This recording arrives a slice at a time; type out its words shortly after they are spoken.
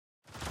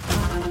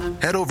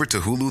Head over to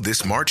Hulu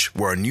this March,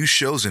 where our new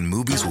shows and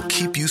movies will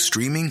keep you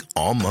streaming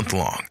all month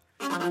long.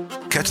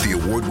 Catch the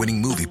award-winning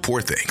movie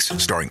Poor Things,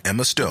 starring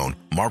Emma Stone,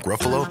 Mark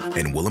Ruffalo,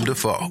 and Willem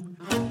Dafoe.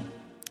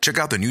 Check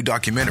out the new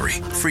documentary,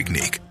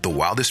 Freaknik, The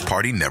Wildest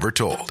Party Never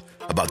Told,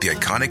 about the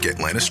iconic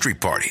Atlanta Street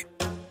Party.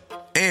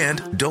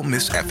 And don't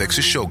miss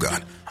FX's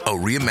Shogun, a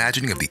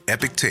reimagining of the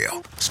epic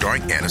tale,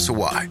 starring Anna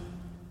Sawai.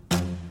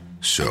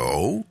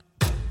 So,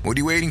 what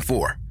are you waiting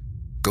for?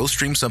 Go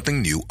stream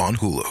something new on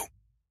Hulu.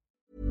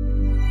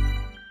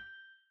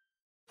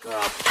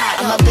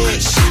 I'm a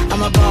bitch,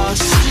 I'm a boss.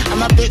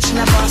 I'm a bitch and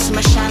a boss,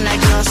 I'ma shine like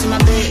glass. I'm a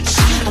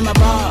bitch, I'm a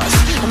boss.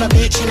 I'm a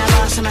bitch and a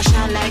boss, I'ma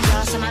shine like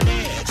glass. I'm a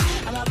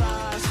bitch, I'm a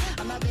boss.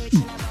 I'm a bitch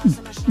and a boss,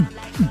 I'ma shine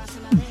like glass.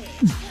 I'm a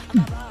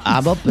bitch,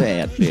 I'm a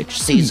bad bitch.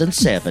 Season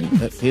 7.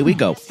 Here we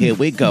go. Here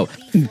we go.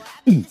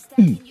 Here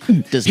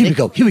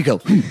we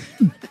go.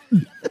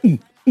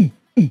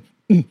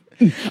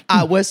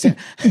 I was...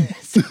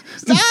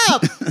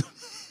 Stop!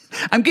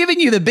 I'm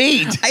giving you the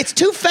beat. It's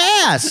too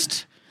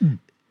fast.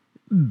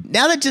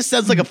 Now that just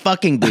sounds like a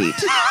fucking beat.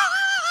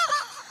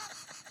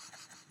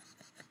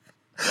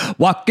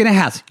 Walk in a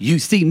house, you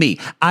see me.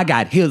 I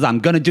got heels, I'm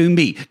gonna do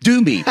me. Do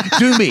me,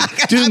 do me,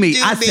 do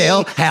me. I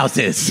sell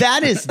houses.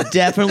 That is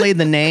definitely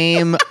the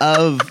name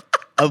of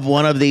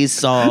one of these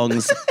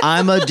songs.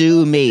 I'ma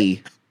do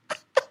me.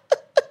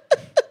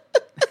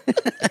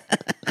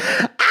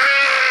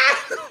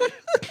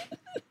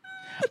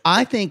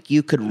 I think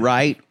you could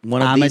write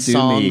one of these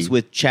songs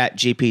with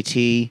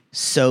ChatGPT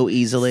so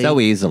easily. So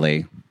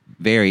easily.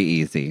 Very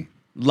easy.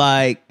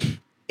 Like,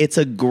 it's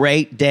a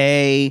great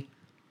day,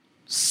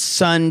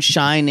 sun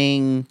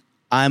shining,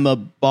 I'm a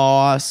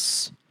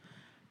boss,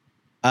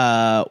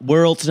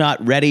 world's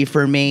not ready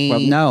for me.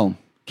 Well, no,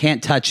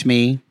 can't touch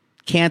me.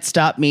 Can't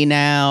stop me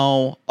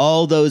now.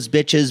 All those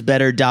bitches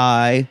better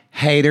die.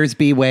 Haters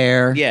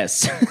beware.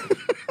 Yes.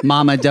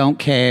 Mama don't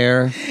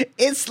care.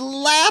 It's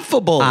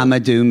laughable. I'ma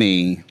do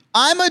me.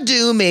 I'ma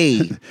do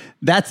me.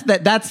 That's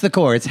the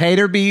chorus.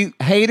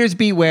 Haters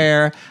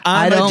beware.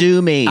 I'ma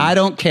do me. I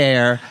don't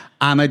care.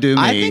 I'ma do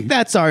me. I think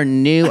that's our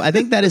new. I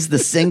think that is the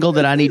single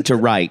that I need to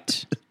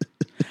write.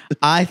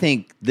 I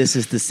think this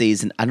is the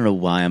season. I don't know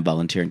why I'm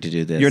volunteering to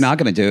do this. You're not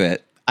going to do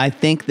it. I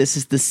think this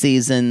is the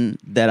season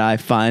that I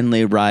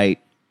finally write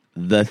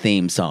the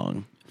theme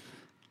song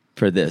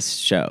for this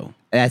show.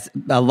 As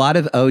a lot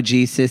of OG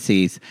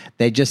sissies,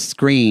 they just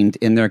screamed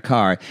in their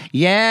car,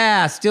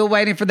 yeah, still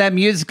waiting for that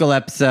musical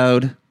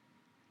episode.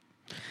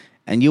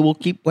 And you will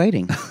keep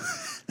waiting.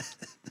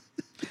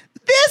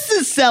 This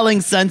is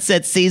Selling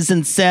Sunset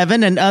Season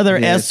 7 and other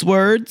S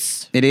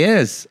words. It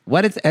is.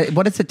 What is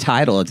the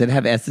title? Does it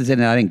have S's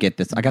in it? I didn't get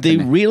this. I got the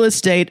Real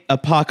Estate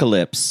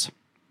Apocalypse.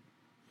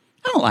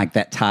 I don't like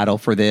that title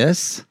for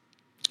this.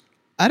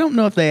 I don't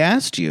know if they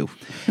asked you.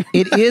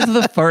 It is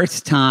the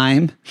first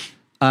time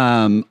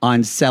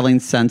on Selling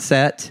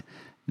Sunset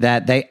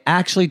that they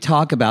actually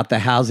talk about the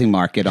housing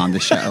market on the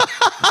show.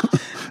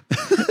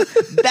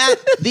 That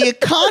the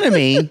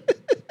economy,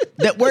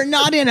 that we're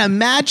not in a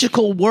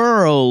magical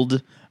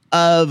world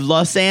of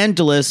Los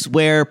Angeles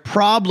where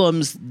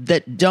problems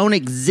that don't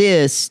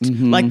exist,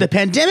 like the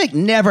pandemic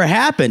never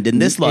happened in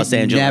this Los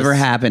Angeles. Never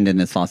happened in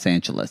this Los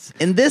Angeles.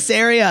 In this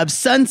area of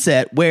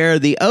Sunset where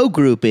the O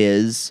Group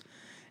is,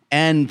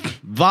 and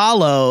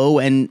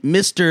Valo and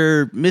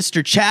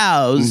Mr.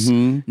 Chow's,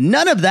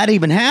 none of that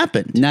even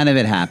happened. None of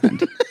it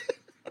happened.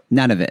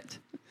 None of it.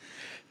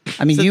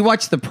 I mean, you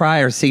watched the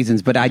prior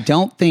seasons, but I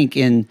don't think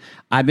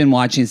I've been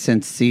watching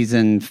since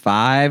season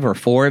 5 or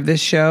 4 of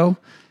this show.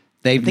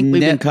 I think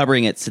we've been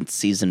covering it since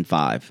season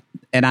 5.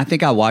 And I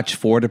think I watched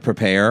 4 to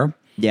prepare.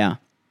 Yeah.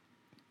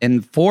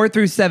 And 4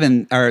 through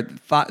 7, or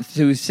 5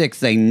 through 6,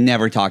 they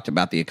never talked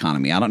about the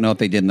economy. I don't know if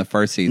they did in the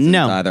first season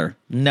either.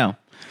 No.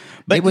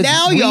 But it was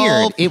now, weird.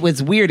 y'all, it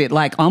was weird. It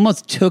like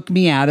almost took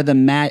me out of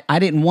the I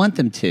didn't want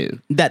them to.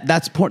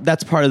 That's part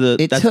of the.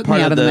 It that's took part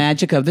me out of the the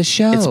magic of the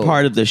show. It's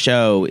part of the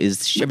show.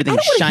 Is everything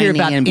shiny hear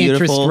about and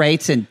beautiful? Interest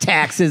rates and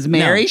taxes,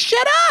 Mary. No.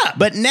 Shut up.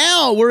 But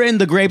now we're in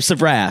the grapes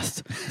of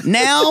wrath.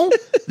 Now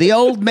the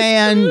old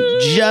man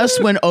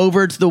just went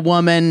over to the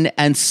woman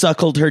and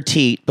suckled her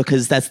teat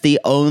because that's the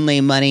only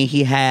money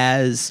he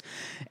has,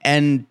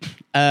 and.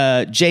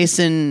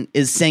 Jason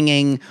is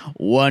singing,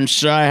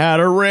 once I had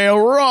a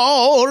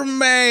railroad,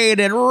 made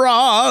it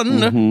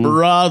run.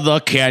 Brother,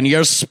 can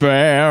you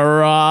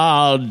spare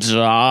a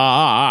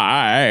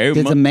dime?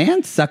 Does a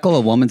man suckle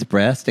a woman's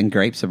breast in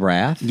Grapes of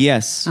Wrath?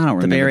 Yes. I don't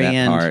remember the very that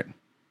end. part.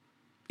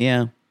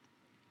 Yeah.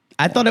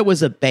 I thought it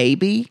was a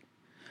baby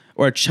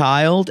or a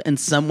child, and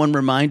someone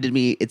reminded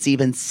me it's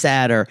even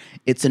sadder.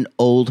 It's an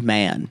old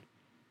man.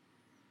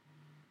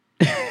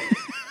 This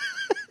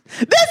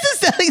is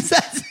Selling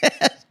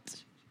Sunset.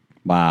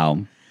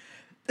 Wow.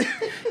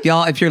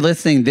 Y'all, if you're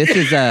listening, this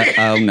is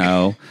oh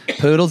no.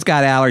 Poodle's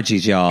got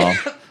allergies, y'all.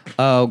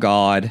 Oh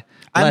God.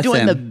 I'm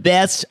doing the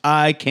best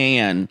I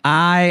can.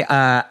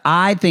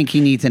 I think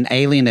he needs an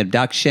alien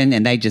abduction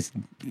and they just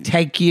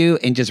take you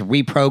and just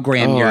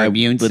reprogram your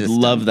immune would system.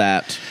 love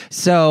that.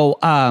 So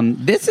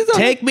this is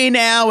Take me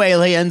now,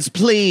 aliens,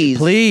 please.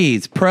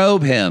 Please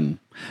probe him.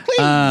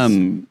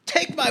 Please.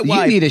 Take my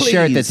wife, You need a please.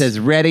 shirt that says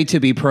 "Ready to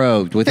be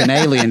probed" with an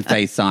alien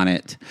face on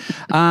it.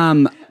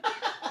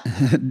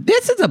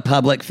 This is a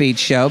public feed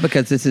show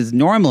because this is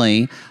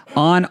normally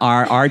on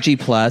our RG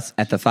Plus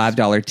at the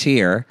 $5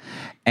 tier,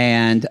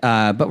 and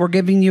but we're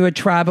giving you a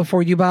try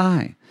before you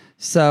buy.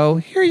 So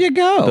here you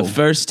go. The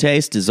first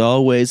taste is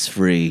always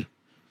free.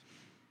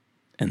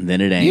 And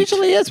then it ain't.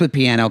 Usually is with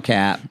Piano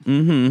Cat.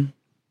 Mm-hmm.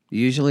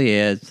 Usually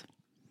is.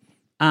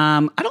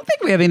 I don't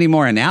think we have any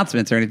more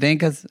announcements or anything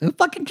because who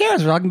fucking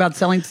cares? We're talking about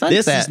Selling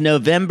Sunset. This is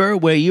November,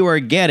 where you are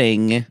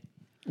getting.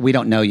 We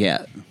don't know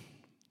yet.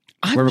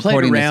 We're played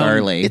recording this around.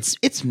 early.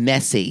 It's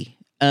messy.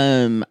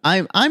 I'm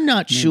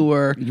not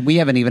sure. We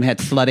haven't even had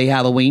Slutty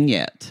Halloween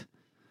yet.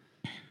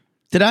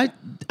 Did I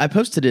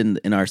posted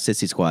in our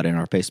Sissy Squad in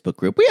our Facebook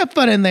group. We have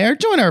fun in there.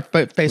 Join our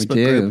Facebook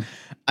group.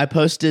 I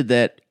posted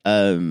that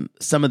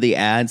some of the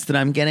ads that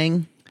I'm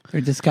getting.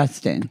 They're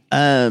disgusting.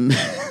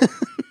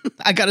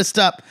 I gotta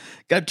stop.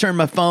 Gotta turn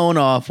my phone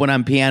off when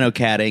I'm piano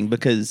catting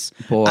because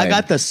Boy. I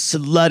got the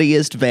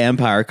sluttiest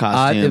vampire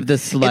costume. The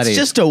sluttiest. It's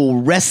just a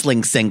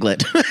wrestling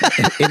singlet.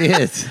 It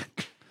is.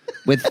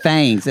 With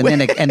fangs and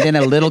then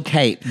a little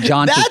cape,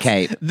 jaunty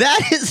cape.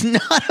 That is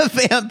not a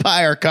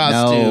vampire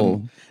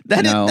costume.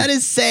 No. That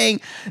is saying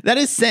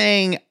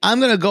I'm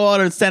gonna go out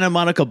on Santa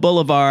Monica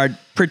Boulevard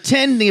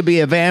pretending to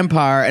be a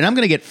vampire and I'm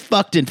gonna get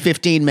fucked in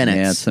 15 minutes.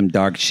 Yeah, some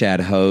dark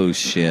shadow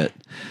shit.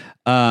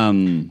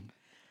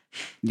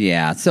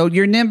 Yeah. So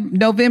your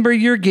November,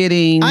 you're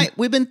getting. I've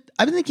been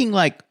thinking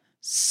like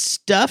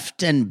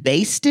stuffed and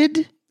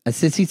basted. A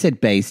Sissy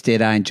said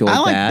basted. I enjoyed that. I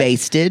like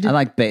basted. I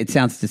like it.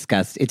 Sounds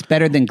disgusting. It's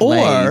better than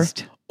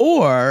glazed.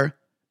 Or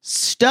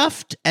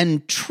stuffed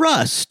and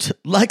trussed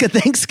like a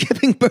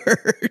Thanksgiving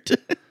bird.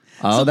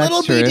 Oh, it's that's a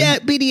little true.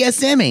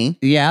 BDSM-y.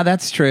 Yeah,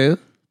 that's true.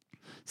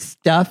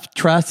 Stuffed,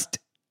 trussed,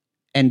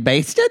 and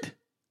basted?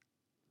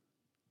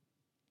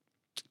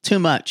 Too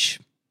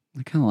much.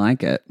 I kind of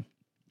like it.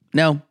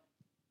 No.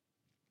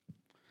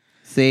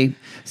 See?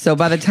 So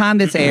by the time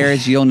this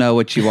airs, you'll know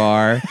what you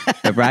are.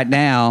 But right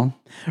now...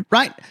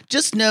 Right.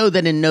 Just know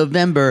that in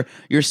November,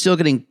 you're still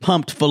getting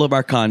pumped full of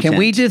our content. Can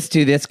we just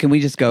do this? Can we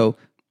just go...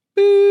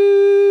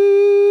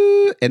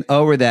 Boo, and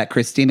over that,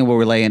 Christina will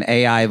relay an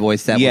AI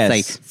voice that will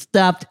say,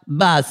 stuffed,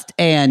 bust,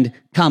 and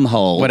cum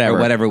hole. Whatever. Or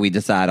whatever we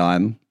decide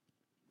on.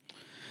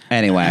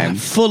 Anyway.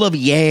 Full of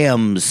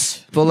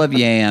yams. Full of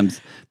yams.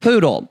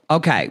 Poodle.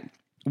 Okay.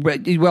 Well,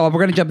 we're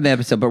going to jump in the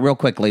episode, but real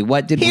quickly,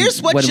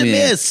 Here's what you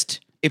missed.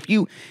 If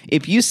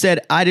you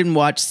said, I didn't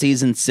watch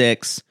season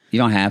 6... You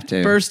don't have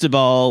to. First of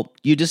all,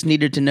 you just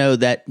needed to know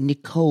that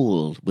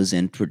Nicole was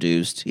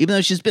introduced. Even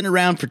though she's been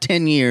around for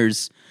 10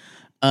 years,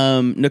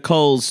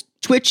 Nicole's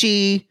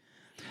twitchy.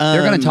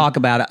 They're going to talk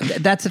about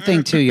it. That's the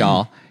thing, too,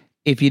 y'all.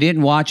 If you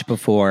didn't watch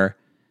before,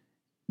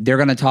 they're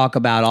going to talk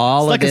about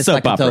all of this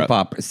like a soap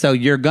opera. So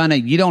you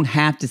don't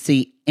have to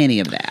see any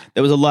of that.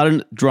 There was a lot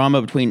of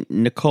drama between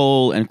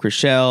Nicole and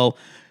Chrishell.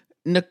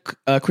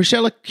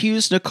 Chrishell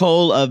accused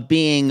Nicole of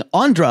being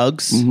on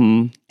drugs,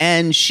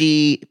 and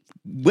she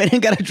went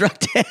and got a drug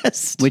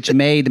test. Which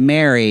made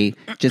Mary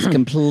just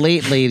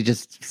completely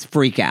just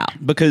freak out.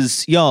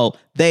 Because, y'all,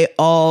 they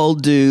all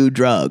do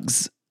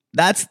drugs.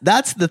 That's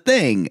the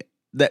thing.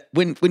 That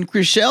when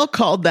Chrishell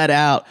called that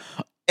out,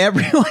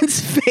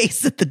 everyone's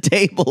face at the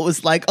table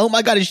was like, oh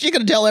my God, is she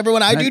going to tell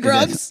everyone I do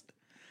drugs?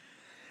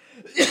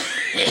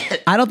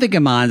 I don't think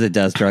Amanza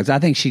does drugs. I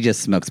think she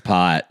just smokes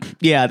pot.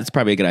 Yeah, that's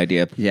probably a good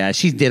idea. Yeah,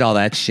 she did all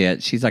that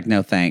shit. She's like,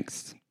 no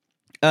thanks.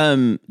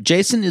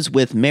 Jason is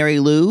with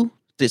Marie-Lou.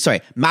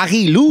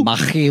 Marie-Lou.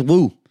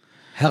 Marie-Lou.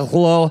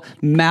 Hello,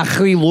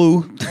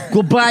 Marie-Lou.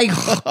 Goodbye.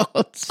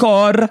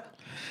 Cor.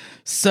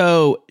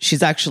 So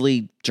she's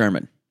actually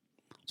German.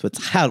 So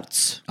it's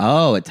Herz.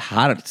 Oh, it's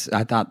Herz.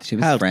 I thought she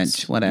was Herz.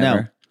 French. Whatever.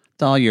 No.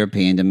 It's all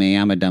European to me.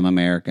 I'm a dumb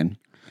American.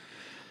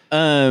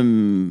 I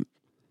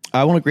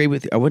won't agree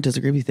with you. I won't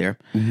disagree with you there.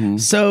 Mm-hmm.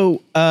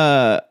 So,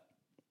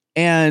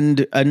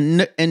 and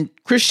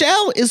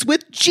Chrishell is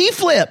with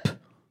G-Flip.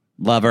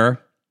 Lover.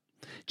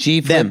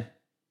 G-Flip. Them.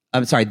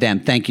 I'm sorry, them.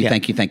 Thank you, Yeah.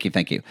 thank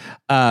you.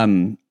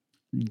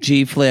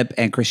 G-Flip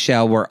and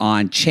Chrishell were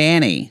on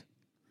Channy.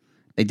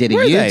 They did a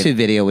Were they? YouTube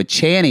video with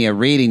Channy, a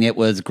reading. It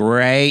was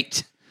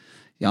great.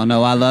 Y'all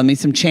know I love me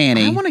some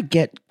Channy. I want to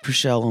get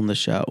Chrishell on the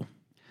show.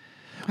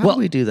 How do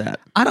we do that?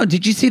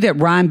 Did you see that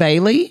Ryan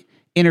Bailey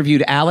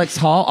interviewed Alex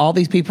Hall, all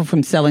these people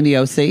from Selling the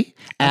OC?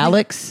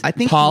 I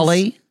think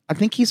Polly. I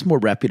think he's more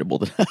reputable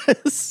than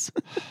us.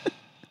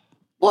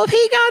 Well, if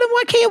he got him,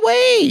 why can't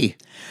we?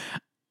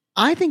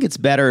 I think it's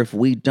better if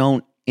we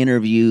don't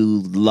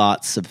interview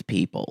lots of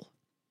people.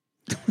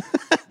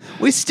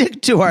 We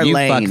stick to our You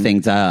lane. fuck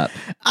things up.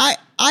 I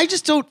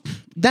just don't.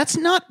 That's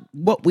not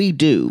what we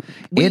do.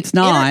 It's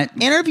not.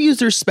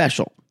 Interviews are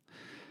special.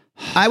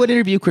 I would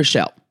interview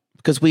Chrishell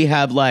because we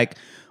have the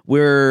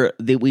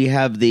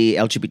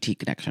LGBT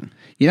connection.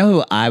 You know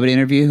who I would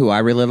interview, who I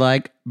really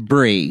like?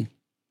 Brie.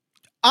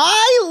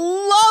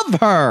 I love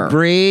her.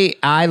 Brie,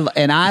 I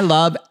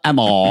love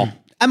Emma.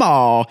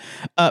 Emma.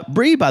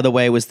 Brie, by the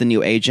way, was the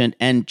new agent,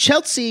 and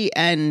Chelsea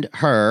and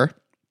her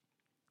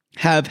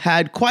have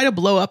had quite a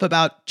blow up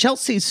about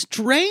Chelsea's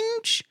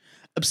strange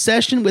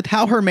obsession with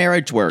how her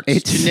marriage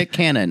works to Nick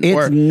Cannon.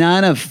 It's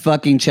none of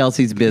fucking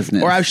Chelsea's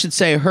business. Or I should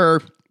say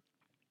her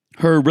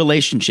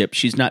relationship.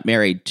 She's not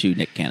married to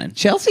Nick Cannon.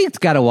 Chelsea's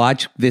got to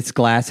watch this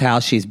glass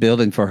house she's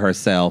building for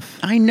herself.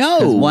 I know.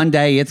 'Cause one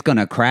day it's going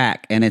to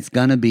crack and it's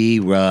going to be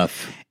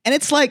rough. And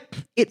it's like,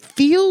 it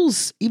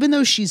feels, even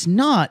though she's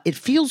not, it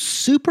feels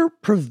super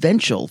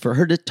provincial for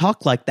her to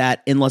talk like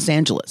that in Los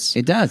Angeles.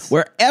 It does.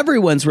 Where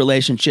everyone's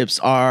relationships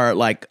are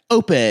like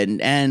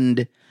open,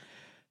 and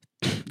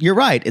you're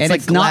right. It's and like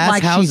it's not glass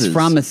like houses. she's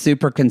from a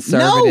super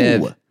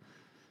conservative. No.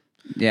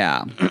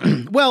 Yeah.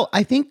 Well,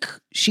 I think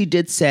she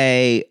did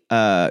say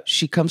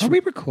she comes Are from. we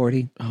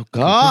recording? Oh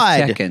God!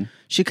 Just checking.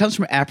 She comes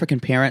from African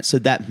parents, so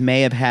that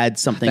may have had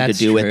something That's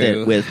to do with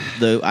true. it, with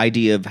the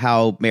idea of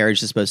how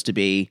marriage is supposed to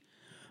be.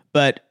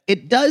 But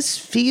it does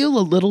feel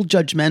a little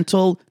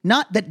judgmental.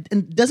 Not that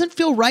it doesn't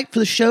feel right for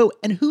the show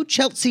and who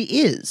Chelsea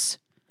is.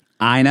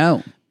 I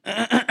know.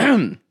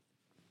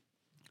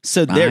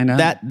 So I there, know.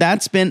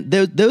 that's been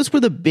those were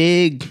the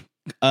big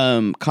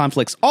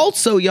conflicts.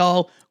 Also,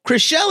 y'all,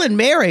 Chriselle and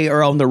Mary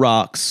are on the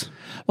rocks.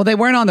 Well, they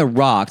weren't on the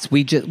rocks.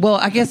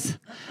 I guess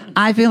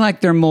I feel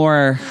like they're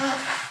more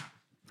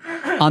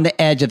on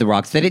the edge of the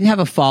rocks. They didn't have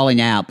a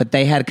falling out, but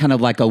they had kind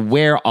of like a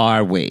where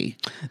are we?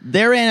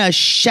 They're in a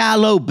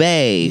shallow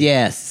bay.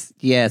 Yes,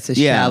 a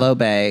shallow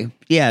bay.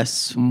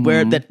 Yes,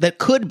 where that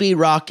could be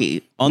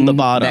rocky on the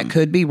bottom. That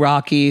could be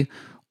rocky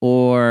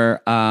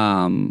or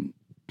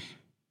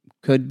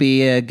could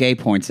be a gay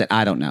porn set.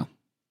 I don't know.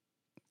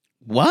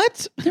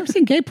 What? You ever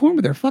seen gay porn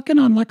where they're fucking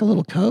on like a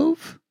little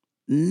cove?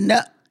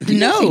 No,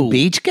 You ever seen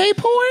beach gay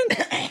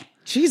porn?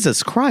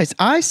 Jesus Christ!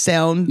 I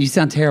sound. You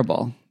sound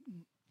terrible.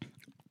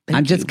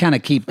 I'm just kind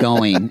of keep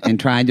going and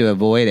trying to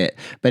avoid it.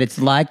 But it's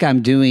like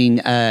I'm doing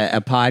a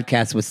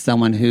podcast with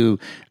someone who,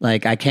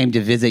 like, I came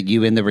to visit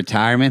you in the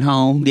retirement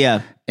home.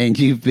 Yeah. And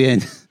you've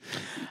been...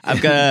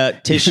 I've got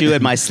a tissue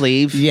in my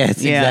sleeve.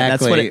 Yes, yeah,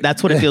 exactly.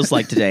 That's what it feels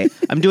like today.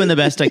 I'm doing the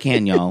best I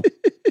can, y'all.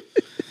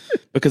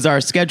 Because our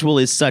schedule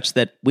is such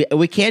that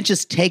we can't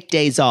just take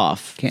days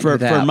off for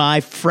my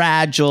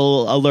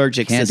fragile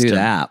allergic Can't system. do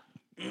that.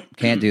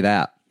 Can't do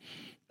that.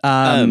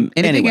 Anything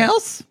Anyway.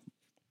 else?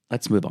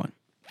 Let's move on.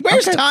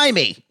 Where's Okay.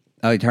 Timey?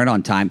 Oh, you turned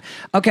on time.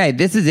 Okay,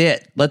 this is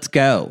it. Let's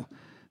go.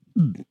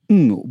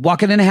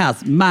 Walking in the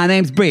house. My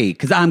name's Bree,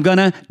 because I'm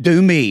gonna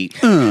do me.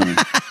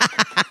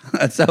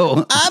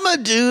 So I'm a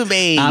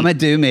doobie. I'm a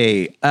do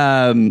me.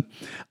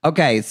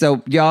 Okay,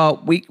 so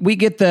y'all, we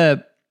get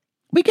the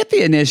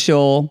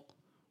initial.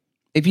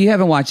 If you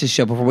haven't watched this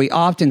show before, we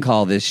often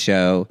call this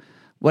show.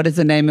 What is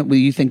the name? Will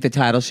you think the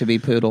title should be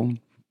Poodle?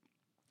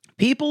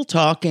 People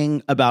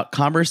talking about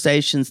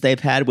conversations they've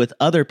had with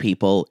other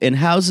people in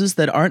houses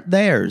that aren't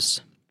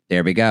theirs.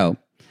 There we go.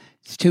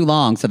 It's too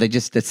long, so they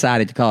just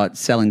decided to call it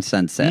Selling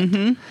Sunset.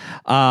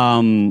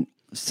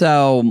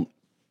 So,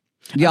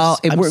 y'all,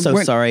 I'm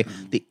so sorry.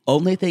 The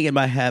only thing in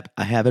my head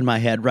I have in my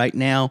head right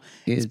now,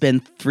 it's been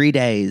 3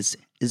 days.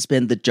 It's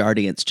been the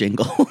Jardiance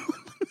jingle.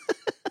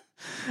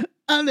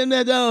 I'm in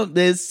the dome.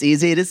 This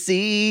easy to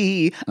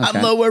see. Okay.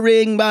 I'm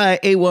lowering my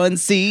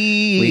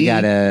A1C. We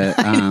gotta.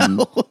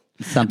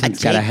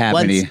 Something's gotta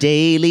happen. Once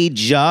daily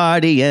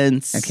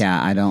Jardiance. Okay,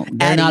 I don't.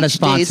 They're At not a each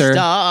day sponsor.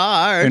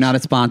 start. They're not a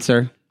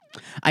sponsor.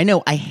 I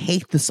know. I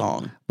hate the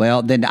song.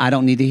 Well, then I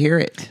don't need to hear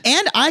it.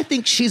 And I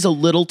think she's a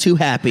little too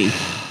happy.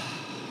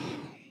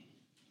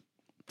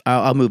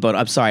 I'll move on.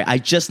 I'm sorry. I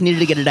just needed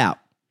to get it out.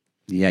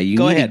 Yeah, you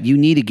Go need ahead. you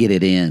need to get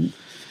it in.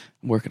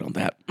 I'm working on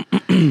that.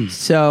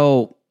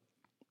 So,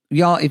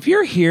 y'all, if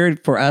you're here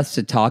for us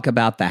to talk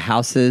about the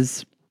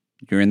houses,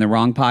 you're in the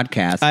wrong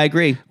podcast. I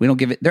agree. We don't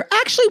give it. There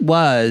actually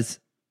was.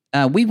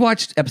 We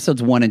watched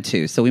episodes 1 and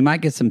 2, so we might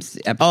get some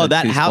episode Oh,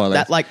 that 2 house. spoilers.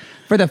 That like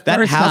for the that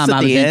first house time, at I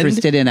was the end,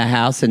 interested in a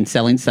house and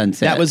Selling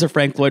Sunset. That was a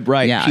Frank Lloyd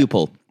Wright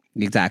pupil.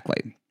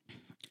 Exactly.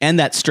 And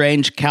that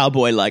strange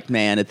cowboy-like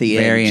man at the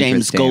Very end,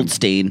 James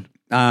interesting.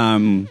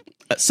 Goldstein.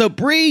 So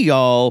Bree,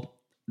 y'all,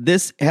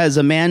 this has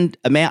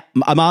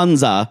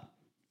Amanza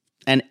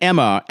and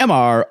Emma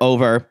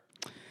over.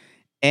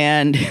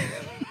 And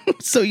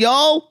so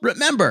y'all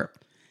remember,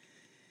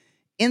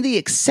 in the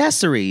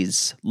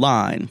accessories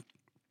line,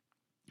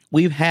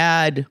 we've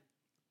had,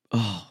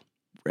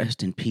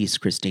 rest in peace,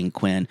 Christine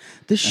Quinn.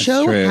 The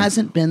show true.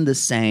 hasn't been the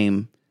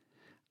same.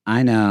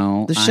 I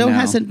know. The show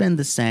hasn't been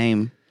the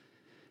same.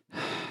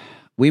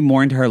 We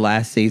mourned her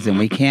last season.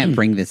 We can't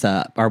bring this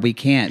up, or we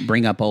can't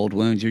bring up old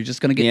wounds. You're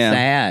just going to get Yeah.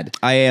 sad.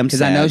 I am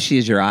because I know sad. she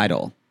is your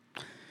idol.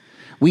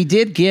 We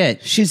did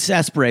get She's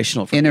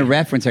aspirational for in me. a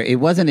reference. It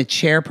wasn't a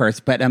chair purse,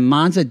 but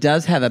Amanza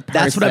does have a purse.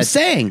 That's what I'm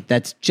saying.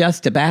 That's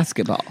just a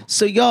basketball.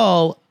 So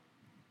y'all,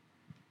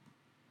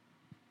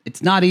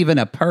 It's not even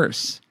a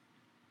purse.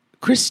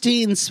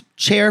 Christine's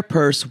chair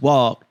purse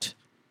walked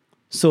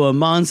so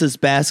Amanza's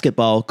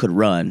basketball could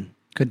run.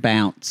 Could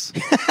bounce.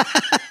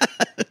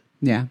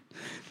 Yeah.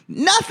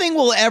 nothing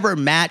will ever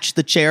match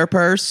the chair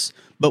purse.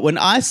 But when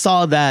I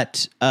saw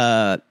that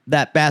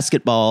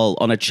basketball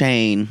on a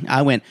chain,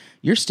 I went,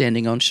 "You're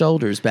standing on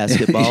shoulders,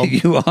 basketball."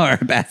 You are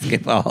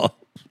basketball.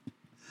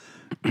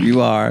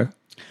 You are.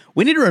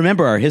 We need to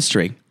remember our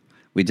history.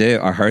 We do,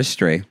 our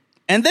history.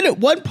 And then at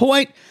one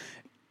point,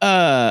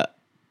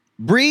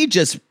 Bree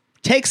just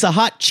takes a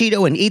hot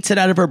Cheeto and eats it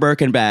out of her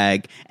Birkin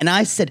bag. And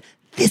I said,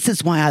 this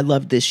is why I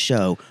love this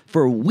show,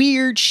 for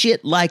weird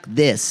shit like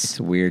this. It's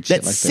weird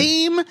shit like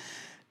this.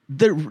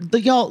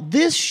 Y'all,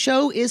 this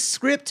show is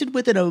scripted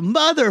within a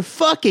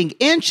motherfucking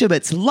inch of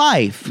its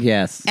life.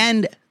 Yes.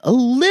 And a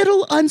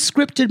little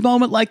unscripted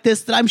moment like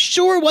this that I'm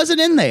sure wasn't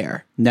in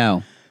there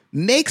No.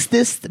 makes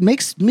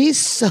me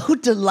so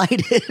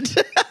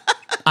delighted.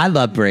 I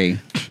love Brie.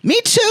 Me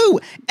too.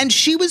 And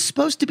she was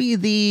supposed to be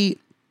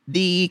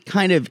the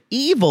kind of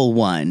evil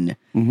one.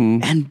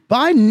 And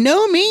by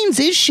no means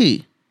is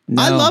she.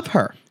 No. I love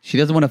her. She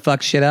doesn't want to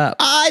fuck shit up.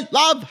 I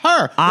love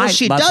her. Well,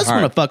 she love does her.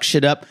 want to fuck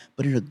shit up,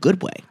 but in a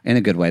good way. In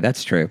a good way.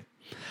 That's true.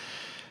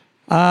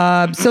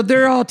 So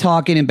they're all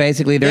talking, and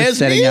basically they're There's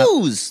setting up.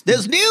 news.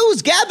 There's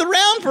news. Gather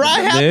round, for I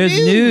have There's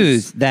news.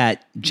 news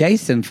that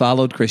Jason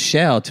followed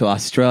Chrishell to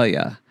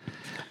Australia.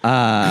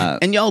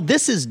 And y'all,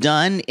 this is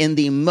done in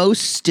the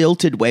most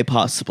stilted way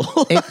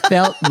possible. It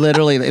felt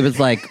literally, it was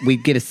like we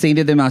get a scene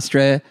of them in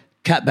Australia,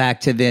 cut back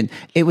to then.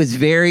 It was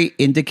very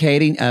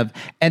indicating of,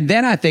 and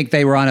then I think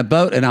they were on a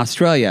boat in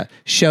Australia,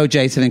 show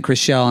Jason and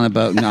Chrishell on a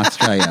boat in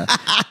Australia.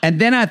 And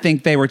then I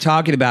think they were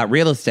talking about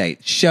real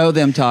estate, show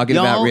them talking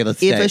about Y'all, real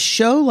estate. if a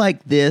show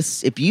like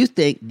this, if you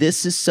think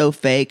this is so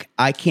fake,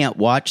 I can't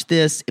watch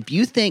this. If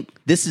you think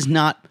this is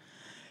not,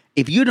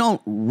 if you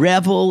don't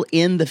revel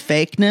in the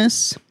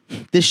fakeness,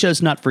 this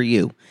show's not for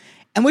you.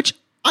 And which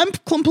I'm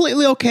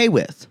completely okay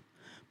with.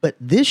 But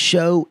this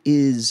show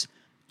is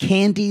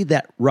candy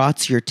that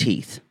rots your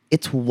teeth.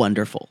 It's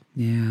wonderful.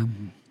 Yeah.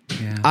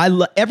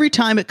 Every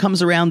time it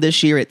comes around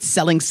this year, it's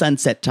Selling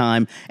Sunset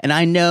time, and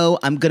I know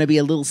I'm going to be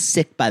a little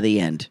sick by the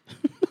end.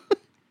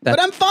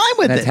 But I'm fine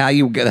with That's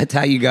it. That's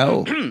how you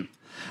go.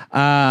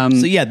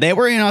 So yeah, they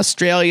were in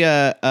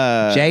Australia.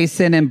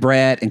 Jason and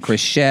Brett and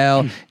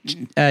Chrishell,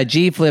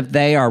 G Flip,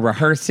 they are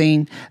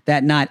rehearsing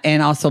that night,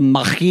 and also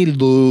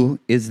Marie-Lou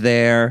is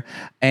there,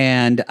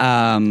 and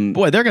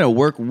Boy, they're going to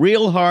work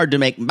real hard to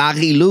make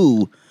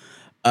Marie-Lou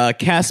a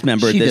cast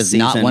member she this does season.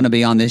 not want to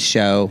be on this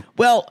show.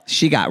 Well,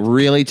 She got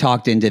really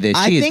talked into this.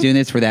 I She is think- doing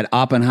this for that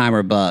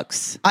Oppenheimer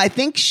bucks. I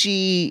think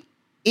she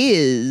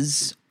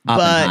is,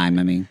 Oppenheim,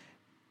 I mean.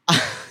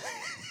 but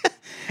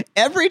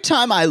every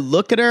time I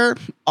look at her,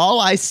 all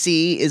I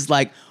see is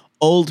like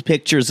old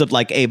pictures of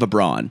like Ava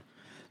Braun,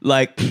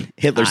 like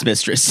Hitler's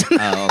mistress.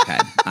 Oh, okay.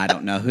 I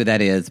don't know who that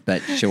is,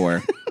 but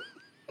sure.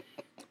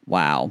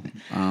 Wow.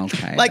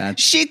 Okay. Like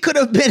she could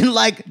have been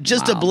like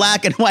just a Wow.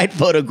 black and white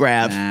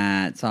photograph.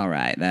 That's all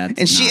right. That's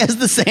And she has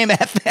the same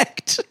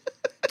effect.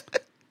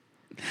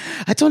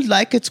 I don't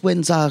like it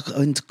when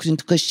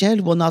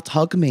Chrishell will not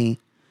hug me.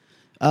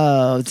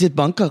 The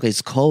bunker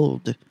is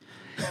cold.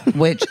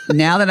 Which,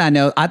 now that I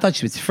know, I thought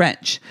she was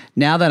French.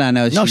 Now that I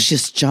know No,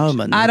 she's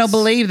German. I don't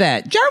believe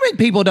that. German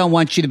people don't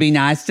want you to be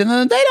nice to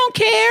them. They don't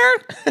care.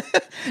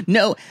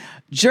 No,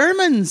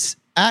 Germans,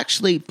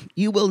 actually,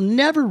 you will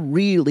never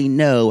really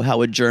know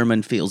how a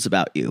German feels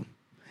about you.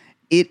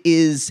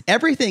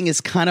 Everything is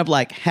kind of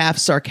like half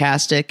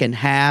sarcastic and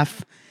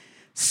half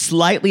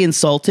slightly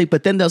insulting,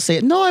 but then they'll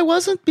say, no, I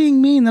wasn't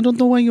being mean. I don't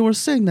know why you were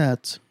saying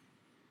that.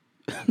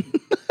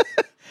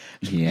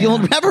 Yeah. You'll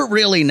never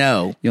really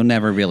know. You'll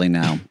never really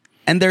know.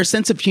 And their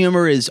sense of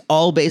humor is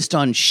all based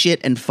on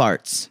shit and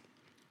farts.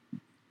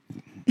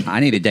 I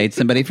need to date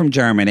somebody from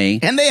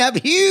Germany. And they have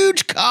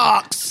huge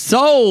cocks.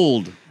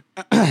 Sold.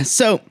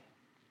 So,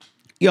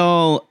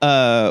 y'all,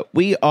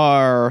 we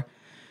are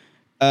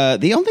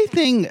the only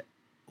thing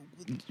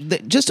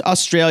that just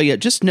Australia.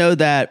 Just know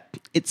that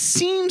it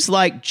seems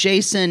like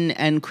Jason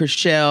and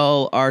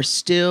Chrishell are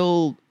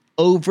still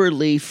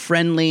overly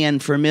friendly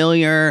and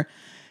familiar,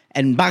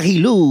 and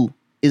Marie-Lou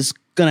is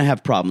gonna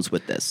have problems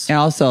with this. And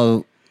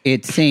also,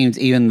 it seems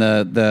even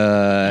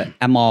the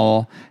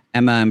Emma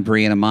and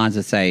Brie and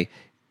Amanza say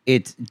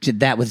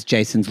that was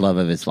Jason's love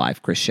of his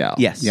life, Chrishell.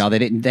 Yes. Y'all, they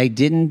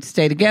didn't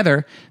stay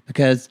together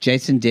because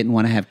Jason didn't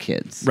want to have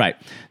kids. Right.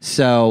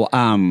 So,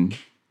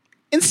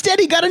 Instead,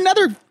 he got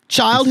another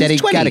child instead who's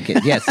he 20. got a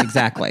kid. Yes,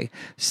 exactly.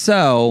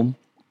 So,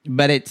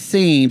 but it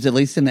seems, at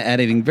least in the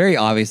editing, very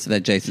obvious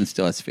that Jason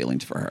still has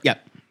feelings for her.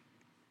 Yep.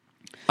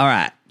 All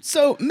right.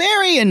 So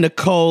Mary and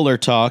Nicole are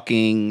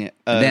talking.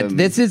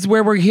 This is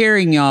where we're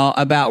hearing, y'all,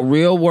 about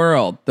real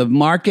world. The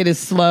market is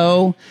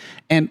slow.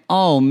 And,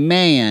 oh,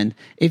 man,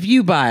 if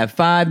you buy a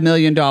 $5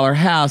 million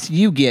house,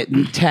 you get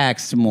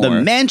taxed more.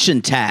 the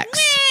mansion tax.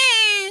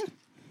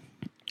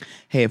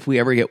 Hey, if we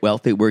ever get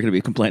wealthy, we're going to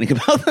be complaining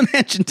about the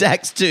mansion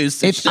tax too.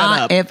 So shut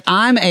up. If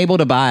I'm able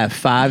to buy a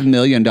 $5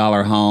 million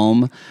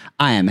home,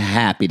 I am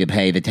happy to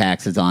pay the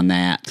taxes on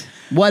that.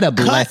 What a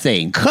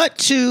blessing. Cut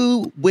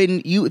to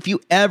if you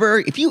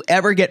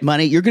ever get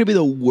money, you're going to be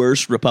the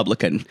worst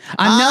Republican.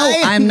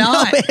 I'm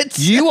not.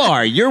 You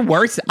are. You're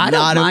worse. I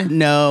don't mind.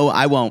 No,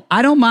 I won't.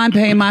 I don't mind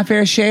paying my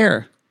fair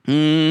share.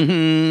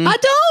 Mm-hmm. I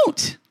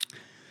don't.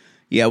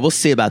 Yeah, we'll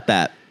see about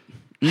that.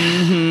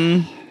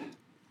 Mm-hmm.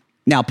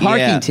 Now,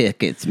 parking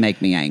tickets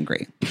make me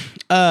angry.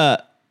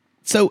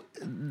 So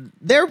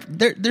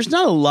there's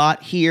not a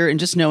lot here, and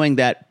just knowing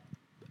that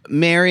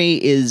Mary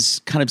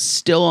is kind of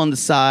still on the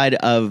side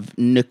of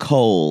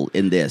Nicole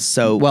in this.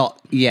 So Well,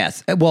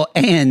 yes. Well,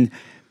 and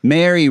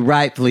Mary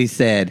rightfully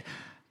said,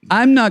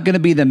 I'm not going to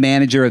be the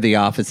manager of the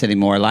office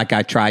anymore like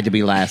I tried to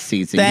be last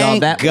season.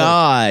 Thank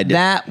God.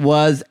 That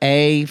was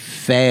a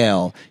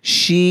fail.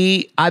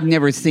 I've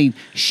never seen,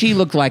 she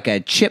looked like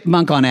a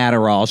chipmunk on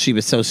Adderall. She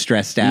was so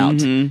stressed out.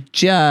 Mm-hmm.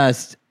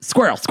 Just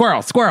squirrel.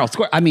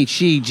 I mean,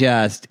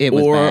 it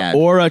was bad.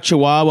 Or a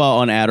chihuahua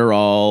on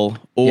Adderall,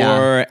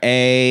 or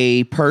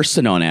a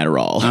person on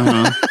Adderall.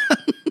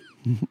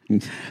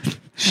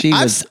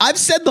 I've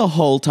said the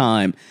whole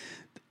time,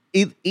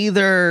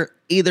 either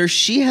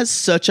she has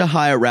such a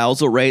high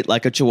arousal rate,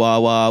 like a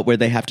chihuahua, where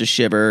they have to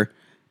shiver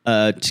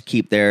to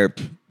keep their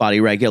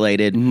body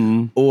regulated,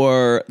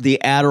 or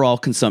the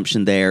Adderall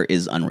consumption there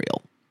is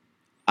unreal.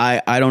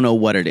 I don't know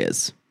what it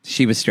is.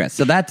 She was stressed.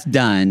 So that's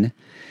done.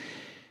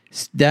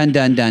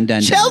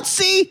 Done.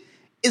 Chelsea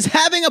is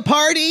having a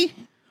party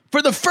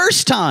for the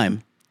first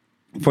time.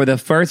 For the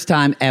first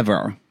time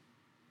ever.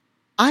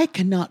 I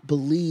cannot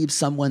believe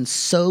someone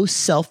so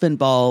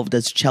self-involved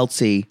as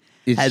Chelsea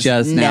has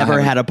just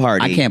never had a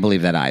party. I can't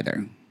believe that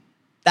either.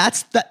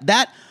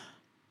 That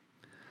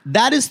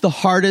is the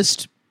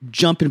hardest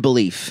jump in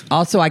belief.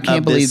 Also, I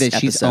can't believe that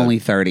she's episode. only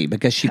 30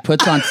 because she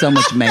puts on so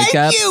much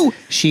makeup. Thank you.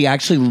 She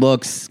actually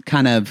looks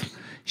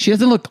she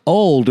doesn't look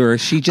older.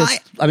 She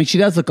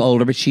does look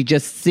older, but she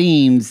just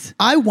seems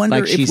I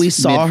wonder like if we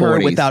saw her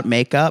mid-40s. without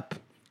makeup.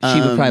 She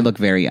would probably look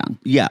very young.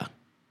 Yeah.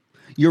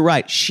 You're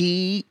right.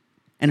 She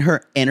and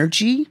her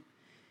energy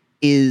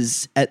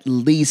is at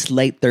least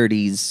late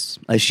 30s,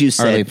 as you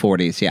said. Early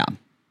 40s, yeah.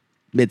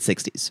 Mid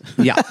 60s.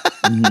 Yeah.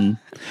 Mm-hmm.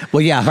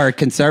 Well, yeah, her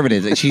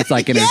conservative. She's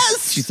like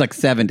she's like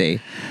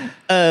 70.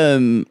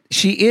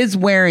 She is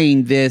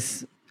wearing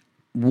this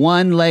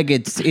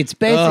one-legged. It's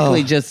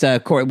basically just a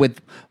cord with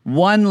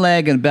one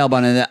leg and a bell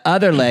bottom, and the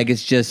other leg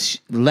is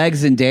just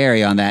legs and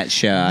dairy on that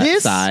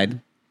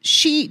side.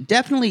 She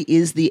definitely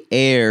is the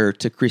heir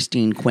to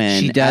Christine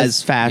Quinn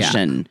as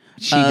fashion. Yeah.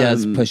 She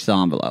does push the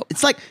envelope.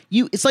 It's like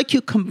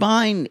you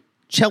combine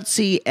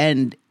Chelsea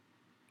and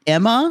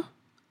Emma,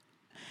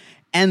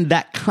 and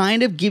that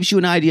kind of gives you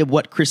an idea of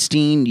what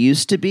Christine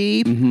used to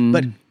be. Mm-hmm.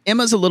 But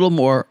Emma's a little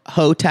more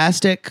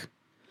hoe-tastic.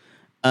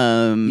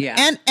 And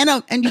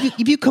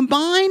if you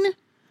combine,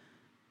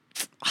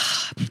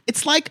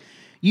 it's like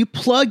you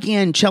plug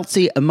in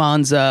Chelsea,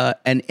 Amanza,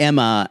 and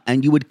Emma,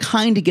 and you would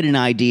kind of get an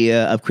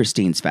idea of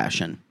Christine's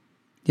fashion.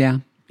 Yeah.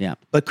 Yeah.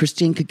 But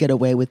Christine could get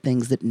away with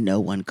things that no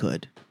one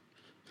could.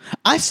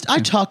 I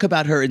talk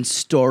about her in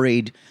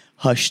storied,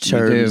 hushed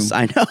terms.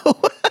 I know.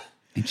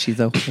 And she's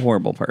a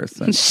horrible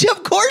person.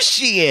 Of course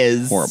she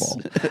is. Horrible.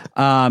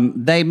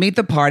 They meet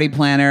the party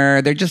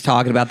planner. They're just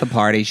talking about the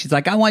party. She's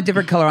like, I want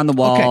different color on the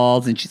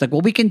walls. Okay. And she's like,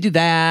 well, we can do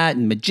that.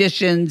 And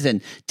magicians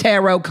and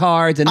tarot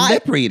cards and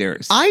lip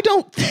readers.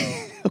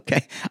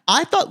 Okay.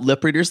 I thought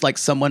lip readers like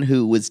someone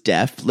who was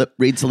deaf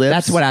reads lips.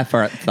 That's what I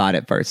thought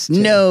at first,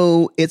 too.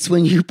 No, it's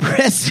when you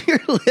press your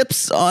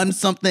lips on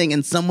something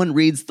and someone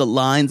reads the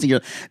lines.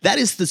 And that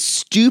is the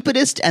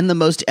stupidest and the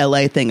most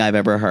LA thing I've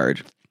ever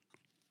heard.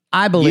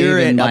 I believe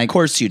in of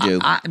course you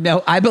do.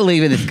 I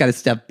believe in this kind of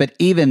stuff, but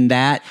even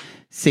that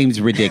seems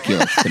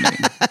ridiculous to me.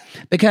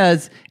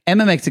 Because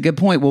Emma makes a good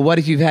point. Well, what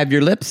if you have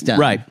your lips done?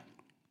 Right.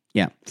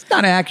 Yeah. It's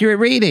not accurate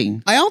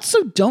reading. I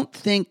also don't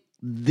think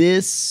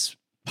this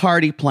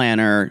party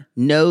planner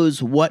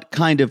knows what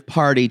kind of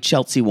party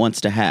Chelsea wants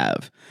to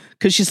have.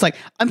 Because she's like,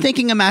 I'm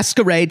thinking a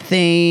masquerade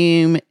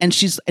theme. And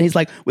he's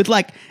like, it's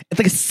like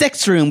a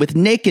sex room with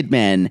naked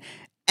men.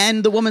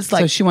 And the woman's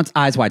like... So she wants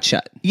eyes wide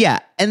shut. Yeah.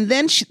 And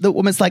then the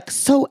woman's like,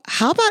 so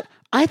how about...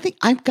 I think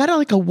I've got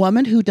a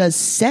woman who does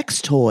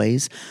sex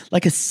toys,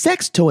 like a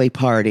sex toy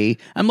party.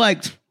 I'm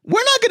like,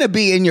 we're not going to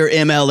be in your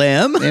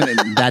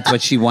MLM. That's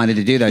what she wanted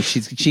to do, though.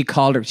 She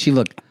called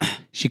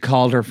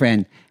her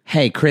friend,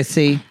 hey,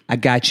 Chrissy, I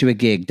got you a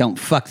gig. Don't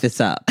fuck this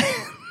up.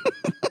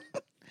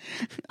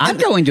 I'm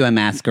going to a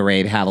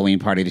masquerade Halloween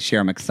party this year.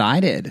 I'm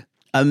excited.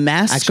 A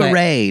masquerade?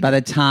 Actually, by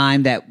the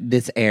time that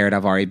this aired,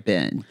 I've already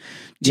been.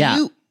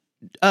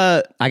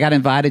 I got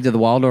invited to the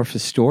Waldorf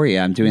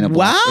Astoria. I'm doing it's a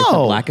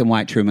black and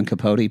white Truman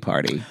Capote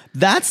party.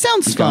 That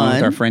sounds going fun.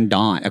 With our friend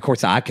Dawn. Of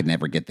course, I could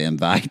never get the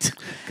invite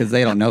because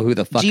they don't know who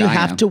the fuck I am. Do you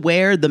have to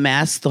wear the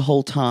mask the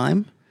whole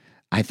time?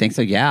 I think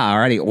so. Yeah, I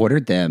already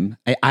ordered them.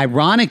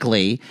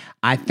 Ironically,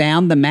 I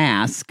found the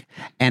mask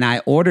and I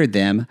ordered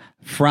them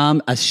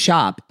from a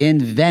shop in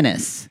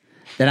Venice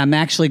that I'm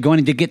actually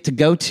going to get to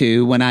go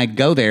to when I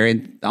go there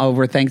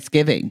over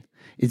Thanksgiving.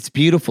 It's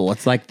beautiful.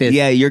 It's like this.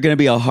 Yeah, you're going to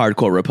be a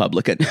hardcore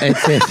Republican.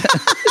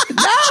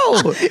 No,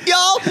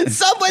 Y'all,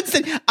 someone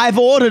said I've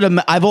ordered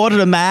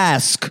a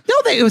mask. No,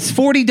 it was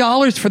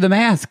 $40 for the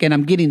mask, and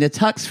I'm getting the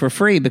tux for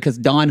free because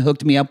Dawn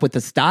hooked me up with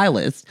a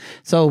stylist.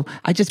 So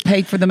I just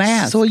paid for the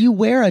mask. So you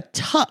wear a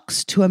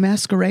tux to a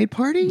masquerade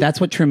party? That's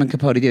what Truman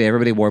Capote did.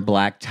 Everybody wore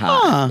black tie.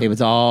 Huh. It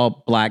was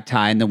all black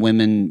tie, and the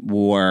women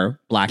wore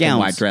black and Gowns.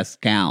 white dress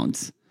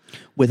gowns,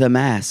 With a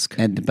mask.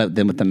 but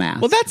then with the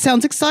mask. Well, that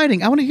sounds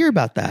exciting. I want to hear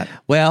about that.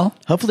 Well,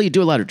 Hopefully you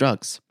do a lot of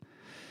drugs.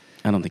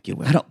 I don't think you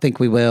will. I don't think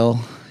we will.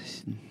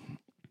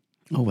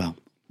 Oh, well.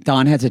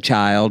 Dawn has a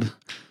child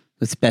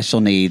with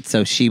special needs.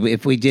 So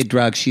if we did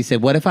drugs, she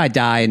said, what if I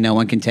die and no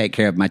one can take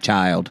care of my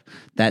child?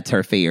 That's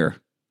her fear.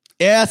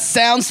 Yeah,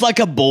 sounds like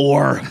a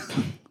bore.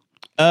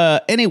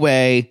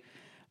 Anyway,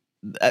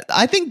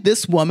 I think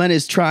this woman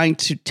is trying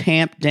to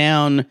tamp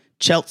down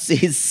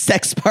Chelsea's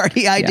sex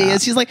party ideas. Yeah.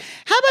 She's like,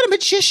 how about a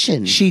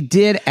magician? She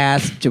did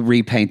ask to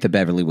repaint the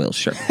Beverly Hills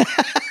shirt.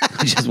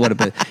 She's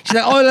like,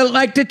 oh, I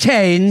like to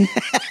tan.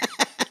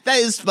 That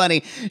is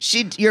funny.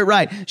 You're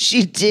right.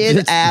 She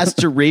did ask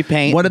to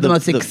repaint One of the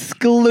most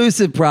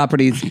exclusive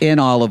properties in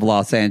all of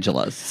Los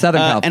Angeles,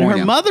 Southern and California.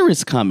 her mother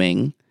is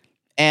coming.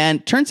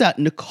 And turns out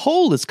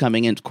Nicole is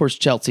coming. And of course,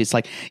 Chelsea's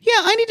like, yeah,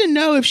 I need to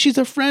know if she's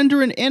a friend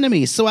or an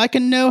enemy so I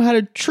can know how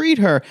to treat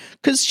her.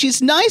 Because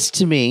she's nice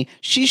to me.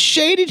 She's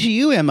shady to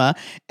you, Emma.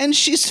 And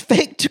she's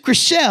fake to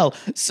Chriselle.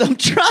 So I'm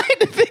trying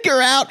to figure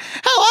out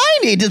how I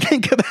need to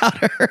think about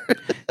her.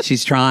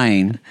 She's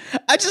trying.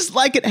 I just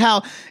like it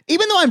how,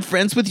 even though I'm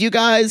friends with you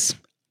guys,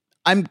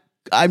 I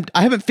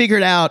haven't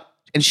figured out,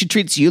 and she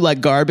treats you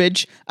like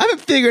garbage. I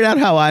haven't figured out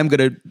how I'm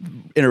going to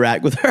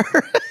interact with her.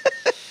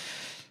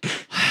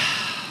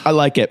 I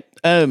like it.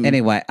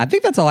 Anyway, I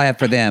think that's all I have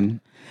for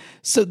them.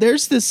 So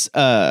there's this.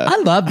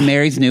 I love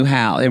Mary's new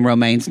house and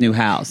Romaine's new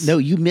house. No,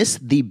 you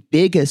missed the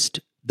biggest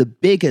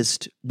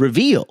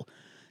reveal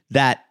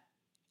that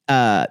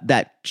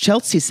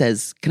Chelsea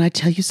says. Can I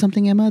tell you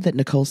something, Emma? That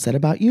Nicole said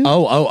about you.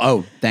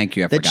 Oh! Thank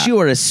you. I that forgot. you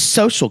are a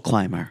social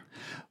climber.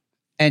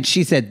 And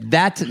she said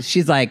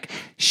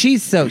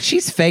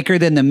she's faker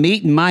than the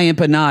meat in my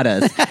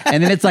empanadas.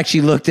 And then it's like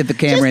she looked at the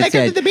camera and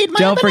said,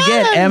 don't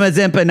forget Emma's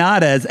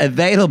empanadas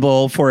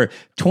available for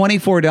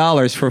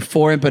 $24 for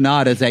 4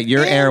 empanadas at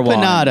your Erewhon.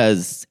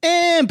 Empanadas.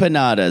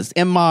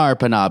 MR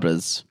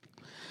empanadas.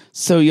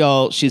 So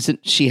y'all,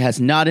 she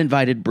has not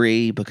invited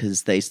Bree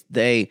because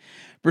they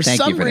for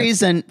some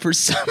reason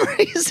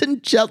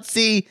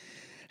Chelsea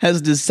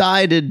has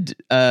decided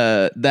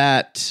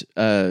that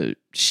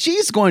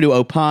she's going to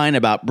opine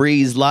about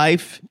Bree's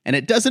life, and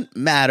it doesn't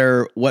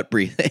matter what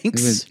Bree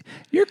thinks.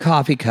 Your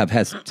coffee cup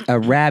has a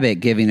rabbit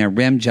giving a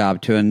rim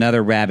job to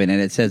another rabbit, and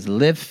it says,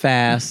 live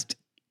fast,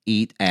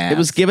 eat ass. It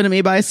was given to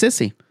me by a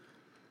sissy.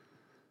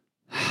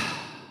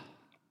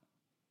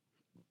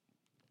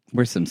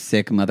 We're some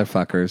sick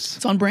motherfuckers.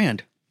 It's on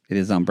brand. It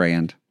is on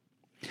brand.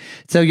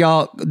 So,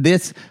 y'all,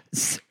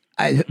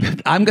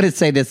 I'm going to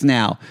say this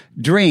now.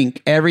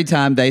 Drink every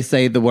time they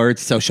say the word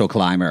social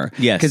climber.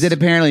 Yes. Because it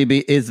apparently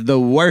is the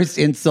worst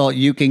insult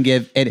you can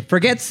give.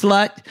 Forget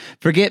slut,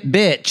 forget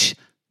bitch,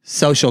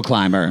 social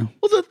climber.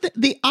 Well,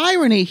 the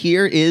irony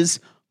here is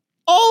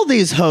all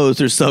these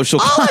hoes are social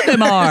climbers. All of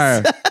them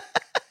are.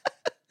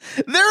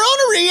 They're on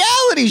a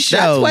reality show.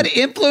 That's what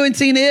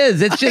influencing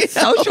is. It's just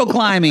social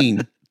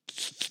climbing.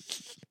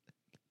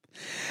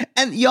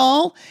 And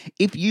y'all,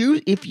 if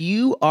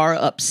you are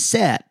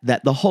upset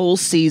that the whole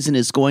season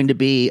is going to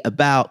be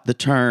about the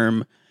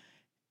term,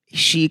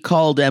 she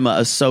called Emma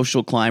a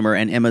social climber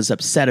and Emma's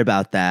upset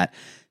about that,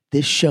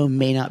 this show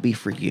may not be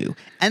for you.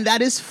 And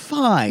that is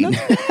fine.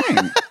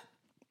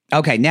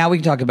 Okay, now we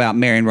can talk about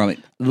Mary and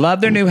Romaine.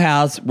 Love their new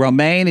house.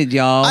 Romaine and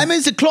y'all. I'm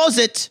in the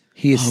closet.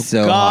 He is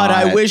so God,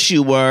 hot. I wish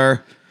you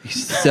were.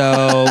 He's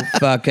so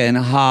fucking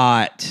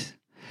hot.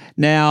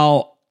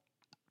 Now,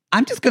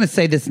 I'm just going to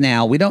say this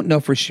now. We don't know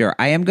for sure.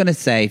 I am going to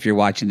say, if you're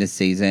watching this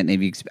season,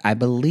 I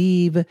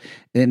believe,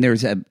 then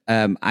there's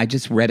I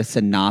just read a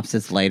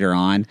synopsis later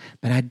on,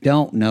 but I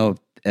don't know.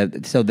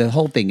 So the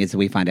whole thing is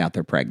we find out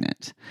they're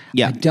pregnant.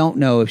 Yeah. I don't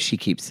know if she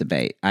keeps the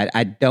baby.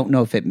 I don't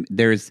know if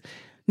there's.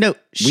 No,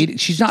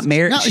 she's not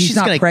married. No, she's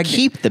not gonna pregnant.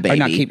 keep the Or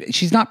not baby.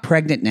 she's not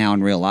pregnant now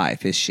in real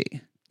life, is she?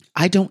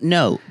 I don't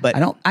know, but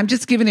I'm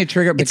just giving it a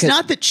trigger because it's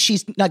not that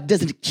she's not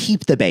doesn't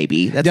keep the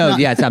baby. That's no,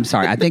 not, yes, I'm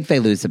sorry. I think they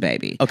lose the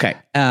baby. Okay.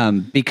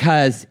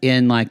 Because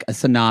in like a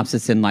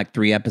synopsis in like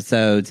 3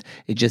 episodes,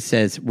 it just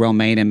says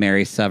Romaine and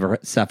Mary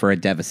suffer a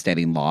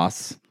devastating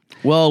loss.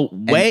 Well,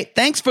 wait.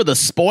 Thanks for the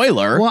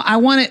spoiler. Well,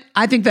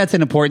 I think that's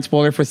an important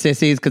spoiler for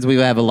sissies because we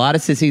have a lot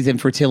of sissies in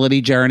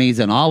fertility journeys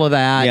and all of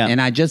that. Yeah.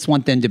 And I just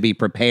want them to be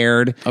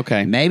prepared.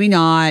 Okay. Maybe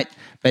not,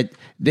 but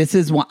this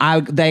is one. I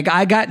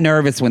got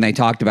nervous when they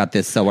talked about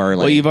this so early.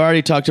 Well, you've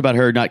already talked about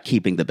her not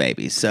keeping the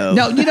baby, so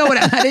No, you know what?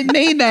 I didn't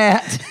mean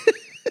that.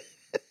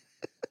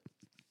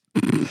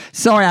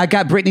 Sorry, I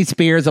got Britney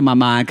Spears on my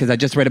mind because I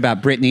just read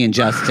about Britney and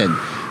Justin.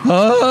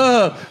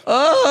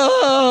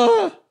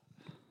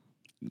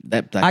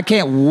 that I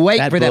can't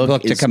wait for that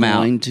book to come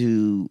out.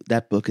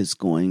 That book is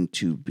going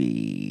to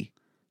be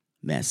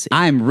messy.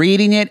 I'm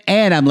reading it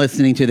and I'm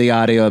listening to the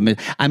audio.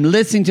 I'm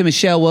listening to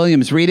Michelle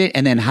Williams read it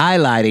and then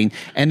highlighting.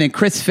 And then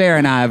Chris Fair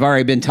and I have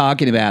already been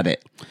talking about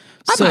it.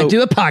 I might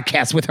do a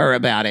podcast with her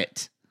about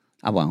it.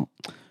 I won't.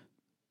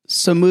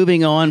 So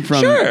moving on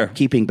from Sure.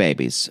 keeping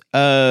babies.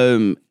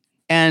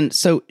 And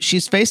so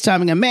she's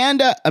FaceTiming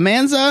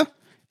Amanda,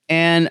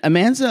 and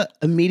Amanda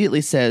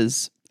immediately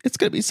says, it's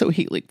going to be so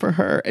healing for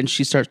her. And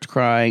she starts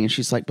crying, and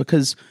she's like,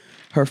 because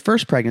her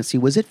first pregnancy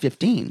was at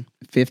 15.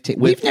 15.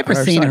 We've never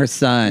seen her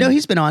son. No,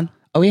 he's been on.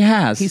 Oh, he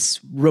has? He's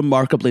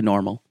remarkably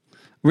normal.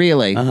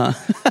 Really?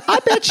 I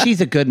bet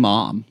she's a good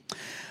mom.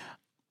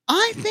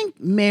 I think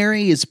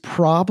Mary is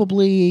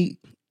probably,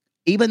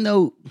 even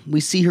though we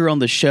see her on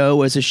the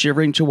show as a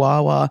shivering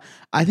chihuahua,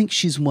 I think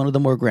she's one of the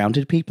more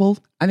grounded people.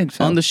 I think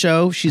so. On the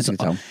show.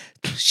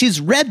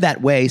 She's read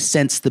that way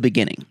since the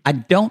beginning. I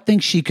don't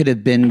think she could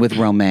have been with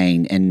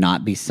Romaine and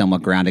not be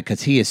somewhat grounded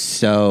because he is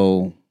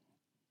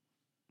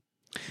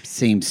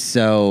seems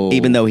so...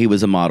 Even though he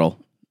was a model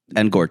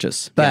and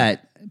gorgeous.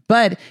 But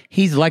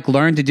he's like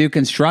learned to do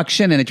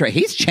construction and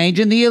he's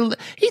changing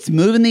he's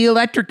moving the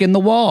electric in the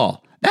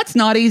wall. That's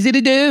not easy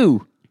to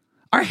do.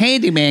 Our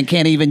handyman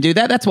can't even do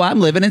that. That's why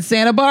I'm living in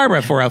Santa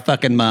Barbara for a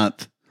fucking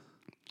month.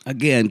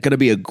 Again, going to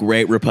be a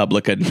great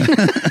Republican.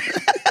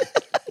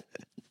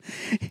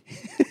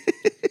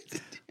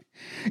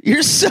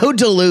 You're so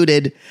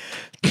deluded.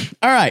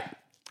 All right.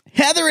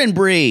 Heather and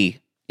Bree.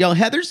 Yo,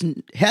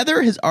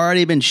 Heather has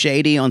already been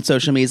shady on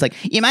social media. It's like,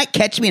 you might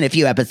catch me in a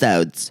few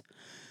episodes.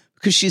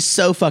 Because she's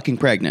so fucking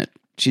pregnant.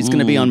 She's going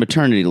to be on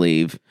maternity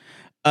leave.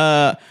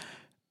 Apparently,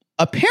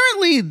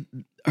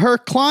 her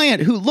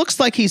client, who looks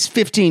like he's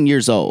 15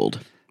 years old,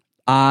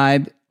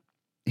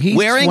 he's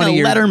wearing a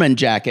Letterman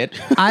jacket.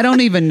 I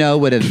don't even know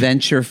what a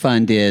venture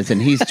fund is,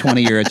 and he's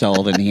 20 years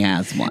old and he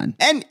has one.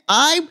 And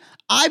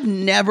I've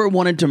never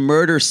wanted to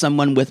murder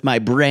someone with my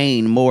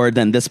brain more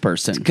than this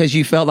person. Because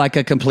you felt like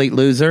a complete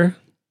loser?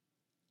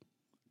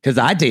 Because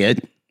I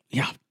did.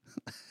 Yeah.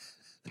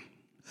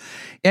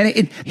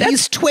 And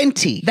he's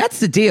 20. That's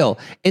the deal,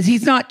 is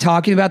he's not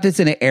talking about this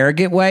in an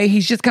arrogant way.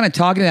 He's just kind of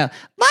talking about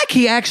like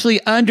he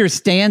actually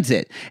understands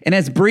it. And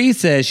as Bree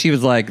says, she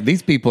was like,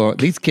 these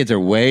kids are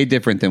way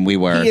different than we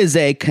were. He is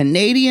a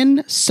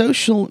Canadian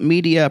social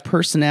media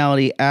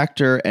personality,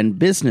 actor, and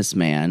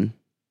businessman.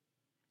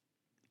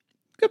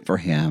 Good for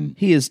him.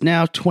 He is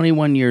now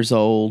 21 years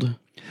old.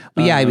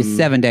 Well, yeah, he was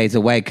 7 days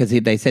away because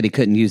they said he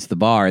couldn't use the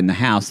bar in the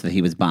house that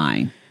he was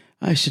buying.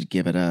 I should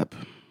give it up.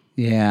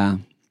 Yeah.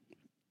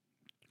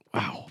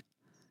 Wow.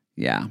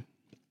 Yeah.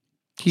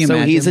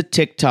 So he's a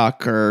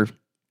TikToker,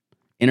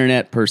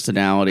 internet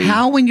personality.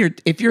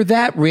 If you're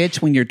that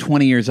rich when you're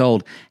 20 years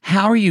old,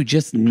 how are you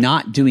just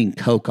not doing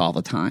coke all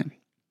the time?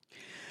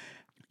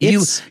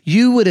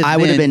 You would have. I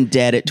would have been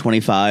dead at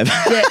 25.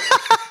 Yeah,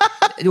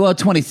 well,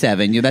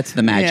 27. That's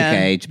the magic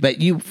age.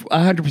 But you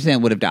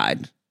 100% would have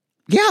died.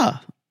 Yeah.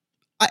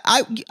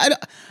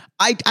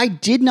 I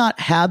did not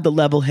have the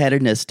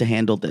level-headedness to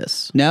handle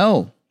this.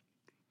 No.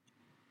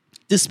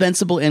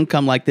 Dispensable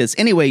income like this.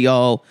 Anyway,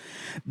 y'all,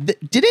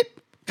 did it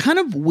kind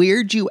of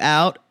weird you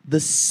out, the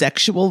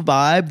sexual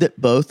vibe that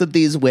both of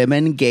these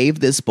women gave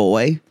this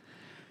boy?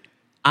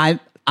 I'm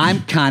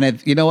kind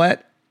of, you know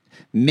what?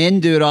 Men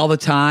do it all the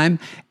time.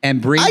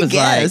 And Bree was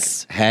like,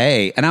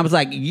 hey. And I was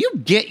like, you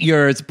get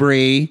yours,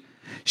 Bree.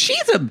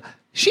 She's a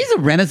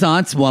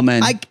Renaissance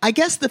woman. I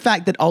guess the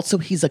fact that also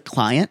he's a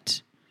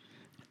client.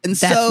 And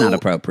that's not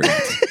appropriate.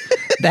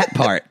 That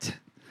part.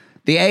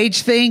 The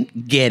age thing,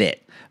 get it.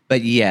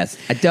 But yes,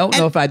 I don't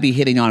know if I'd be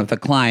hitting on with a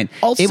client.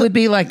 Also, it would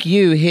be like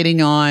you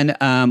hitting on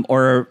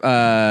or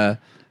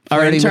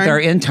flirting with our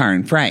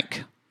intern,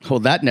 Frank.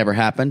 Well, that never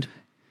happened.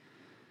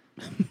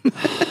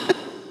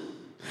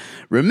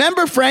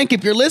 Remember, Frank,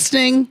 if you're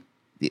listening,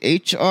 the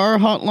HR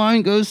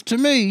hotline goes to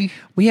me.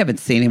 We haven't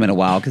seen him in a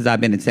while because I've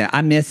been in San.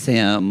 I miss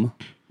him.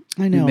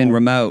 I know. We've been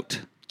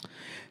remote.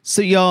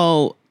 So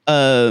y'all,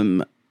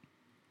 I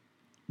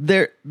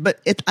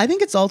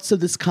think it's also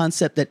this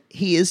concept that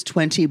he is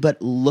 20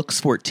 but looks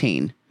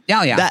 14.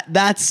 Oh, yeah.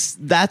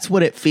 That's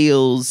what it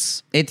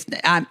feels.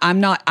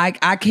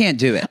 I can't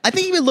do it. I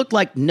think he would look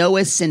like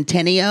Noah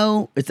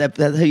Centineo. Is that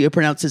how you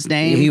pronounce his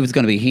name? He was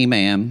going to be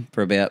He-Man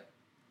for a bit.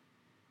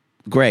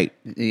 Great.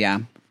 Yeah.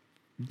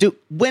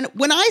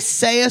 When I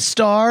say a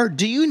star,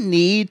 do you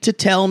need to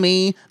tell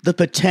me the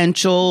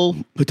potential?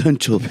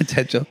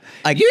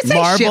 Like you say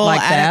Marvel shit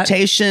like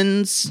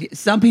adaptations. That.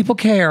 Some people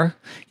care.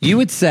 You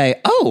would say,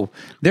 "Oh,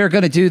 they're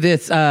going to do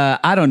this."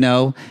 I don't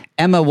know,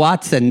 Emma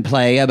Watson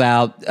play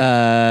about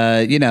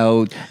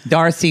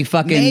Darcy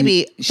fucking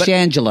maybe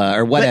Shangela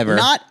or whatever.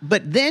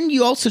 But then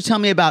you also tell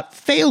me about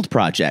failed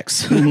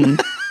projects.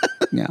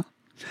 Mm-hmm. Yeah.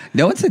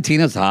 Noah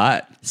Centino's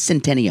hot.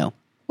 Centennial.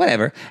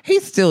 Whatever.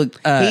 He's still...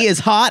 he is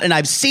hot, and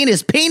I've seen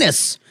his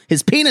penis.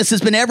 His penis has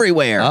been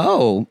everywhere.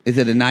 Oh, is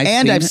it a nice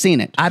And penis? I've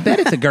seen it. I bet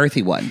it's a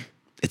girthy one.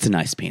 It's a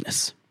nice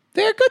penis.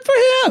 They're good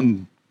for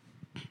him.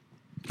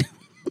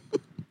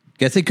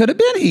 Guess he could have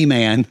been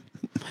He-Man.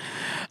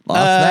 Lost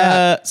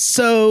that.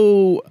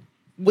 So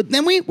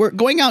then we're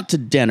going out to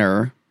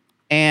dinner,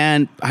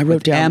 And I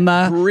wrote down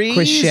Emma, Bree's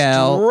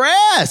Chrishell.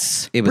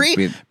 dress. It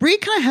was Bree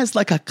kind of has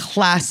like a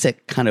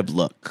classic kind of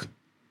look.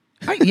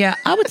 Yeah,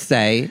 I would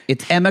say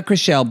it's Emma,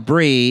 Chrishell,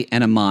 Bree,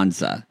 and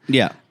Amanza.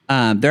 Yeah.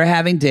 They're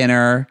having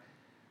dinner.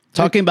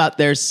 Talking about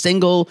their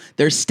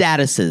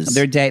statuses.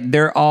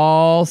 They're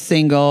all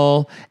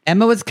single.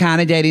 Emma was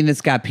kind of dating this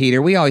guy, Peter.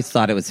 We always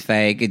thought it was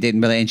fake. It didn't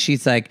really. And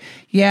she's like,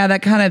 yeah,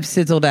 that kind of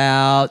sizzled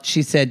out.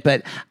 She said,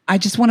 but I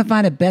just want to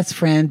find a best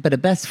friend, but a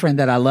best friend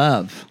that I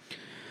love.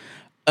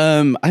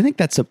 I think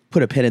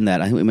put a pin in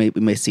that. I think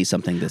we may see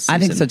something this season. I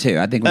think so too.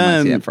 I think we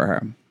might see that for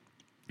her.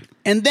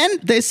 And then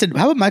they said,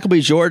 how about Michael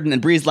B. Jordan?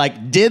 And Bree's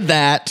like, did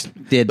that.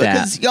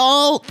 Because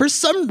y'all, for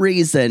some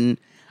reason,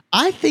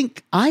 I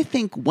think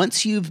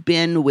once you've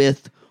been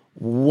with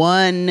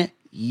one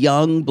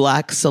young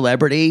black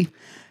celebrity,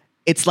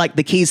 it's like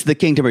the keys to the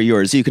kingdom are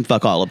yours. You can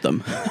fuck all of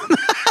them.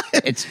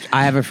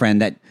 I have a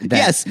friend that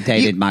Yes,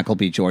 dated Michael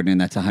B. Jordan,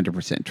 and that's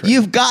 100% true.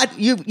 You've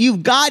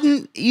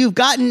gotten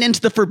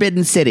into the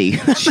forbidden city.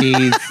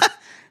 She's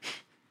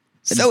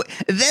So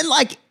then,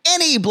 like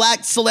any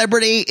black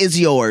celebrity is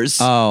yours.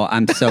 Oh,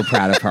 I'm so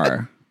proud of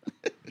her.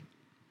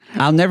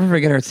 I'll never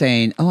forget her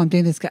saying, "Oh, I'm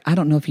dating this guy. I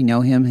don't know if you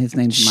know him. His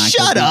name's Michael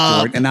Shut B. up.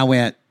 Jordan." And I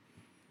went,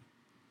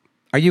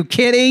 "Are you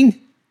kidding?"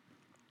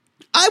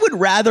 I would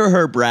rather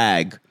her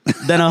brag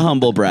than a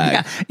humble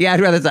brag. Yeah,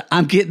 I'd rather say,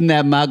 "I'm getting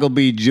that Michael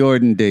B.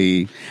 Jordan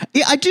D."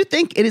 Yeah, I do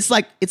think it's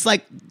like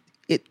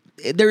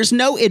there's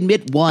no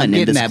admit one I'm in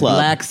getting this that club.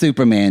 Black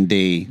Superman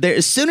D. There,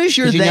 as soon as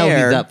you're 'Cause you there,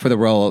 know he's up for the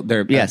role.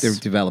 They're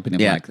developing him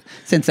Yeah. black.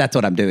 Since that's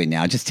what I'm doing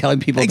now, just telling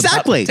people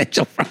Exactly. about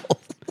potential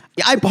roles.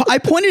 Yeah, I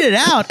pointed it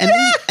out, and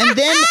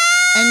then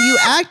you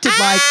acted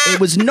like it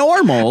was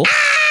normal,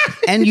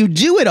 and you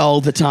do it all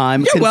the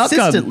time You're welcome.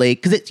 consistently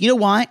because you know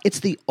why?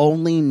 It's the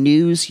only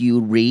news you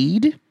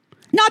read.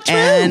 Not true.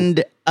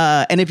 And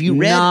if you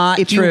read,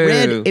 Not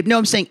true.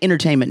 I'm saying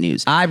entertainment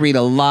news. I read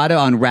a lot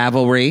on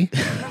Ravelry.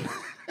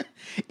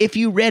 If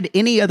you read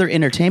any other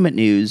entertainment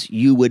news,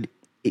 you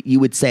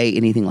would say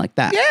anything like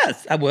that.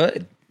 Yes, I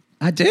would.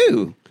 I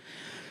do.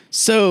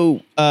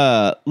 So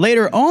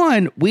later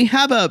on, we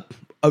have a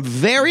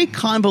very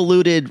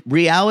convoluted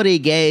reality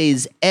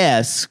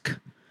gaze-esque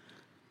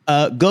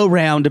go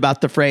round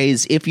about the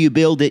phrase "If you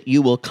build it,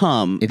 you will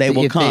come." They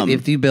will come.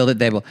 If you build it,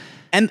 they will.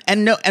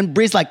 And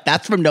Bree's like,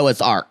 "That's from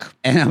Noah's Ark."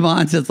 And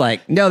Amanda's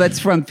like, "No, that's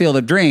from Field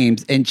of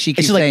Dreams." And she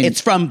keeps She's like, saying,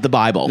 "It's from the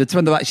Bible." It's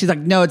from the Bible. She's like,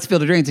 "No, it's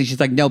Field of Dreams." And she's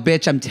like, "No,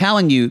 bitch, I'm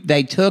telling you,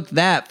 they took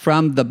that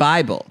from the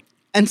Bible."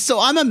 And so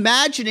I'm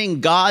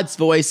imagining God's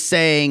voice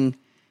saying,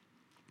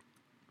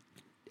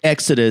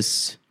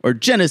 Exodus or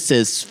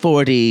Genesis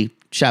 40,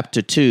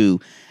 chapter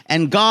 2.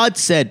 And God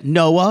said,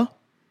 "Noah,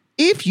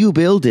 if you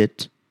build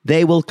it,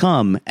 they will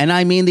come." And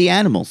I mean the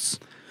animals.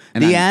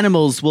 And the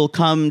animals will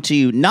come to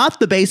you, not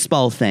the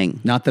baseball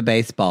thing. Not the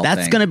baseball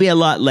That's thing. going to be a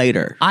lot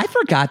later. I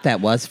forgot that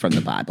was from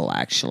the Bible,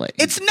 actually.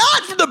 It's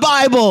not from the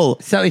Bible.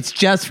 So it's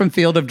just from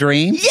Field of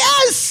Dreams?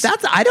 Yes.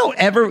 I don't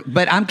ever,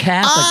 but I'm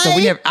Catholic,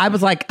 so I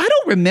was like, I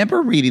don't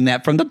remember reading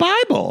that from the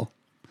Bible.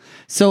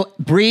 So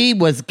Bree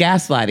was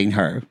gaslighting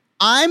her.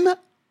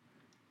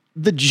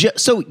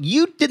 So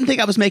you didn't think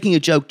I was making a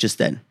joke just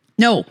then?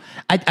 No,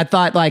 I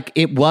thought like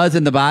it was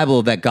in the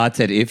Bible that God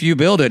said, if you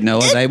build it,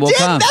 Noah, they will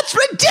come. That's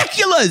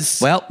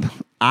ridiculous. Well,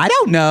 I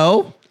don't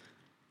know.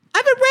 I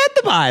haven't read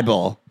the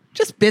Bible.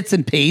 Just bits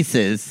and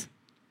pieces.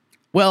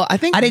 Well, I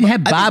think I didn't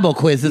have Bible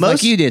quizzes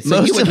like you did,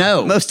 so you would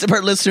know. Most of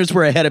our listeners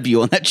were ahead of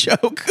you on that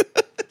joke.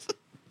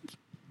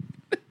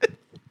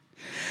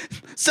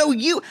 So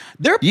you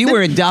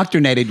were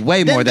indoctrinated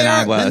way more than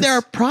I was. Then there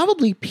are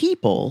probably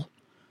people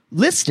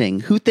listening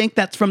who think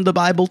that's from the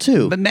Bible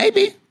too. But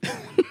maybe.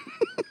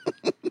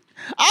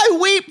 I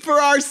weep for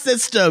our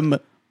system.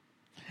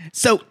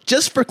 So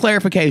just for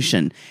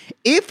clarification,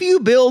 if you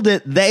build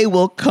it, they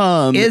will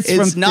come. It's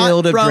from not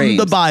Field of from Dreams.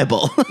 the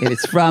Bible. It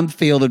is from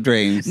Field of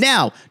Dreams.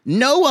 Now,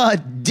 Noah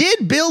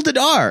did build an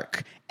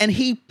ark, and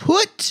he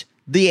put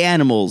the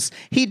animals.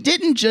 He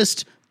didn't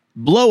just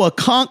blow a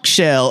conch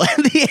shell,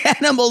 and the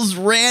animals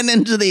ran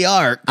into the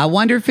ark. I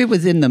wonder if it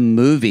was in the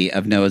movie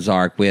of Noah's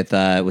Ark with,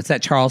 was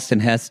that Charleston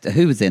Heston?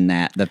 Who was in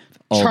that?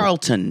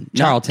 Charlton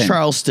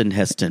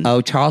Heston.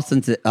 Oh,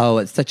 Charleston's. Oh,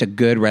 it's such a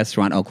good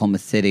restaurant, Oklahoma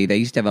City. They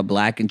used to have a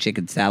blackened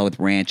chicken salad with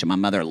ranch, and my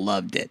mother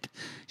loved it.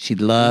 She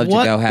loved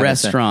What to go have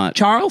restaurant?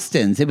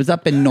 Charleston's. It was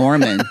up in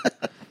Norman.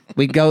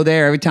 We go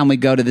there every time we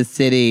go to the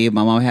city.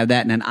 My mom would have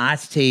that and an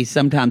iced tea,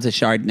 sometimes a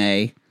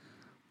Chardonnay.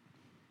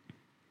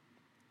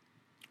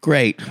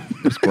 Great.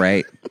 It was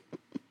great.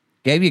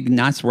 Gave you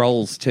nice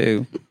rolls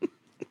too.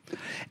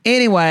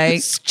 Anyway,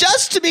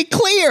 Just to be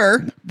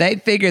clear, they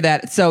figure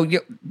that. So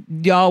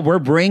y'all, we're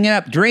bringing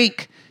up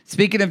drink.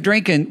 Speaking of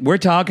drinking, we're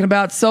talking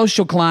about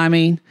social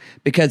climbing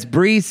because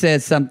Bree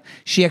says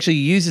she actually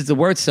uses the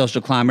word social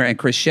climber, and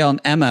Chrishell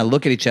and Emma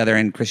look at each other,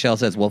 and Chrishell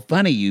says, "Well,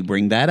 funny you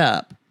bring that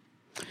up,"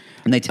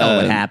 and they tell her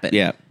what happened.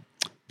 Yeah.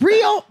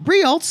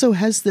 Bree also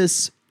has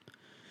this.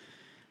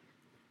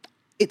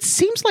 It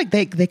seems like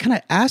they kind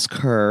of ask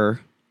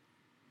her.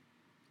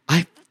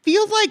 I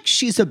feel like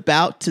she's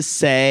about to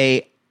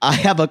say, I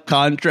have a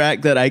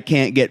contract that I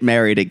can't get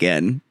married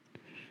again.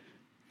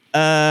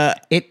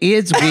 It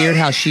is weird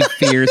how she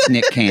fears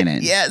Nick Cannon.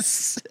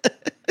 Yes.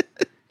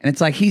 And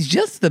it's like, he's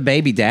just the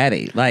baby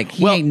daddy. Like,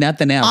 he ain't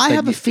nothing else. I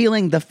have a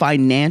feeling the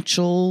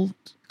financial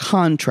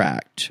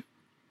contract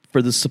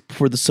for the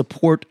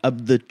support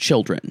of the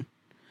children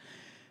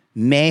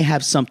may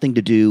have something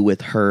to do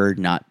with her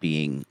not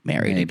being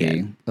married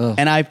again. Ugh.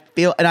 And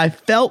I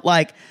felt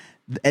like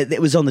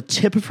it was on the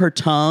tip of her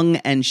tongue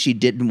and she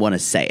didn't want to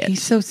say it.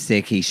 He's so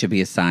sick he should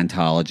be a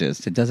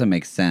Scientologist. It doesn't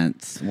make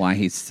sense why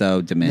he's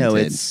so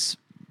demented.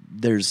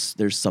 No,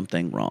 there's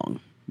something wrong.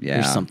 Yeah.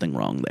 There's something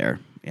wrong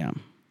there. Yeah.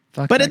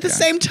 Fuck But that at the guy.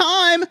 same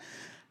time,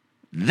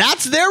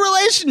 that's their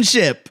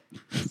relationship.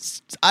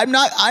 I'm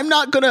not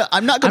gonna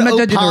judging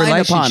the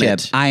opine upon relationship.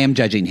 it. I am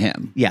judging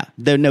him. Yeah.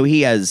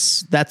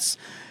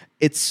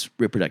 It's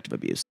reproductive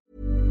abuse.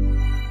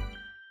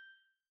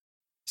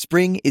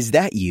 Spring, is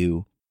that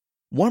you?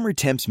 Warmer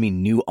temps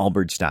mean new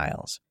Allbirds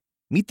styles.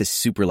 Meet the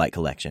Superlight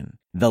Collection,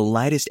 the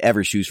lightest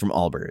ever shoes from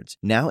Allbirds,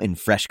 now in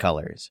fresh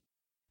colors.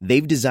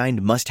 They've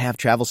designed must-have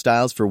travel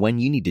styles for when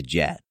you need to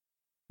jet.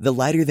 The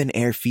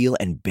lighter-than-air feel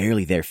and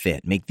barely-there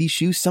fit make these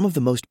shoes some of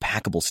the most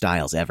packable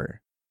styles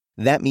ever.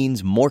 That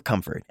means more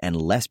comfort and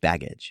less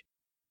baggage.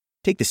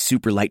 Take the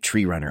Superlight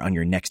Tree Runner on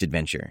your next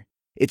adventure.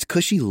 Its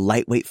cushy,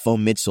 lightweight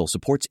foam midsole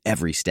supports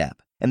every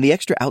step, and the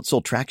extra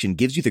outsole traction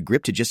gives you the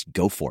grip to just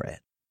go for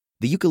it.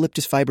 The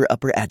eucalyptus fiber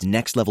upper adds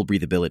next-level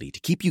breathability to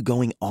keep you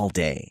going all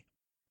day.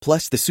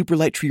 Plus, the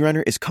Superlight Tree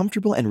Runner is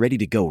comfortable and ready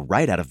to go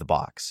right out of the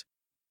box.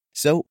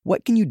 So,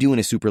 what can you do in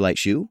a Superlight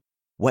shoe?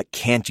 What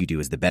can't you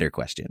do is the better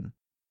question.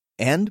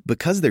 And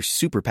because they're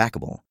super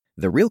packable,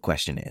 the real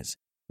question is,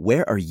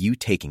 where are you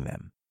taking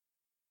them?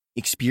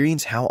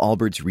 Experience how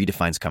Allbirds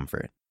redefines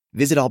comfort.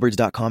 Visit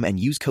allbirds.com and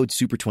use code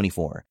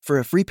SUPER24 for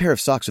a free pair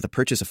of socks with a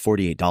purchase of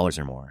 $48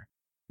 or more.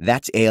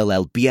 That's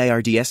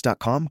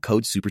ALLBIRDS.com,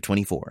 code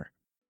SUPER24.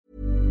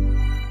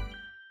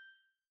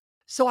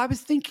 So I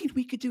was thinking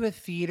we could do a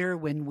theater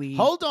when we...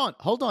 Hold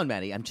on,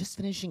 Maddie. I'm just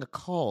finishing a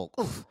call.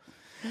 Oof.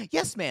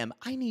 Yes, ma'am.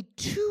 I need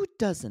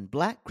 24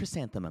 black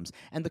chrysanthemums,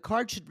 and the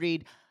card should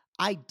read,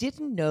 I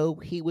didn't know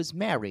he was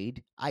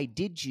married. I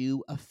did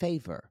you a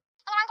favor.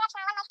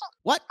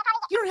 What?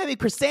 You don't have any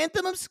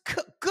chrysanthemums?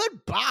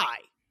 Goodbye.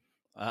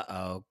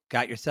 Uh-oh.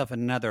 Got yourself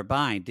another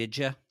bind, did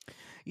you?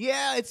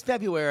 Yeah, it's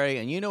February,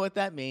 and you know what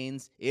that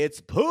means. It's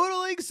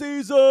poodling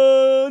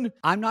season.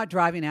 I'm not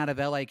driving out of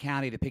L.A.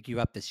 County to pick you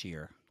up this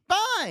year.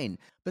 Fine.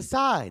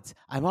 Besides,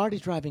 I'm already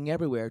driving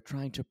everywhere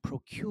trying to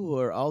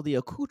procure all the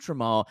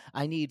accoutrements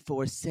I need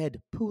for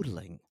said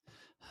poodling.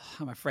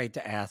 I'm afraid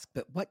to ask,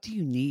 but what do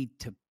you need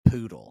to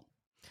poodle?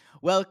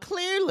 Well,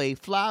 clearly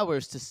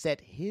flowers to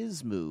set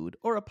his mood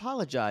or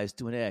apologize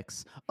to an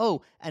ex.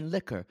 Oh, and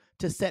liquor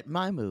to set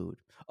my mood.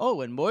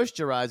 Oh, and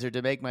moisturizer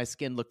to make my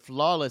skin look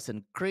flawless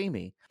and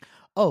creamy.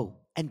 Oh,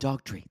 and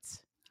dog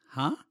treats.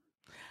 Huh?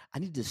 I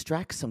need to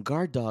distract some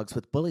guard dogs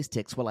with bully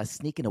sticks while I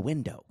sneak in a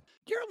window.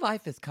 Your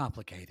life is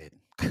complicated.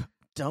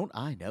 Don't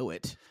I know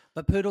it?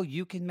 But Poodle,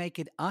 you can make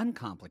it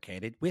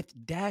uncomplicated with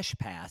Dash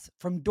Pass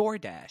from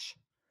DoorDash.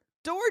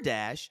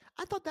 DoorDash?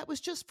 I thought that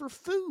was just for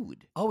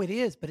food. Oh, it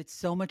is, but it's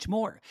so much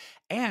more.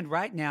 And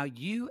right now,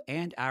 you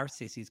and our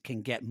sissies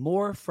can get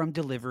more from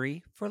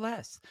delivery for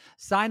less.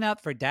 Sign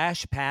up for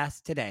Dash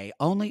Pass today,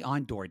 only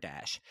on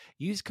DoorDash.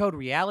 Use code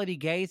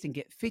RealityGaze and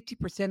get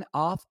 50%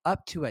 off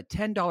up to a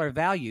 $10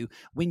 value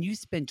when you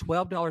spend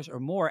 $12 or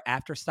more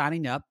after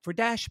signing up for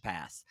Dash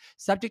Pass.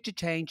 Subject to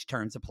change,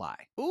 terms apply.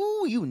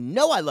 Ooh, you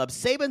know I love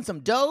saving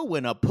some dough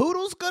when a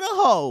poodle's gonna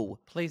hoe.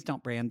 Please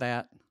don't brand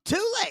that.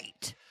 Too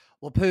late.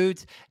 Well,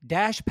 Poods,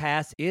 Dash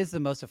Pass is the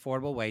most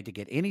affordable way to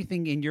get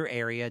anything in your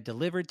area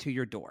delivered to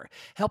your door,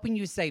 helping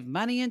you save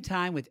money and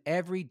time with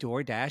every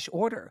DoorDash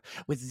order.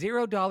 With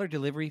 $0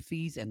 delivery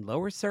fees and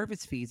lower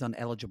service fees on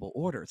eligible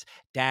orders,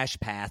 Dash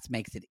Pass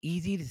makes it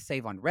easy to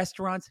save on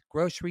restaurants,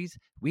 groceries,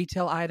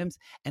 retail items,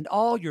 and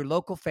all your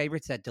local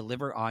favorites that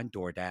deliver on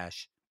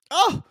DoorDash.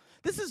 Oh,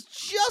 this is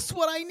just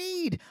what I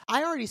need.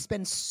 I already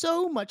spend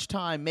so much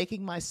time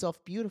making myself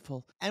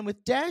beautiful. And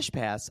with Dash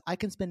Pass, I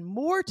can spend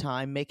more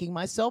time making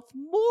myself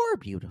more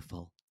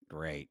beautiful.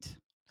 Great.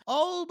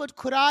 Oh, but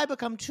could I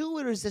become too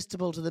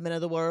irresistible to the men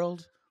of the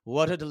world?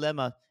 What a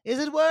dilemma. Is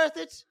it worth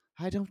it?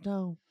 I don't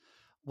know.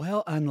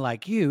 Well,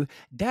 unlike you,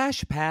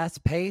 Dash Pass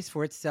pays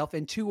for itself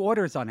in 2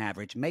 orders on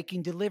average,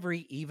 making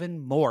delivery even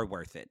more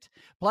worth it.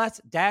 Plus,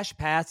 Dash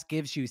Pass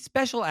gives you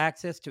special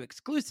access to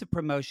exclusive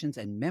promotions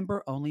and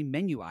member-only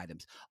menu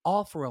items,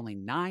 all for only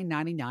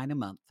 $9.99 a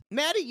month.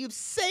 Maddie, you've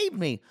saved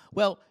me.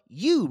 Well,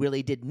 you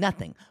really did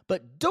nothing,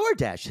 but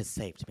DoorDash has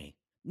saved me.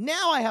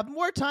 Now I have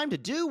more time to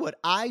do what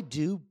I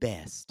do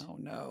best. Oh,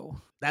 no.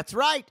 That's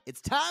right.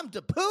 It's time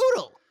to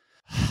poodle.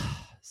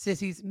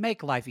 Sissies,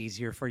 make life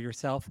easier for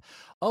yourself.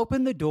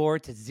 Open the door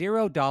to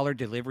 $0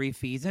 delivery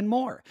fees and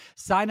more.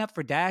 Sign up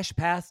for Dash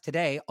Pass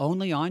today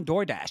only on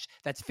DoorDash.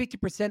 That's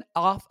 50%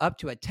 off up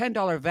to a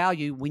 $10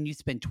 value when you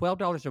spend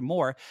 $12 or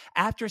more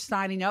after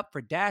signing up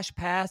for Dash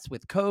Pass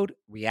with code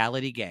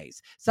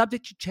RealityGaze.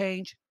 Subject to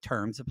change,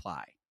 terms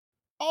apply.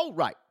 All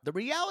right, the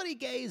Reality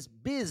Gaze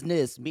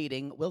business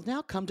meeting will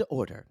now come to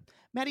order.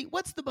 Maddie,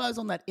 what's the buzz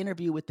on that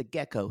interview with the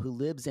gecko who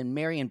lives in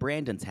Mary and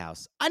Brandon's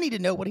house? I need to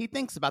know what he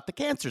thinks about the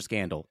cancer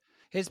scandal.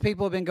 His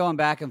people have been going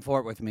back and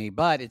forth with me,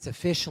 but it's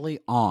officially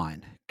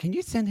on. Can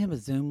you send him a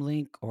Zoom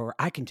link, or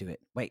I can do it?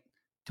 Wait,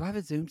 do I have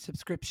a Zoom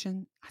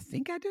subscription? I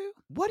think I do.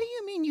 What do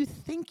you mean you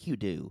think you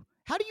do?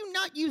 How do you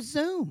not use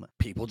Zoom?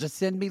 People just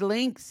send me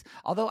links.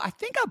 Although I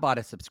think I bought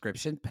a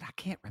subscription, but I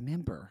can't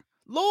remember.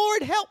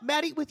 Lord help,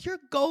 Maddie, with your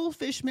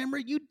goldfish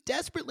memory, you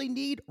desperately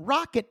need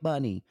Rocket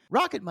Money.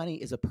 Rocket Money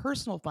is a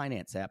personal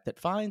finance app that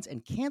finds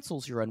and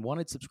cancels your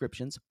unwanted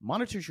subscriptions,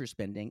 monitors your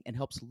spending, and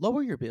helps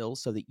lower your bills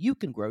so that you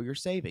can grow your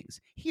savings.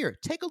 Here,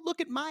 take a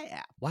look at my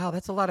app. Wow,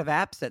 that's a lot of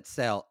apps that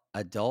sell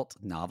adult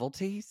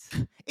novelties.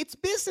 It's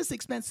business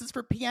expenses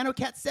for Piano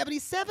Cat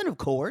 77, of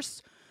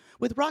course.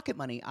 With Rocket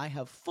Money, I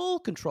have full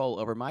control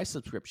over my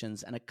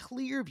subscriptions and a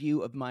clear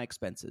view of my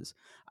expenses.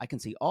 I can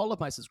see all of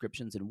my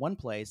subscriptions in one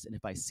place, and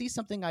if I see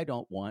something I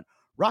don't want,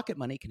 Rocket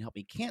Money can help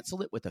me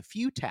cancel it with a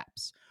few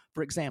taps.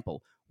 For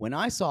example, when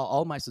I saw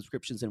all my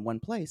subscriptions in one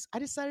place, I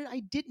decided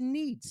I didn't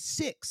need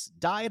 6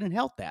 diet and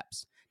health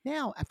apps.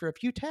 Now, after a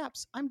few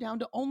taps, I'm down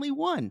to only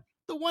one,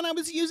 the one I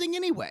was using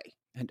anyway.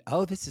 And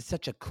oh, this is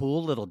such a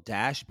cool little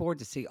dashboard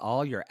to see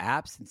all your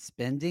apps and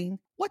spending.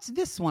 What's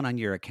this one on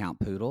your account,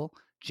 Poodle?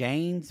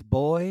 Jane's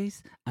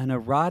Boys, an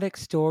erotic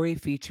story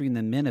featuring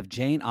the men of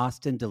Jane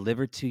Austen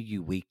delivered to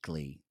you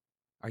weekly.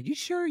 Are you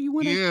sure you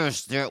want to?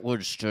 Yes, that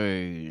one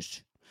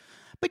stays.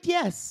 But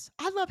yes,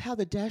 I love how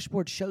the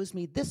dashboard shows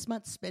me this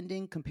month's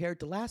spending compared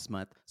to last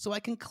month, so I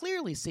can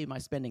clearly see my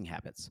spending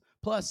habits.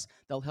 Plus,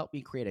 they'll help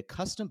me create a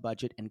custom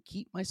budget and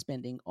keep my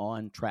spending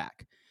on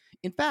track.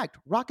 In fact,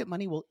 Rocket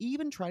Money will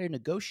even try to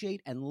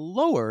negotiate and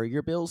lower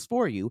your bills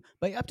for you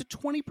by up to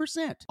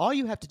 20%. All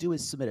you have to do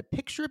is submit a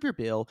picture of your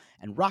bill,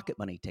 and Rocket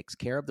Money takes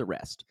care of the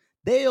rest.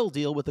 They'll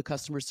deal with the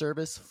customer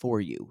service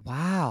for you.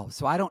 Wow,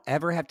 so I don't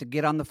ever have to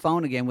get on the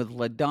phone again with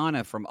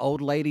LaDonna from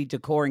Old Lady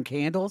Decor and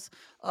Candles?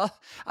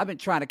 I've been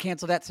trying to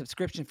cancel that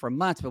subscription for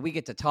months, but we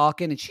get to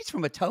talking, and she's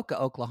from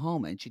Atoka,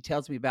 Oklahoma, and she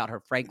tells me about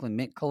her Franklin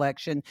Mint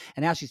collection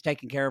and how she's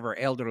taking care of her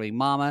elderly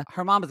mama.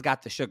 Her mama's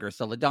got the sugar,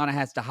 so LaDonna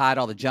has to hide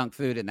all the junk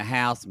food in the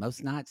house.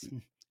 Most nights,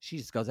 she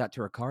just goes out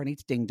to her car and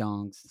eats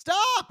ding-dongs.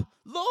 Stop!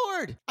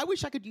 Lord! I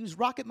wish I could use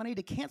Rocket Money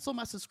to cancel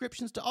my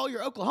subscriptions to all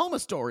your Oklahoma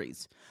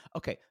stories.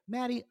 Okay,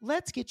 Maddie,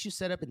 let's get you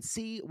set up and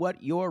see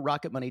what your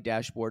Rocket Money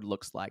dashboard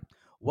looks like.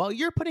 While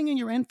you're putting in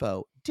your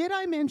info, did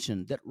I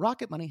mention that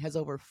Rocket Money has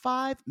over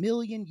 5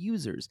 million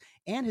users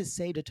and has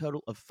saved a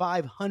total of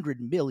 $500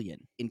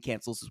 million in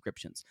canceled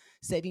subscriptions,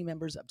 saving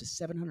members up to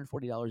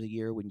 $740 a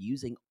year when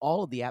using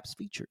all of the app's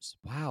features?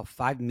 Wow,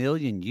 5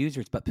 million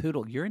users. But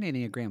Poodle, you're an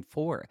Enneagram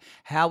 4.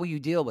 How will you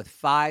deal with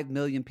 5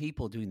 million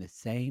people doing the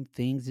same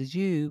things as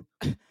you?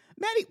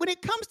 Maddie, when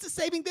it comes to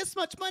saving this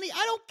much money,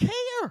 I don't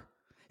care.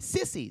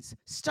 Sissies,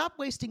 stop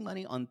wasting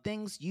money on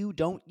things you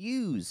don't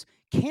use.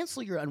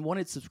 Cancel your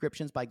unwanted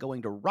subscriptions by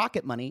going to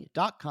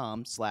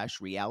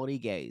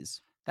rocketmoney.com/realitygaze.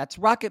 That's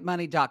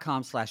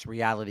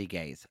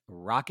rocketmoney.com/realitygaze.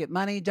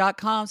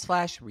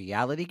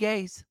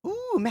 rocketmoney.com/realitygaze.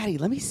 Ooh, Maddie,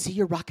 let me see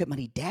your Rocket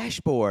Money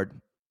dashboard.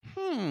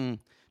 Do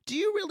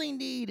you really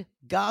need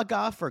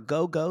Gaga for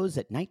Go-Go's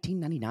at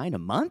 $19.99 a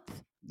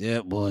month?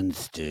 That one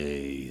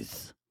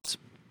stays.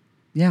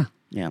 Yeah.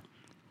 Yeah.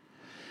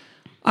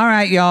 All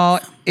right, y'all.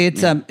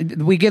 It's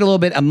we get a little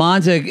bit.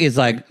 Amanza is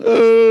like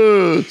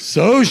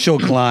social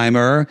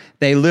climber.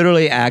 They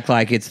literally act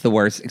like it's the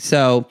worst.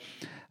 So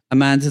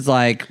Amanza's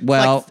like,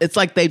 well, it's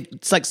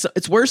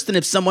worse than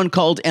if someone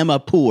called Emma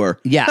poor.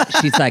 yeah.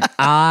 She's like,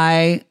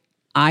 I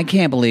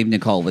can't believe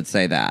Nicole would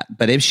say that,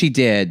 but if she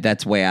did,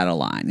 that's way out of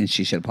line, and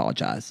she should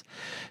apologize.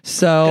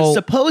 So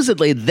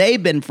Supposedly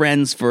they've been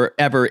friends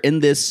forever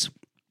in this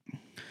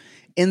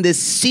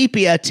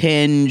sepia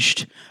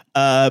tinged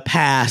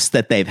past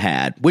that they've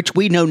had, which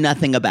we know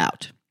nothing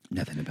about.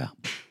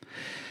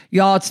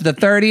 Y'all, it's the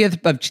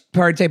 30th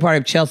birthday party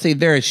of Chelsea.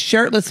 There is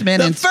shirtless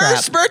men in The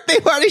first birthday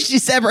party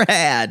she's ever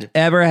had.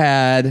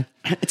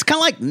 It's kind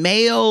of like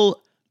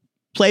male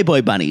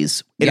Playboy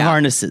bunnies in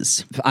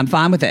harnesses. I'm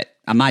fine with it.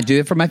 I might do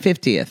it for my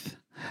 50th.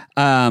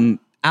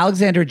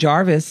 Alexander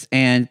Jarvis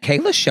and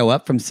Kayla show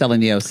up from Selling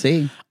the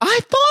OC. I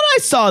thought I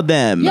saw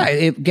them. Yeah,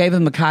 it gave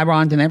them a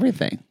Chiron and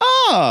everything.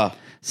 Oh.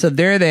 So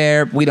they're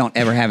there. We don't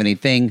ever have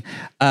anything.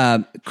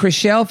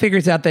 Chriselle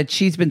figures out that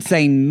she's been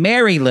saying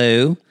Mary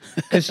Lou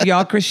because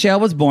y'all, Chriselle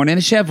was born in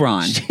a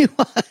Chevron. She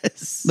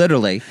was.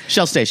 Literally.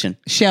 Shell Station,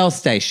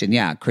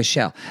 yeah,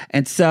 Chriselle.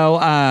 And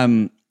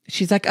so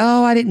she's like,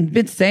 oh, I didn't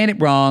been saying it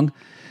wrong.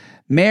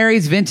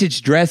 Mary's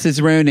vintage dress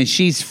is ruined and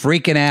she's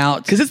freaking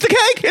out. Because it's the cake.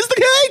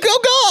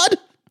 Oh,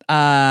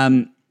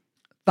 God.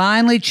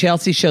 Finally,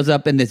 Chelsea shows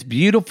up in this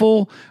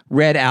beautiful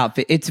red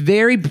outfit. It's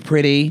very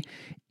pretty.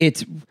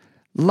 It's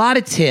a lot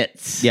of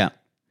tits. Yeah.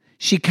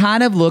 She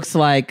kind of looks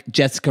like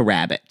Jessica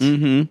Rabbit,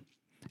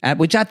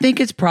 which I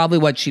think is probably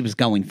what she was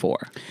going for.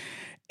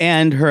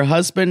 And her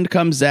husband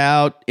comes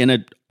out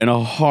in a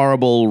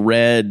horrible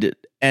red.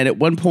 And at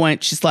one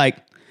point, she's like,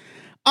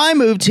 I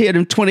moved here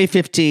in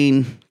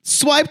 2015.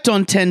 swiped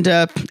on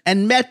Tinder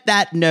and met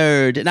that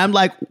nerd. And I'm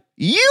like,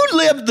 you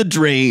lived the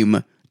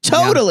dream.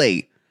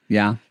 Totally.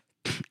 Yeah.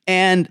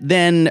 And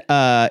then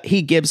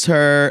he gives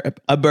her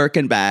a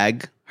Birkin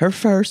bag, her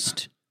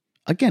first.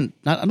 Again,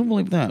 I don't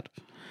believe that.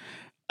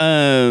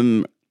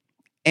 And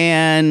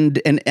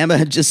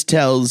Emma just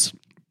tells.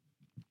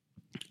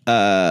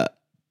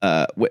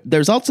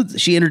 There's also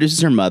she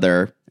introduces her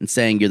mother and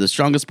saying, "You're the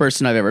strongest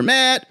person I've ever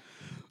met."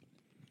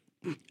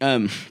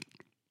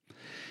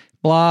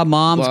 Blah,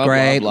 mom's Blah,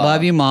 great. blah, blah.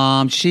 Love you,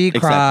 mom. She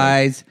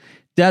cries.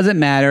 Doesn't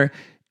matter.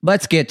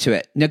 Let's get to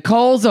it.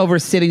 Nicole's over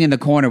sitting in the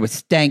corner with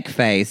stank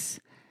face,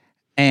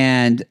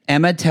 and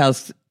Emma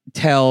tells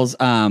Chelsea,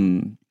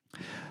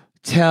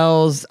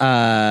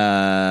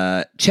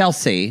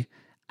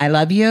 "I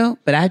love you,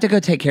 but I have to go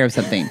take care of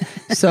something."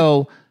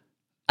 So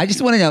I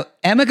just want to know,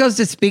 Emma goes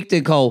to speak to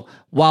Nicole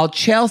while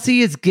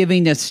Chelsea is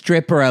giving a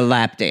stripper a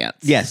lap dance.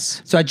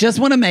 Yes. So I just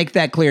want to make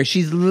that clear.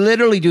 She's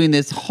literally doing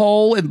this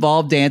whole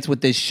involved dance with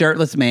this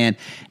shirtless man.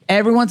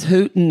 Everyone's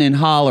hooting and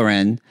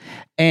hollering.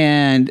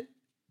 And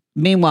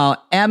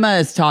meanwhile, Emma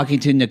is talking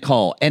to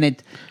Nicole. And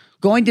it's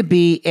going to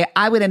be,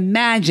 I would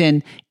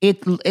imagine,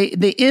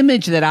 the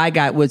image that I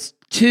got was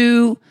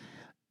two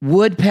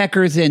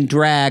woodpeckers in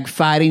drag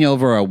fighting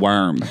over a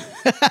worm.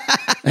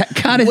 That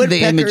kind of is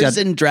the image Woodpeckers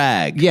in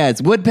drag. Yeah,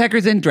 it's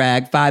woodpeckers in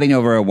drag fighting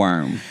over a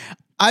worm.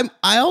 I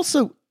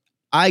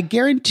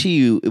guarantee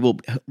you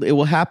it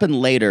will happen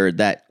later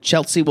that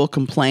Chelsea will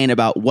complain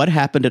about what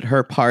happened at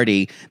her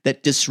party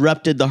that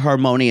disrupted the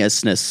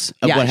harmoniousness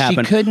of what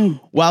happened. She couldn't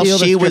while feel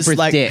she the was stripper's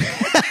like dick.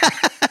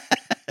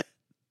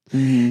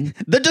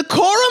 the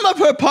decorum of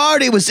her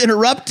party was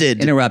interrupted.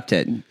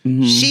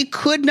 Mm-hmm. She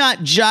could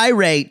not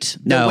gyrate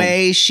the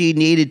way she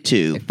needed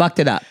to. Fucked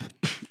it up.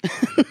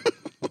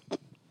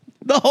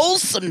 The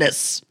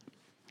wholesomeness.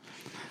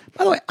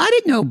 By the way, I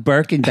didn't know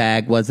Birkin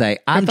bag was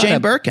From Jane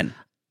Birkin.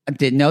 I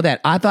didn't know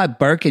that. I thought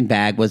Birkin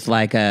bag was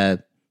like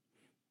a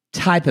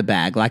type of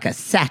bag, like a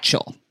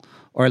satchel,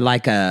 or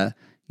like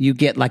you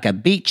get like a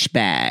beach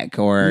bag,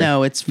 or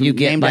No, it's you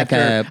get named like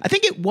after, I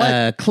think it was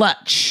a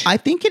clutch. I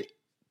think it.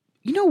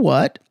 You know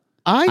what?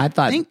 I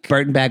thought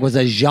Birkin bag was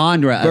a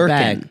genre of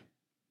bag.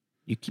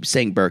 You keep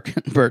saying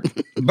Birkin.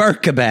 Birkin.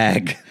 Birka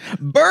bag.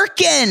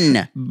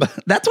 Birkin.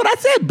 That's what I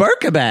said.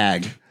 Birka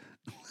bag.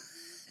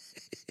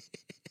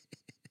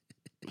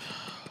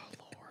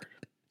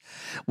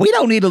 We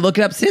don't need to look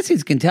it up.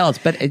 Sissies can tell us,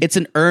 but It's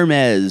an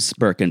Hermes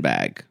Birkin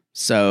bag.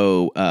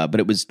 So, but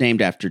it was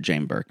named after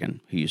Jane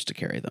Birkin, who used to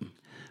carry them.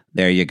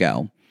 there you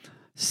go.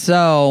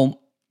 So,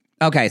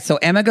 okay. So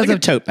Emma goes Like a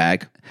up. tote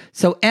bag.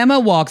 So Emma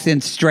walks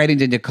in straight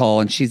into Nicole,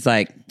 and she's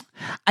like,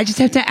 "I just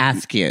have to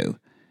ask you.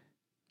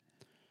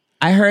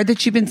 I heard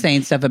that you've been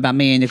saying stuff about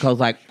me." And Nicole's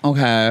like,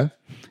 "Okay."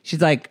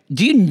 She's like,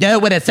 "Do you know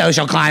what a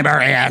social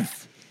climber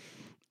is?"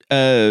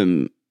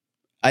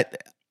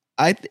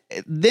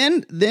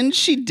 Then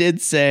she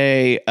did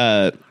say,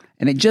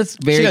 And it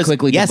just very she goes,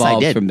 quickly yes, I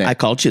devolves did. from there. I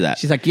called you that.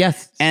 She's like,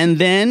 "Yes." And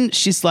then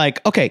she's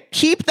like, okay,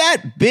 keep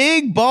that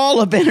big ball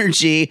of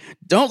energy.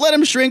 Don't let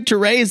him shrink to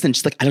raise. Then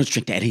she's like, I don't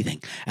shrink to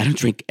anything. I don't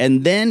shrink.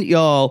 And then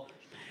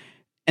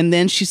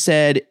she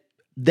said,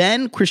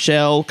 then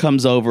Chriselle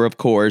comes over, of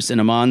course, in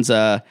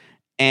Amanza.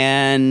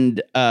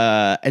 And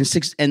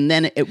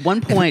then at one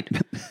point,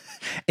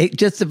 It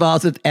just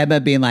evolves with Emma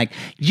being like,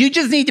 "You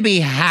just need to be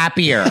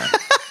happier.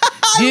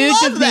 You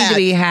love just need that. to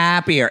be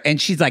happier." And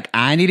she's like,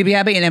 "I need to be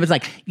happy." And Emma's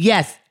like,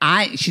 "Yes,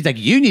 she's like,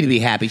 "You need to be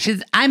happy."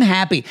 She's, "I'm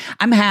happy.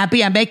 I'm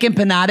happy. I'm making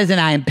empanadas and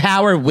I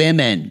empower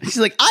women." she's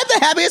like, I'm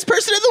the happiest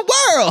person in the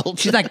world.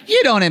 She's like, "You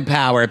don't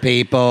empower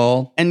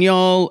people. And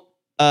y'all,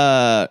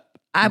 I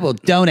will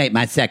donate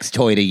my sex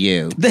toy to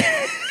you.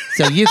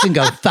 So you can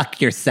go fuck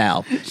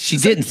yourself." She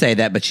didn't say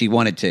that, but she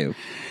wanted to.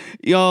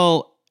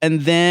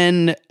 and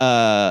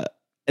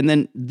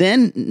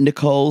then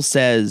Nicole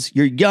says,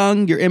 you're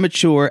young, you're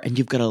immature, and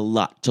you've got a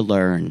lot to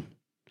learn.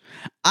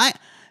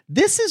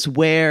 This is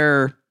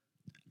where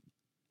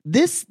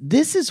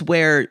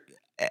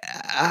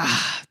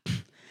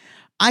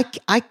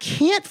I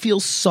can't feel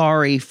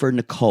sorry for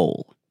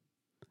Nicole.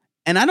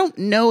 And I don't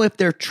know if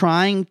they're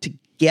trying to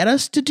get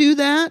us to do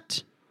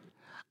that.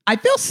 I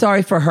feel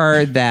sorry for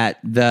her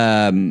that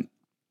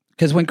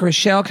because when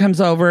Chriselle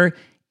comes over,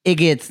 it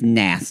gets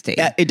nasty.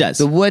 Yeah, it does.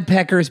 The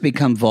woodpeckers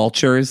become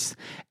vultures,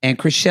 and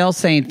Chriselle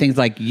saying things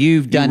like,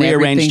 "You've done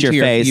rearranged everything to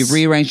your face. You've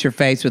rearranged your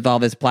face with all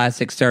this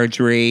plastic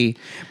surgery."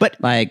 But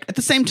Like, at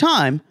the same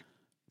time,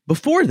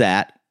 before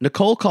that,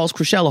 Nicole calls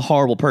Chriselle a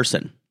horrible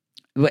person.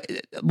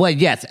 well,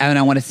 yes, and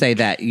I want to say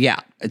that, yeah.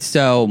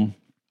 So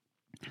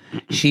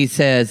she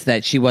says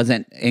that she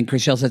wasn't, and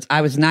Chriselle says,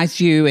 "I was nice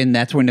to you," and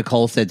that's when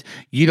Nicole says,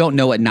 "You don't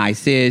know what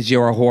nice is.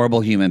 You're a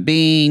horrible human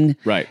being."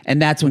 Right.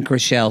 And that's when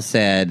Chriselle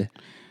said,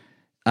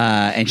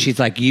 and she's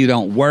like, "You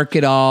don't work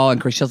at all." And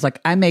Chriselle's like,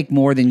 "I make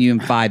more than you in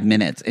 5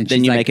 minutes." And Than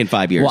she's you like, make in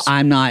 5 years. Well,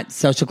 I'm not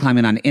social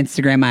climbing on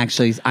Instagram.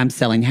 I'm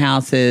selling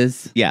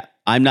houses. Yeah,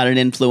 I'm not an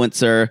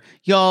influencer.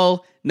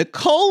 Y'all,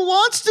 Nicole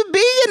wants to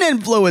be an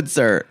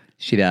influencer.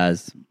 She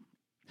does.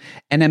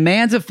 And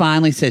Amanda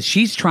finally says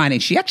she's trying,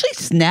 and she actually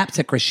snaps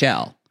at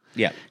Chriselle.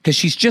 Yeah. Because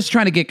she's just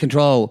trying to get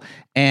control.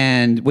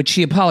 And what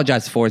she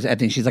apologized for is, I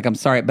think she's like, I'm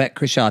sorry, but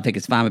Chrishell, I think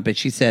it's fine. But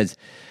she says,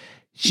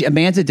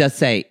 Amanda does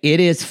say, it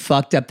is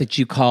fucked up that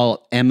you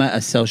call Emma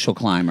a social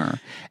climber.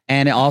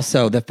 And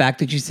also the fact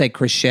that you say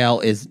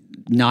Chrishell is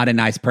not a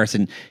nice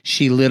person.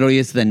 She literally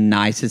is the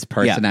nicest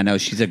person I know.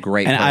 She's a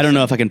great person. I don't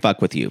know if I can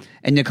fuck with you.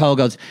 And Nicole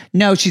goes,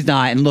 no, she's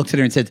not. And looks at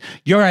her and says,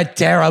 you're a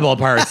terrible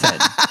person.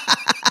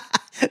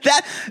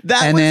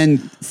 That and was,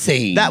 then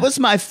scene. that was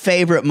my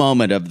favorite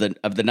moment of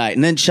the night.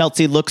 And then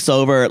Chelsea looks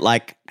over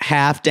like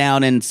half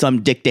down in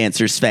some dick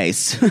dancer's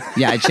face.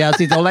 Yeah,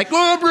 Chelsea's all like,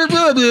 blah, blah,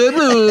 blah, blah,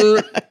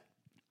 blah.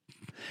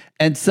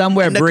 And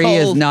somewhere And Bree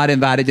Nicole- is not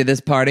invited to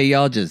this party.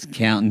 Y'all just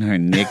counting her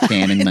Nick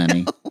Cannon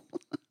money.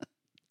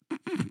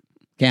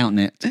 Counting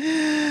it.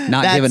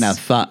 Not giving a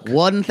fuck.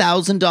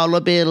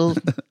 $1,000 bill,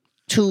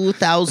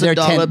 $2,000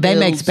 bills. They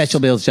make special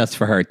bills just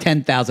for her.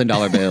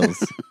 $10,000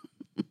 bills.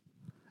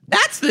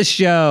 That's the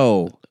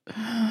show.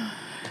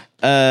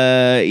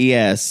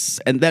 Yes,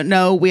 and then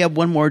no, we have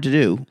one more to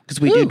do because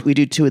we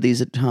do two of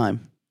these at a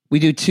time. We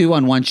do 2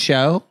 on one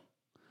show?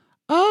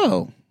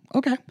 Oh,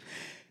 okay.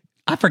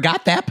 I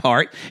forgot that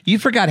part. You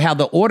forgot how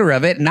the order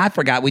of it, and I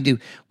forgot we do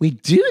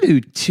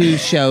 2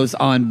 shows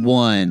on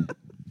one.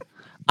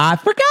 I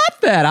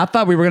forgot that. I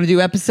thought we were going to do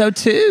episode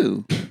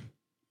 2.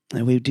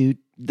 And we do.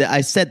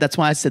 That's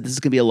why I said this is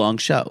going to be a long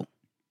show.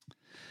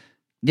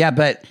 Yeah,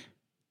 but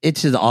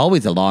it's just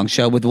always a long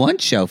show with one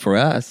show for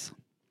us.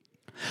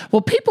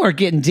 Well, people are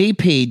getting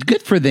DP'd.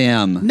 Good for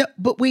them. No,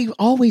 but we've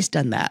always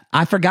done that.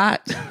 I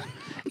forgot.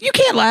 You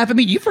can't laugh at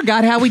me. You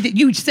forgot how we did.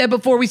 You said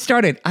before we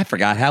started, I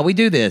forgot how we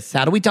do this.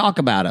 How do we talk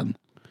about them?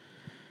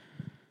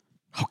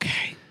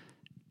 Okay.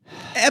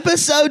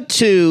 Episode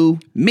 2,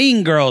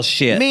 Mean girl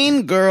shit.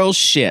 Mean Girl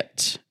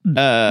Shit. We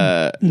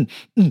are.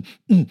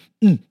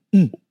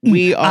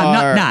 I'm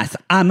not nice.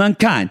 I'm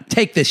unkind.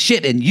 Take this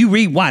shit and you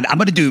rewind. I'm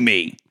going to do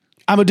me.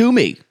 I'm a do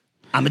me.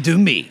 I'm going to do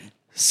me.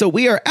 So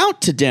we are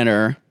out to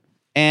dinner,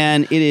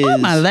 and it is. Oh,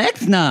 my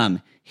leg's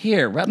numb.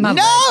 Here, rub my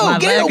No, leg. My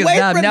get it leg away is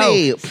numb. from No,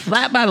 me.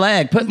 slap my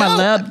leg. Put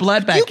my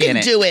blood back in it. You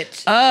can do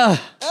it.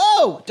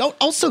 Oh, don't.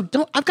 Also,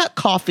 don't. I've got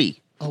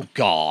coffee. Oh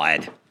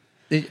God!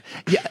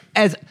 Yeah,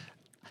 as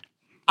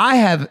I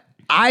have,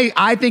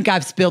 I think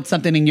I've spilled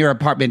something in your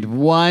apartment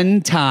one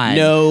time.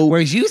 No.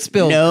 whereas you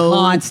spill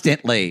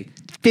constantly.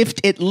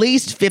 At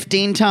least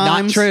 15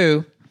 times. Not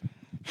true.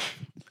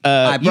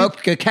 I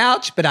broke a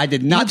couch, but I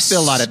did not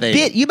spill a lot of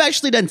things. You've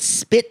actually done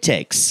spit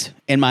takes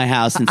in my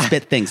house and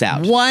spit things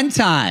out. One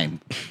time.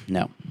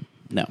 No.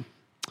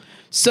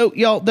 So,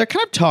 y'all, they're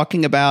kind of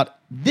talking about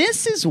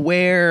this is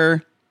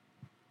where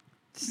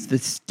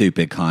This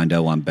stupid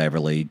condo on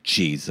Beverly.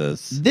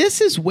 Jesus.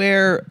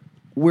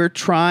 we're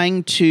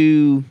trying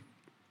to,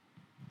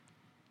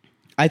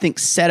 I think,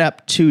 set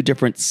up 2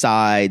 different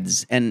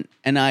sides, and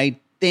I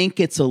think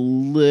it's a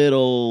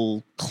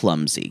little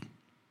clumsy.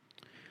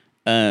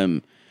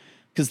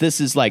 Because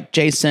this is like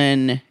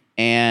Jason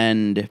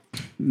and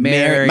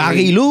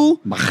Marie-Lou,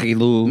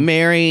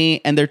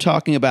 Mary, and they're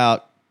talking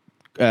about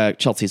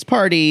Chelsea's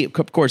party.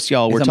 Of course,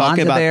 y'all, we're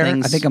talking about there?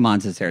 things. I think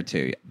Amanda's there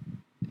too.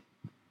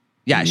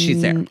 Yeah,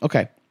 she's there.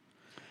 Okay.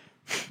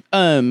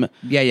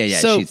 Yeah.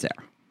 So- She's there.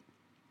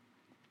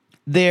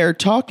 They're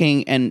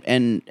talking,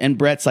 and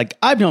Brett's like,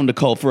 I've known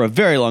Nicole for a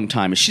very long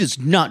time, and she does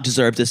not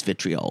deserve this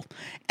vitriol.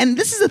 And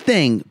this is the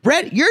thing,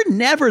 Brett, you're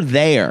never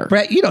there.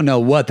 Brett, you don't know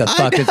what the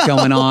fuck is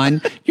going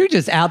on. You're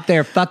just out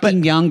there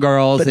fucking young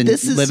girls and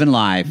living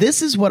life.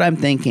 This is what I'm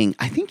thinking.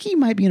 I think he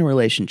might be in a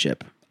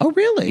relationship. Oh,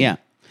 really? Yeah.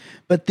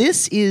 But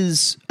this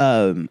is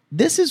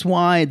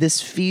why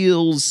this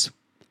feels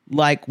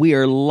like we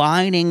are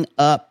lining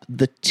up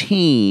the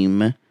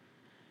team.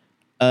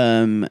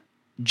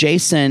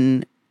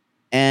 Jason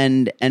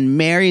and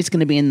Mary's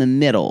going to be in the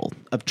middle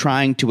of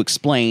trying to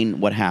explain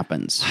what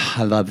happens.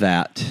 I love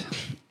that.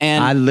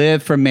 And I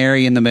live for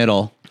Mary in the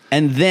middle.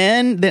 And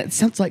then that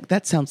sounds like a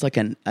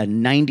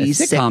 90s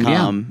sitcom.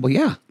 Yeah. Well,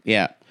 yeah.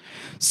 Yeah.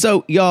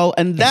 So y'all,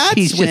 and that's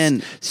He's when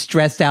just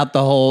stressed out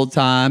the whole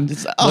time,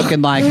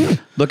 looking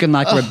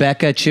like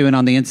Rebecca chewing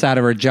on the inside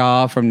of her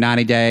jaw from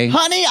 90 Day.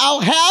 honey,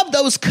 I'll have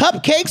those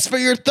cupcakes for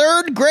your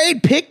 3rd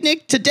grade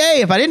picnic today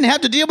if I didn't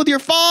have to deal with your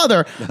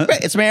father.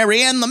 It's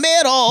Mary in the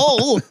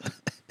middle.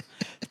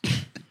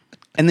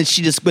 And then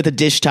she just, with a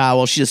dish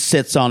towel, she just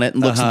sits on it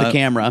and looks at the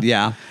camera.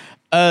 Yeah.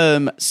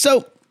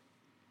 So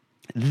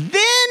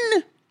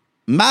then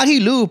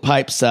Marie-Lou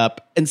pipes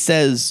up and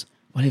says,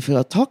 well, if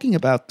you're talking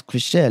about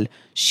Chrishell,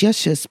 she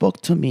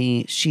spoke to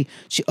me. She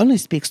only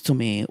speaks to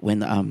me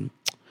when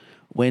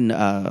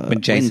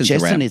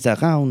Jason is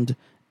around.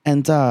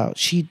 And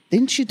she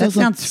doesn't. That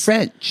sounds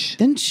French.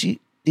 Then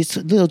this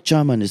little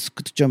German's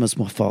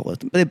more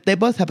forward. They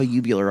both have a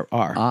uvular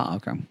R. Ah,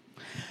 okay.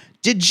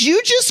 Did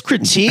you just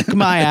critique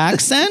my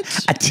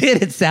accent? I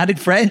did. It sounded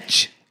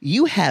French.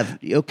 You have,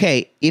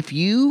 okay, if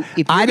you're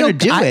I going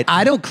to don't do it.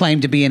 I don't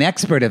claim to be an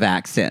expert of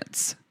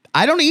accents.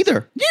 I don't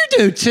either. You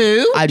do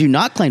too. I do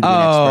not claim to be an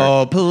expert.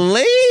 Oh,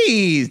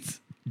 please.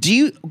 Do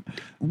you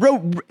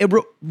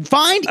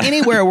find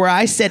anywhere where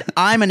I said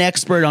I'm an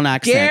expert on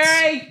accents?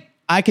 Gary.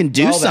 I can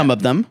do All some that.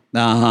 of them,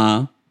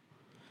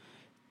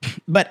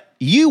 but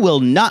you will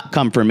not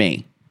come for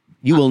me.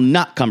 You will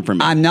not come for me.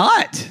 I'm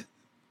not.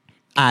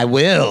 I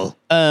will.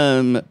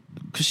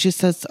 Because she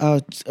says,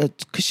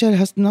 Kushel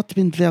has not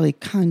been very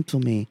kind to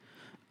me.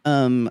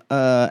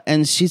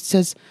 And she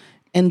says,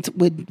 and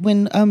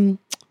when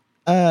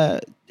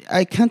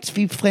I can't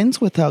be friends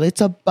with her,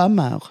 it's a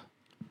bummer.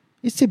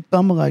 It's a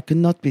bummer I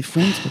cannot be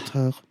friends with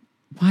her.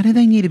 Why do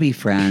they need to be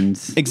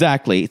friends?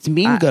 Exactly. It's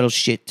mean girl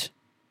shit.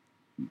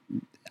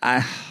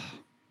 I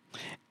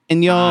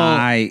And y'all,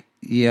 I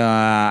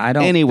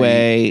don't.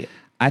 anyway,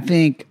 I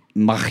think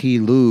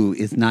Marilou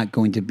is not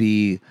going to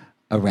be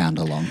around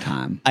a long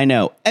time. I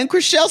know. And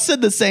Chriselle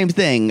said the same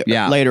thing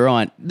Yeah. later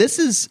on. This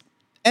is,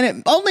 and it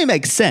only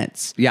makes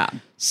sense. Yeah.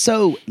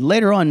 So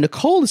later on,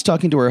 Nicole is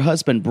talking to her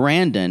husband,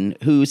 Brandon,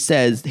 who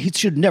says he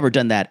should have never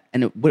done that.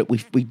 And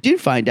we do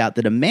find out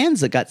that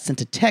Amanda got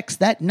sent a text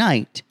that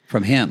night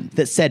From him.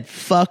 that said,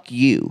 fuck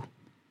you.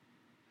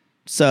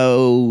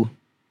 So,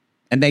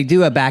 And they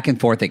do a back and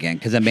forth again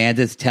because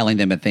Amanda's telling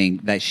them a thing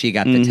that she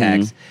got the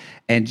text.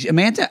 And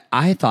Amanda,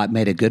 I thought,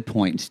 made a good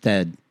point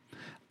instead.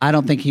 I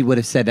don't think he would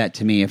have said that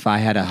to me if I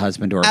had a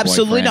husband or a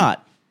absolutely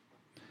boyfriend.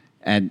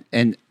 not.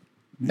 And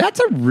that's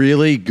a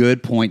really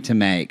good point to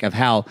make of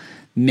how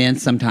men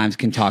sometimes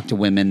can talk to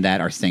women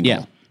that are single.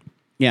 Yeah.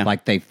 Yeah.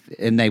 Like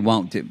they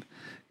won't do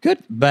good.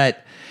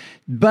 But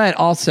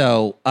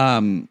also,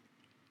 and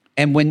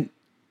when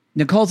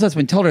Nicole's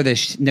husband told her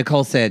this,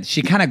 Nicole said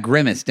she kind of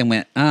grimaced and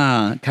went,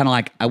 kind of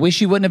like, I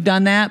wish you wouldn't have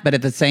done that. But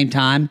at the same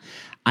time,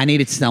 I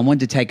needed someone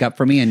to take up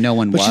for me and no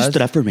one was. But you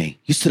stood up for me.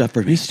 You stood up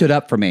for me. You stood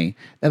up for me.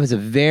 That was a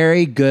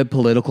very good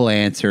political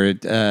answer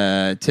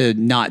to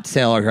not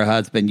tell her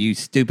husband, you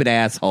stupid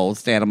asshole,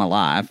 stay out of my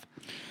life.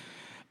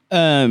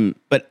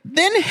 But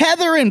then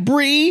Heather and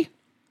Bree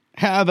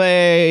have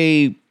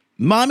a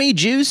mommy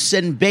juice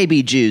and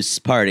baby juice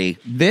party.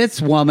 This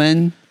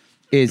woman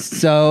is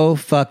so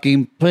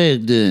fucking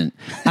pregnant.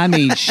 I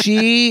mean,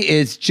 she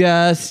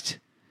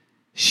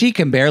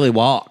can barely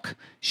walk.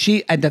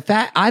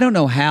 I don't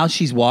know how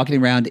she's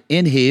walking around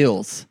in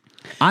heels.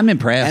 I'm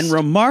impressed. And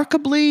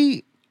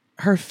remarkably,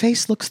 her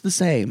face looks the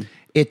same.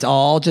 It's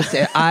all just,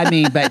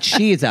 but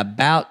she is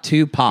about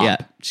to pop. Yeah,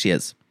 she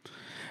is.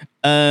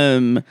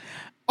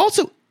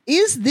 Also,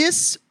 is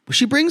this?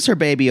 She brings her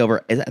baby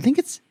over. I think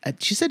it's.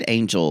 She said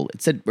Angel.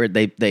 It said where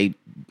they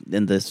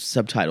in the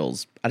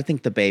subtitles. I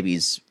think the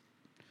baby's.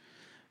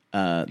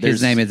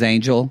 His name is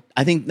Angel.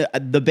 I think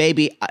the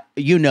baby.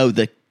 You know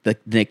the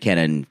Nick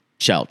Cannon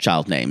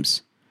child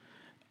names.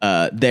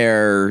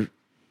 They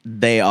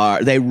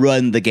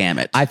run the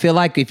gamut. I feel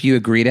like if you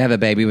agree to have a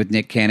baby with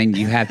Nick Cannon,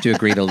 you have to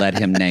agree to let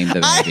him name the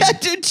baby. I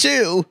do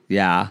too.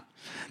 Yeah.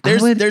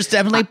 There's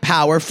definitely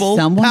powerful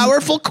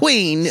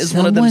queen is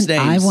one of those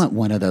names. I want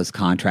one of those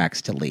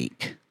contracts to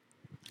leak.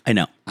 I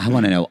know. I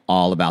want to know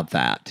all about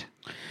that.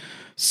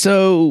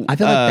 So I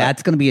feel like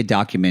that's going to be a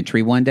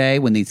documentary one day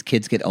when these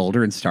kids get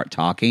older and start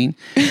talking.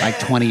 Like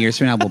 20 years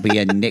from now will be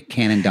a Nick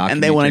Cannon documentary.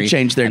 And they want to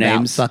change their about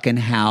names. Fucking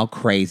how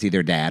crazy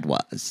their dad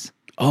was.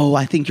 Oh,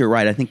 I think you're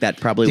right. I think that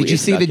probably Did you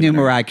is see the new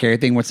documentary. Mariah Carey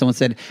thing where someone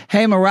said,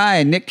 "Hey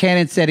Mariah, Nick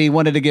Cannon said he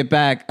wanted to get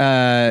back,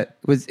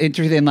 was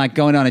interested in like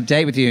going on a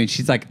date with you," and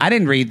she's like, "I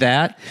didn't read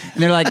that."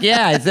 And they're like,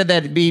 "Yeah, I said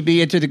that he'd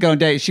be interested to go on a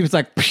date." She was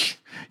like, "Psh,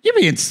 "You're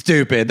being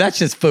stupid. That's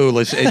just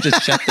foolish." It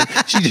just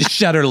she just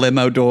shut her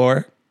limo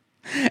door.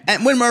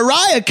 And when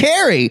Mariah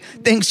Carey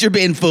thinks you're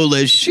being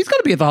foolish, She's going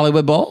to be at the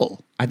Hollywood Bowl.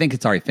 I think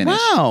it's already finished.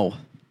 wow.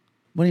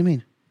 What do you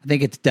mean? I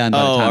think it's done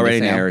by the time already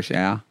this now. airs.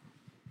 Yeah.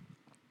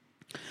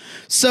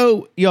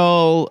 So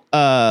y'all,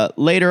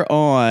 later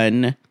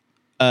on,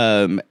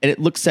 and it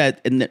looks at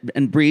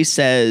and Bree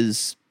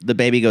says the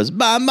baby goes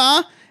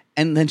mama,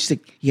 and then she's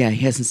like, "Yeah,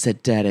 he hasn't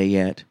said dada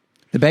yet."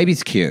 The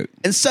baby's cute.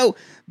 And so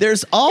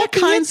there's all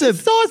kinds of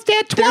saw his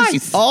dad there's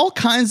twice. all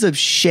kinds of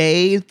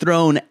shade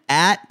thrown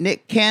at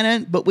Nick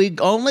Cannon, but we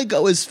only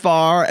go as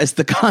far as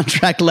the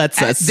contract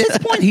lets At us. this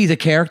point, he's a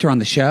character on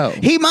the show.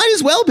 He might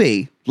as well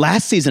be.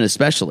 Last season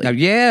especially.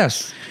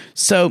 Yes.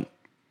 So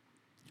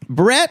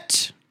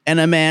Brett and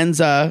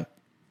Amanda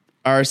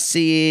are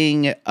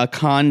seeing a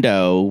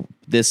condo.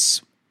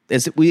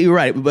 You're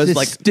right. It was This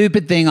like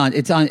stupid thing on.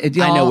 I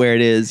know where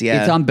it is.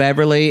 Yeah, It's on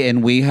Beverly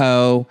and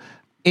WeHo.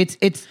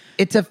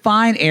 It's a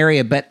fine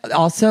area, but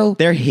also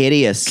they're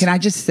hideous. Can I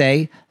just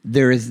say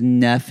there is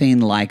nothing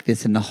like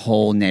this in the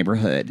whole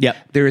neighborhood? Yep.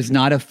 There is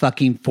not a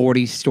fucking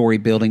 40-story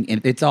building.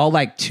 It's all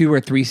like 2 or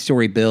 3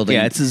 story buildings.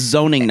 Yeah, it's a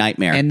zoning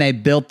nightmare. And they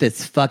built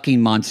this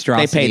fucking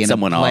monstrosity They paid in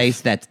someone a off.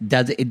 place that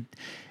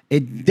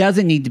it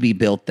doesn't need to be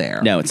built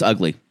there. No, it's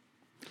ugly.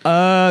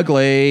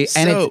 Ugly.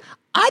 And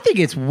I think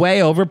it's way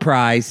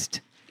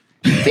overpriced.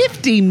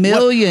 $50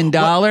 million.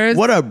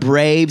 What a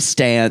brave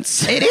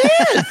stance. It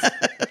is.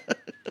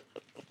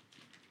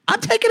 I'm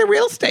taking a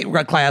real estate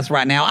class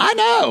right now. I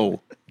know.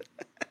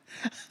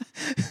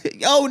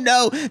 Oh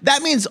no,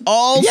 that means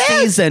all Yes.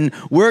 season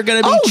we're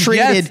going to be Oh,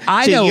 treated yes,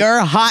 I to know.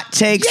 your hot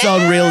takes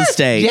on real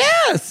estate.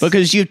 Yes.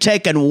 Because you've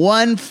taken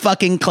one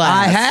fucking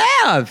class. I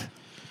have.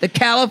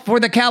 For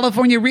the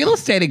California real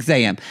estate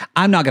exam.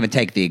 I'm not going to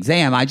take the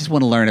exam. I just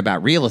want to learn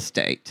about real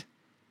estate.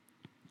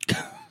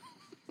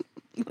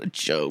 What a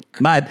joke.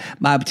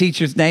 My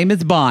teacher's name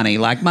is Bonnie,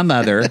 like my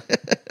mother.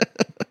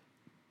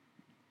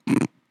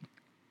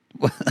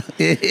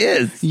 It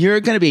is.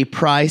 You're going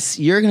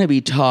to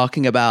be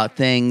talking about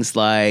things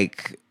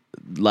like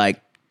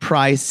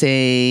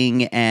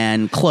pricing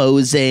and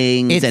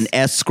closings and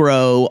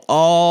escrow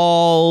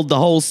the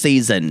whole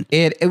season.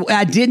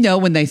 I did know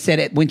when they said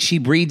it, when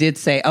Bree did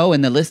say, oh,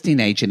 and the listing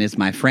agent is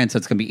my friend, so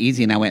it's going to be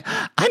easy. And I went,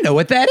 I know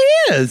what that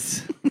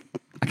is.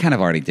 I kind of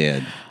already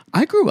did.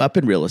 I grew up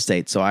in real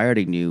estate, so I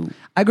already knew.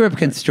 I grew up in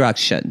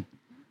construction.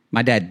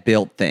 My dad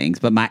built things,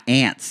 but my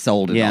aunt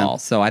sold it all,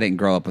 so I didn't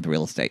grow up with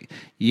real estate.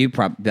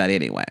 But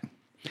anyway,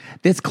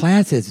 this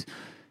class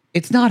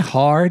it's not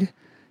hard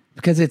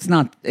because it's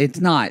not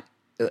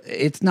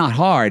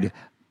hard.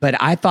 But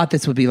I thought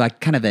this would be like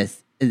kind of a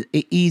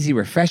easy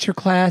refresher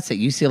class at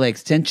UCLA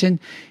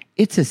Extension.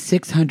 It's a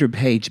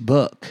 600-page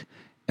book,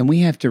 and we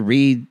have to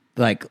read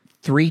like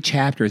 3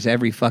 chapters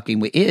every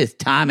fucking week. It is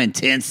time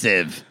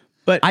intensive.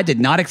 But I did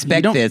not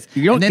expect this.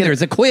 And then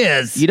there's a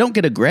quiz. You don't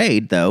get a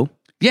grade, though.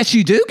 Yes,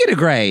 you do get a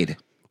grade.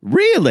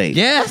 Really?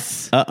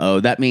 Yes.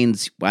 Uh-oh, that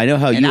means I know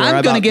how you are I'm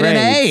about going to get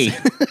grades.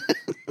 an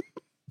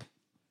A.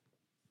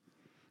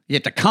 You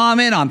have to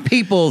comment on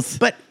people's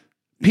you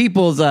have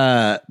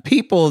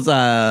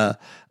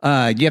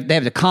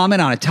to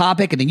comment on a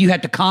topic, and then you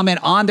have to comment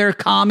on their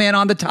comment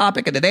on the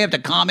topic, and then they have to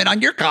comment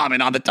on your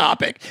comment on the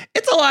topic.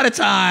 It's a lot of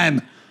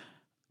time.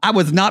 I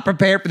was not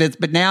prepared for this,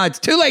 but now it's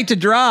too late to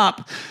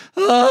drop.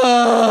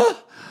 I'm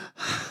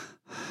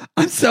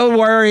so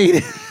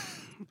worried.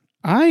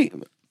 Are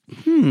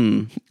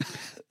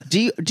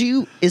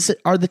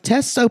the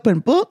tests open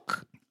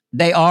book?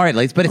 They are, at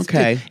least, but it's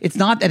okay. It's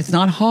not that it's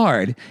not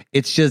hard.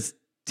 It's just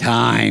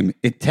time.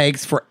 It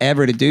takes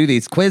forever to do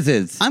these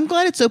quizzes. I'm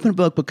glad it's open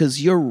book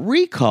because your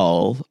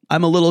recall,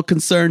 I'm a little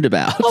concerned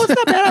about. Oh, it's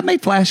not bad. I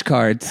made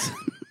flashcards.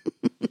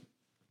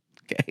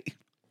 Okay.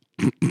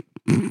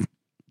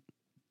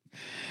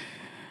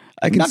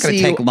 I'm not going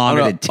to take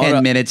longer than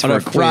 10 minutes for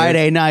a quiz.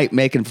 Friday night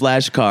making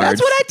flashcards.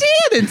 That's what I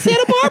did in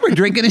Santa Barbara,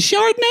 drinking a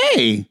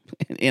Chardonnay.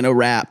 In a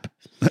wrap.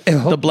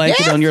 The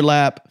blanket on your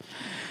lap.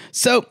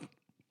 So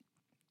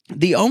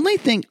the only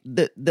thing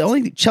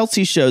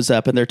Chelsea shows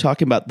up and they're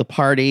talking about the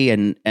party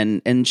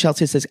and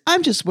Chelsea says,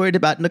 I'm just worried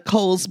about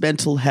Nicole's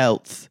mental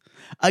health.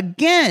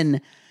 Again,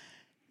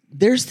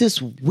 there's this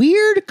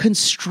weird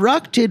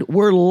constructed,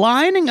 we're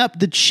lining up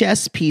the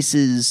chess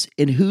pieces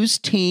in who's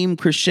team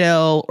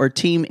Chrishell or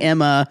team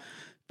Emma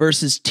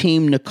versus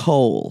team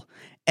Nicole.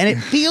 And it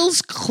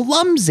feels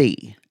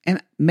clumsy.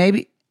 And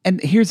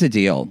here's the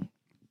deal.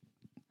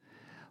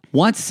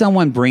 Once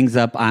someone brings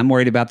up, I'm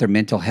worried about their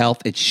mental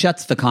health, it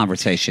shuts the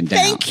conversation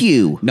down. Thank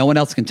you. No one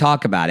else can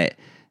talk about it.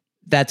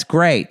 That's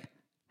great.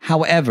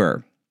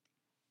 However,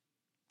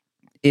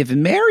 if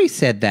Mary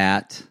said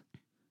that,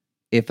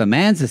 if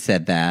Amanza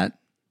said that,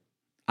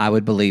 I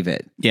would believe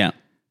it. Yeah.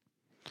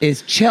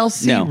 Is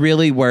Chelsea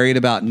really worried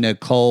about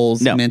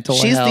Nicole's mental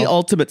health? She's the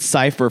ultimate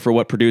cipher for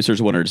what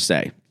producers want her to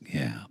say.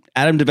 Yeah.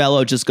 Adam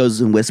DeVello just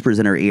goes and whispers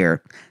in her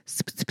ear,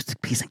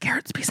 peas and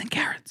carrots, peas and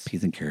carrots.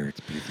 Peas and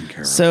carrots, peas and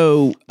carrots.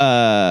 So,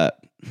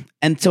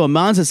 and so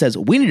Amanza says,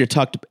 we need to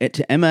talk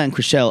to Emma and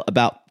Chrishell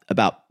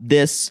about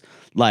this,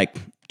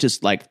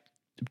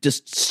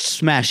 just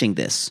smashing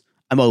this.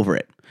 I'm over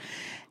it.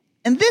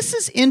 And this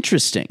is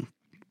interesting.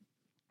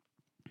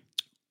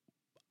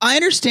 I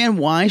understand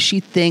why she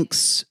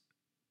thinks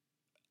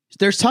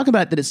there's talk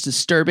about that it's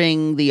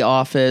disturbing The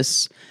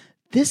Office.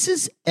 This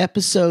is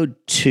episode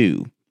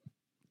 2.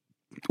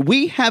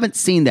 We haven't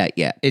seen that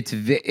yet.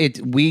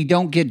 We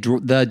don't get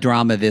the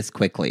drama this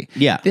quickly.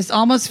 Yeah. This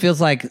almost feels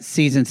like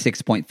season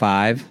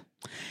 6.5.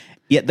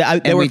 Yeah,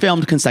 they were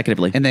filmed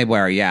consecutively. And they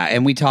were, yeah.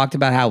 And we talked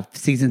about how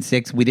season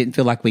 6, we didn't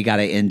feel like we got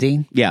an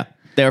ending. Yeah,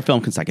 they were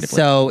filmed consecutively.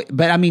 So,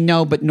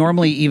 but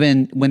normally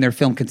even when they're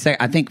filmed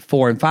consecutively, I think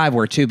 4 and 5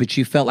 were too, but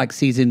you felt like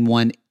season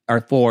 1 or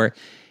 4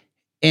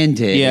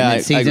 ended. Yeah, and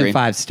then season I agree.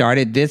 5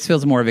 started. This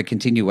feels more of a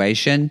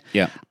continuation.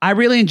 Yeah. I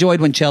really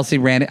enjoyed when Chelsea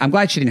ran. I'm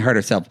glad she didn't hurt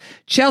herself.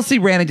 Chelsea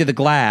ran into the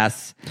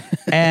glass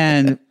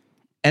and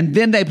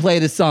then they play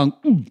the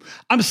song,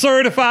 I'm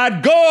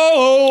certified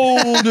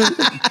gold.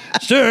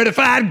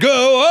 Certified gold.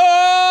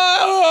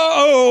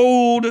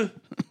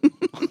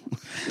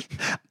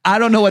 I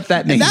don't know what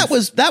that means.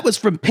 And that was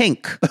from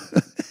Pink.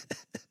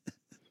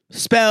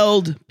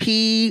 Spelled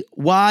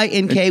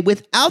P-Y-N-K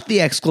without the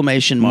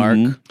exclamation mark.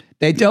 Mm-hmm.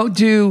 They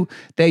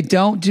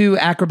don't do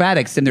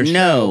acrobatics in their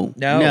show.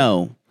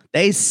 No.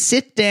 They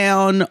sit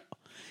down.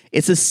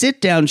 It's a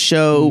sit-down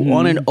show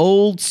on an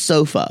old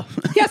sofa.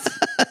 Yes.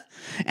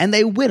 And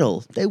they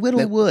whittle. They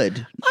whittle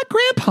wood. My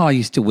grandpa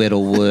used to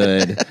whittle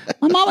wood.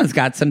 My mama's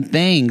got some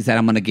things that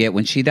I'm going to get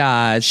when she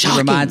dies. Shocking. She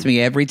reminds me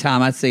every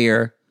time I see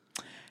her.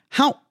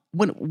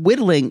 When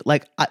whittling,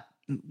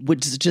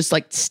 which is just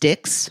like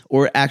sticks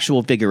or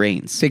actual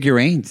figurines?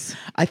 Figurines.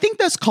 I think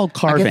that's called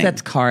carving. I guess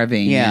that's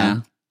carving.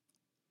 Yeah.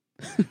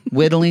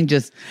 Whittling,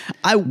 just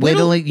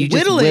whittling. You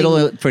just whittle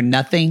it for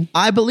nothing.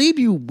 I believe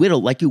you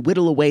whittle, like you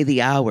whittle away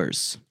the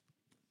hours.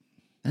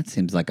 That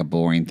seems like a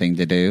boring thing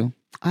to do.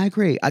 I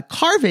agree.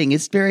 Carving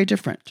is very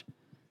different.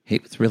 He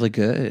was really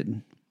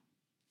good.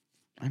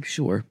 I'm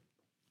sure.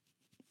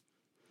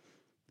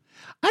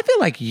 I feel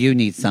like you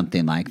need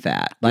something like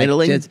that. Like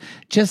Whittling?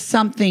 just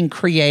something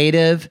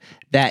creative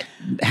that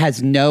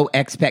has no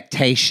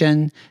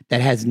expectation,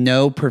 that has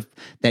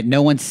that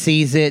no one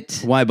sees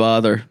it. Why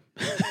bother?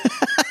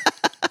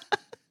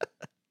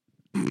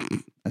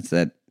 That's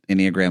that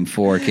Enneagram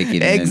 4 kicking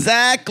in.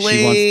 Exactly.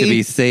 She wants to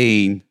be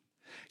seen.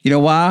 You know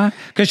why?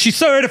 Because she's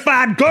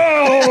certified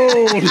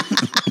gold.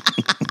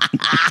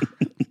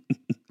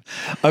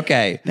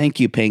 Okay. Thank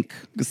you, Pink.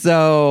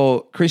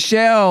 So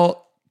Chrishell,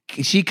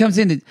 she comes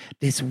into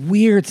this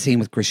weird scene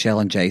with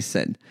Chrishell and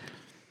Jason.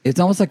 It's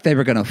almost like they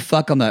were going to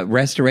fuck on the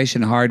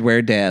restoration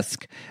hardware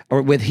desk,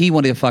 or with he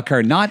wanted to fuck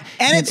her.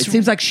 It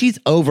seems like she's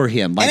over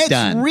him, like And it's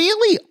done.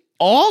 really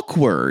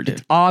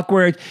awkward.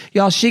 Awkward.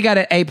 Y'all, she got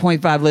an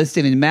 8.5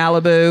 listing in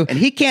Malibu. And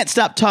he can't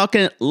stop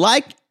talking.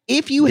 Like,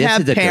 if you This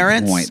have is a good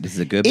parents. point. This is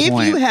a good if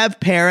point. you have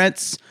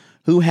parents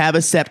who have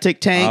a septic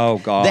tank, Oh,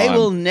 God. they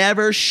will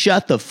never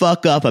shut the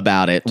fuck up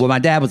about it. Well, my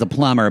dad was a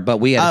plumber, but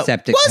we had a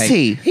septic was tank.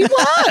 he? He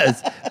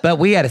was. But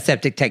we had a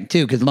septic tank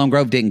too, because Lone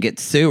Grove didn't get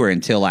sewer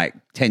until like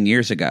 10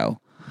 years ago.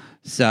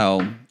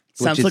 So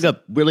Sounds like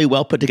a really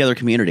well put together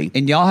community.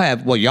 And y'all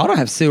don't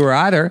have sewer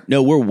either.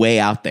 No, we're way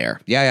out there.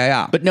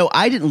 Yeah. But no,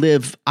 I did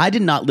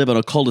not live on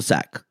a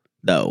cul-de-sac,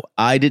 though.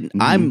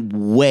 I'm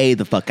way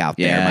the fuck out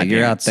there. Yeah, my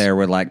you're parents. out there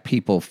where like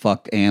people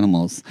fuck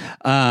animals.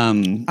 I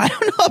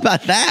don't know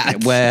about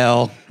that.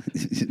 Well,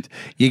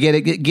 you get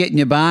in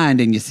your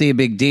bind and you see a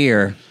big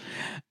deer.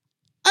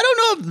 I don't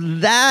know if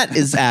that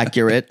is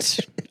accurate.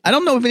 I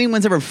don't know if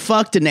anyone's ever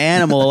fucked an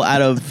animal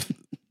out of.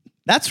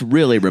 That's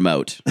really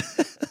remote.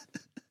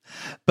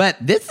 But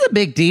this is a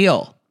big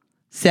deal.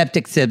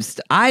 Septic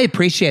systems. I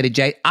appreciated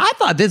Jay. I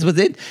thought this was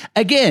it.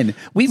 Again,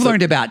 we've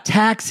learned about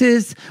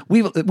taxes.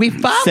 We finally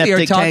are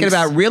Septic talking tanks.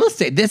 about real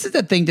estate. This is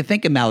the thing to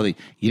think of, Melody.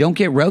 You don't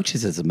get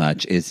roaches as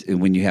much as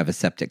when you have a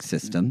septic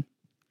system.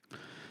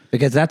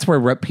 Because that's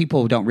where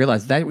people don't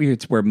realize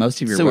it's where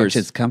most of your Sewers.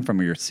 roaches come from,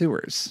 are your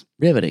sewers.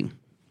 Riveting.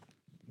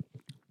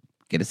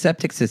 Get a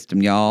septic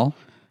system, y'all.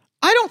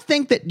 I don't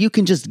think that you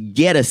can just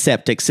get a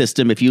septic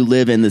system if you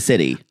live in the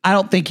city. I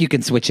don't think you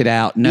can switch it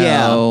out. No.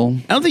 Yeah.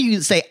 I don't think you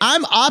can say,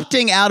 I'm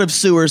opting out of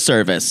sewer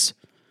service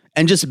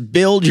and just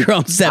build your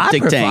own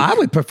septic tank. I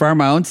would prefer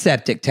my own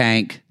septic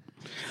tank.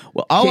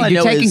 Well, all I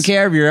You're know taking is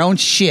care of your own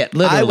shit,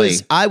 literally.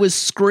 I was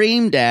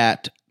screamed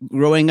at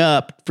growing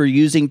up for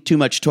using too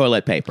much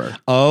toilet paper.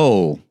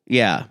 Oh.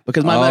 Yeah,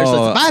 because my mother says,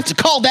 I have to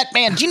call that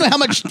man. Do you know how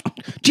much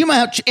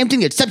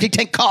emptying a septic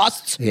tank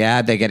costs?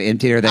 Yeah, they get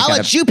emptied or they I'll got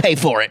let you pay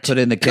for it. put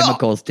in the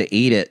chemicals to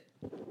eat it.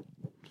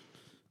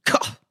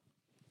 God.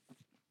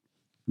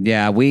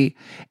 Yeah,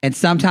 and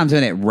sometimes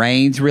when it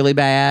rains really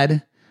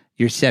bad,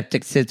 your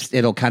septic system,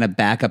 it'll kind of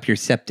back up your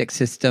septic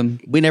system.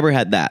 We never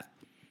had that.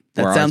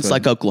 That Where sounds ours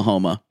like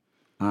Oklahoma.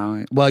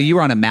 Well, you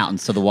were on a mountain,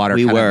 so the water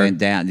We kind of were. went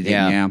down.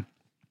 Yeah. Yeah.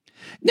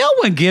 No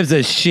one gives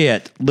a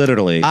shit,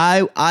 literally.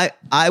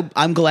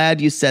 I'm glad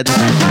you said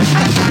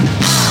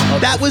that.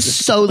 That was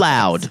so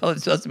loud. Oh,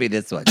 it's supposed to be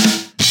this one.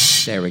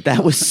 There we go.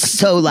 That was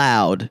so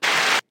loud.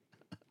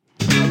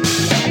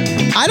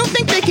 I don't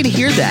think they can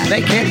hear that.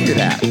 They can't do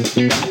that.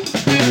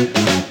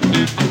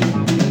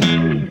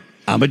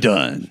 I'm a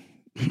done.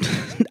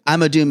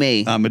 I'm a do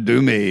me. I'm a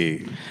do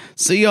me.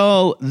 So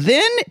y'all,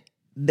 then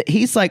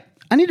he's like,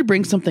 I need to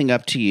bring something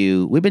up to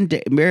you. We've been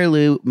Mary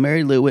Lou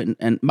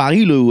and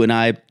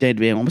I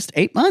dated almost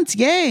 8 months.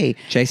 Yay!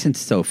 Jason's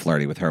so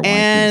flirty with her, so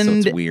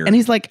And it's weird. and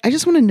he's like, I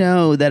just want to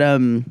know that I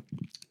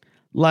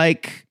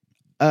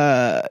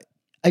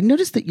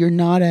noticed that you're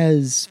not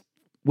as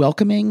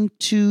welcoming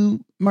to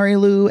Mary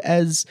Lou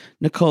as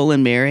Nicole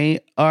and Mary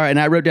are.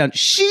 And I wrote down,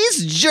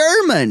 she's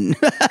German.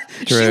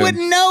 She True.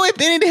 wouldn't know if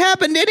it had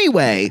happened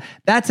anyway.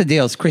 That's the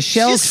deal.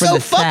 Chrishelle's She's from so the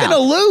fucking South.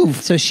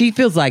 aloof. So she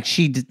feels like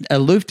she's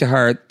aloof to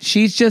her.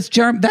 She's just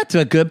German. That's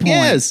a good point.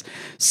 Yes.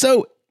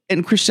 So,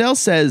 and Chrishell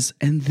says,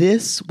 and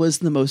this was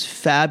the most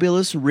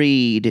fabulous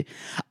read.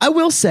 I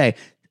will say,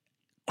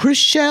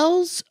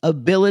 Chrishell's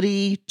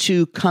ability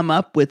to come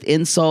up with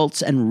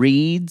insults and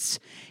reads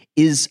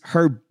is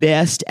her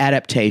best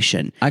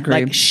adaptation. I agree.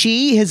 Like,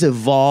 she has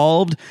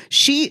evolved.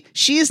 She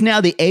is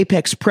now the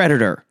apex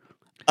predator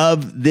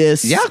of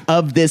this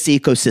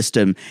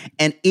ecosystem,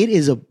 and it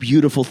is a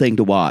beautiful thing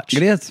to watch.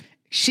 It is.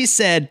 She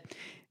said,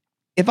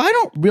 if I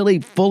don't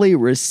really fully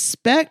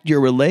respect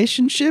your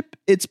relationship,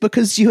 it's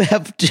because you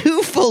have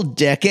 2 full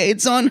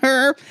decades on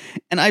her,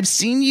 and I've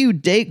seen you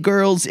date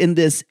girls in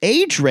this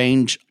age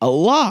range a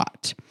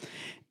lot.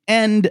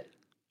 And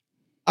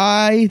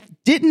I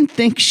didn't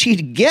think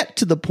she'd get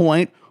to the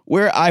point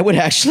where I would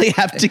actually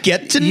have to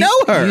get to know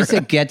her.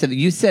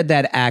 You said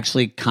that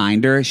actually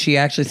kinder. She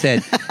actually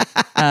said,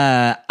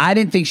 I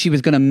didn't think she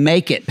was going to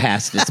make it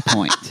past this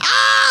point.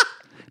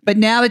 But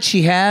now that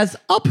she has,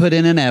 I'll put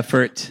in an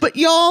effort. But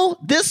y'all,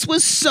 this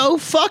was so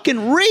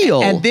fucking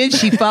real. And then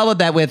she followed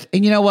that with,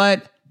 and you know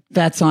what?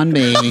 That's on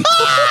me.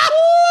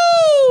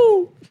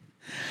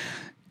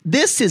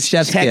 This is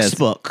Chef's kiss.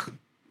 textbook.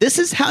 This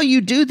is how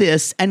you do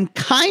this and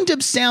kind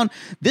of sound.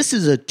 This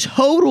is a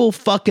total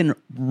fucking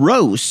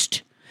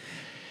roast.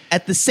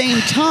 At the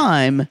same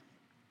time,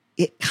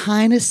 it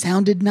kind of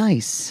sounded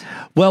nice.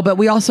 Well, but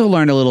we also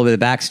learned a little bit of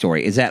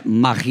backstory. Is that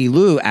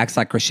Marie-Lou acts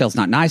like Chriselle's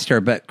not nice to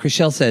her, but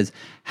Chriselle says,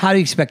 how do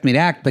you expect me to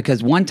act?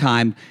 Because one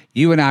time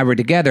you and I were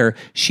together,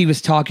 she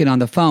was talking on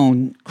the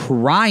phone,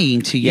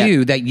 crying to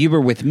you that you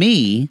were with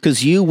me.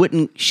 Because you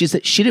wouldn't, she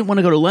said she didn't want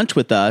to go to lunch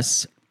with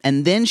us.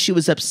 And then she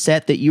was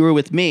upset that you were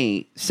with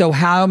me. So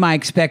how am I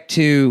expect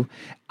to,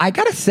 I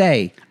gotta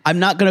say, I'm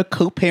not going to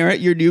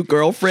co-parent your new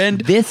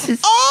girlfriend. this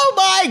is... Oh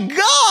my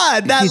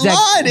God, that She's line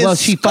like, is well,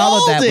 she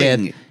followed that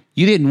scalding. with,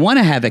 you didn't want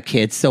to have a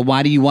kid, so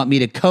why do you want me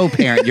to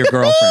co-parent your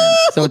girlfriend?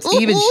 So it's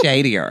even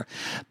shadier.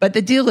 But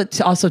the deal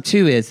also,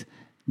 too, is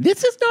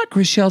this is not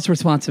Chriselle's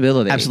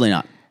responsibility. Absolutely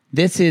not.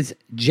 This is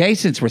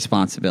Jason's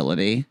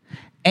responsibility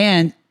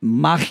and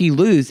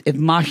Marie-Lou's if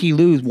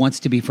Marie-Lou wants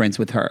to be friends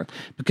with her. I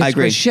Because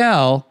agree.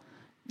 Chriselle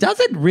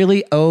doesn't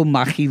really owe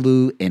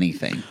Marie-Lou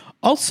anything.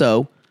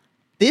 Also,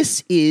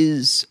 this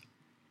is,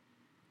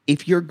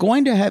 if you're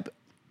going to have,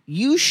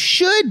 you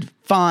should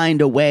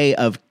find a way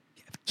of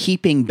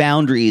keeping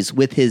boundaries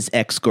with his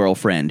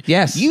ex-girlfriend.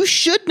 Yes. You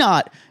should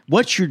not.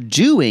 What you're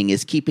doing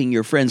is keeping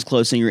your friends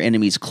close and your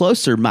enemies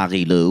closer,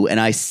 Marie-Lou, and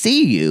I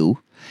see you.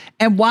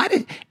 And why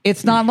did,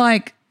 it's not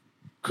like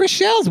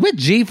Chriselle's with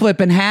G-Flip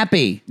and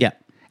happy. Yeah.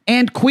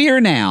 And queer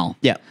now.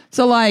 Yeah.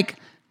 So like,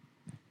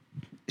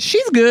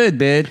 she's good,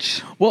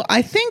 bitch. Well,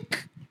 I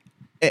think,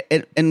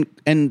 and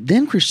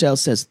then Chriselle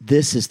says,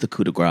 this is the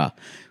coup de grace.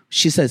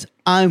 She says,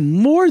 I'm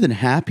more than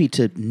happy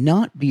to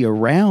not be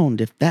around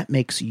if that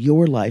makes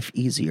your life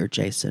easier,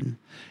 Jason.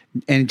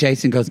 And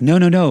Jason goes,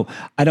 no,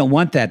 I don't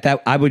want that.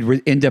 That I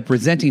would end up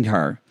resenting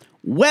her.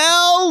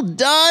 Well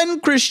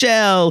done,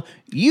 Chriselle.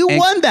 You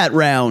won that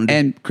round.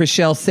 And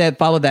Chriselle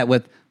followed that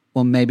with,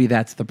 well, maybe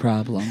that's the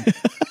problem.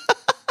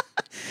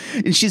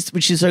 And she's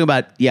talking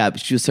about,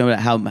 she was talking about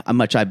how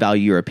much I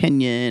value your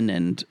opinion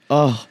and,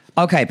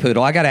 Okay,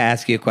 Poodle, I got to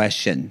ask you a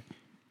question.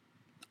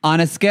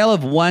 On a scale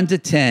of 1 to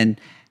 10,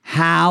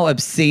 how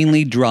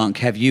obscenely drunk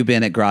have you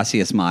been at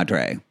Gracias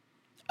Madre?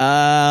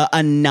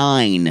 a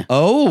 9.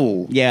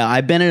 Oh. Yeah,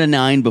 I've been at a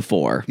 9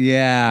 before.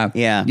 Yeah.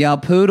 Yeah. Yeah,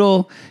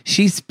 Poodle,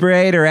 she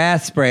sprayed her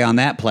ass spray on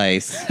that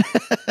place.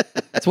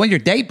 It's one of your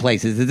date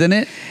places, isn't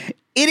it?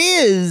 It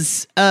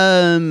is.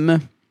 I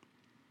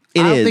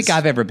don't think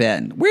I've ever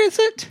been. Where is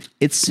it?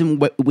 It's in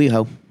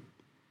WeHo.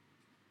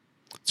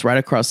 It's right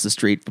across the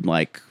street from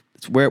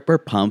it's where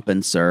Pump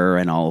and Sir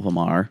and all of them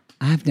are.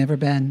 I've never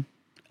been.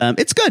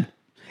 It's good.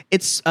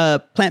 It's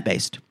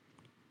plant-based.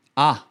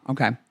 Ah,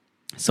 okay.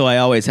 So I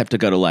always have to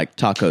go to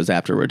tacos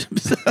afterward.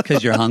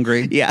 Because you're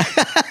hungry? Yeah.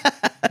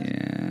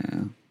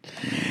 Yeah.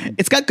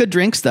 It's got good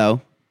drinks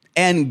though.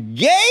 And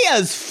gay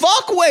as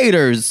fuck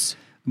waiters.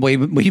 We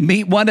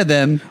meet one of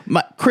them.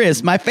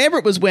 Chris, my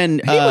favorite was when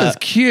He was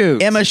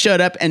cute. Emma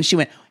showed up and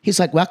he's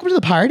like, welcome to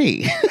the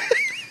party.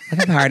 At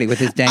the party with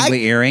his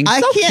dangly earrings.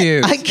 So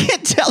cute. I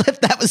can't tell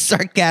if that was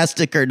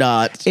sarcastic or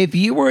not. If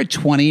you were a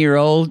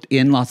 20-year-old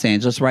in Los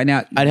Angeles right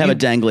now, I'd have a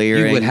dangly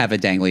earring. You would have a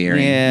dangly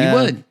earring. Yeah. You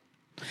would.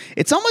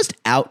 It's almost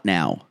out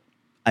now.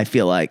 I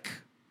feel like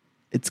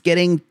it's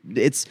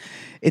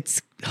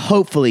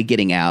hopefully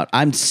getting out.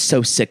 I'm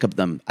so sick of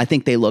them. I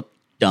think they look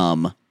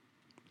dumb.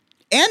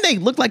 And they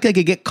look like they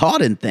could get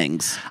caught in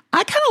things.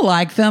 I kind of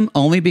like them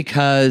only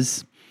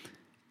because...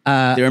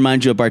 They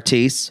remind you of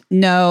Bartiz?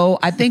 No,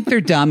 I think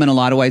they're dumb in a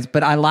lot of ways,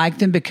 but I like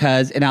them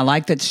and I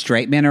like that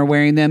straight men are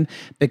wearing them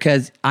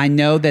because I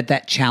know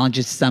that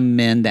challenges some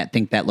men that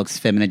think that looks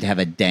feminine to have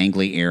a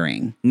dangly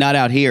earring. Not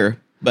out here,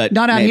 but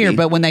Not out maybe. here,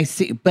 but when they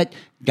see, but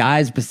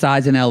guys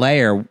besides in LA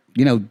are,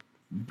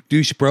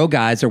 douche bro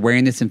guys are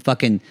wearing this in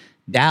fucking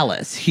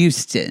Dallas,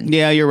 Houston.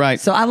 Yeah, you're right.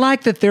 So I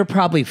like that they're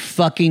probably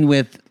fucking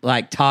with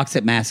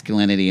toxic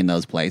masculinity in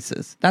those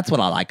places. That's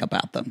what I like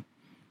about them.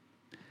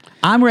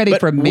 I'm ready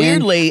for men.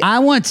 Weirdly, I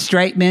want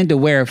straight men to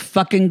wear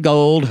fucking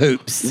gold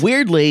hoops.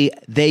 Weirdly,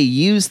 they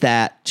use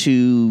that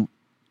to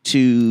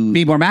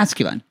Be more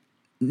masculine.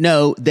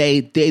 No,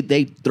 they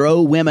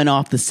throw women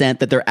off the scent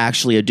that they're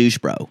actually a douche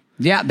bro.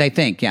 Yeah, they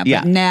think, yeah.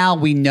 Yeah. But now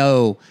we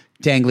know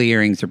dangly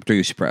earrings are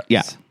douche bros.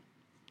 Yeah.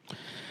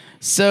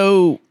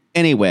 So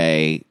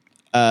anyway,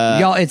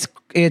 Y'all, it's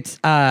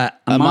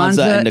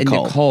Amanza and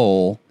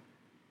Nicole.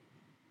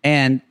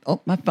 And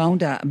my phone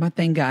died. My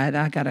thing died.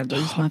 I gotta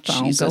lose my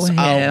phone. Jesus. Go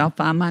ahead. Oh. I'll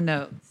find my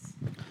notes.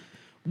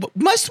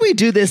 must we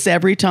do this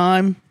every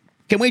time?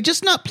 Can we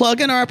just not plug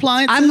in our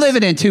appliances? I'm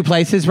living in 2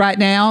 places right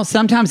now.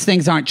 Sometimes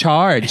things aren't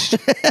charged.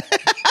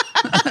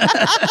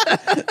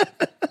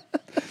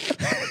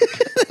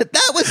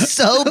 That was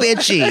so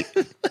bitchy.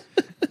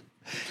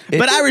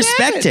 but I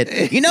respect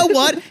it. You know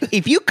what?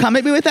 If you come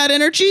at me with that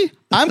energy,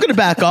 I'm going to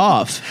back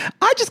off.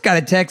 I just got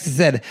a text that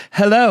said,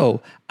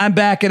 "Hello, I'm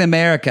back in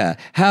America.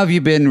 How have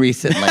you been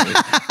recently?"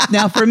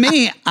 Now, for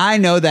me, I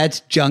know that's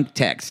junk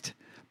text.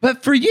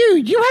 But for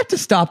you, you have to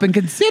stop and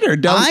consider,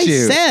 don't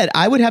you? I said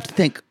I would have to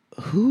think,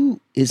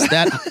 who is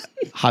that?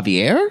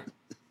 Javier?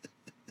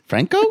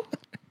 Franco?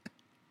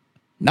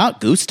 Not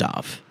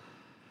Gustav.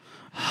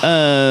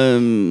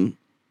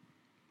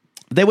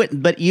 They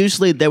would, but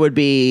usually it would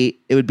be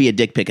a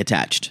dick pic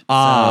attached.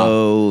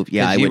 So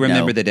yeah, I you would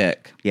remember know. the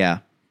dick. Yeah.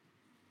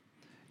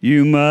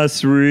 You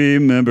must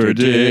remember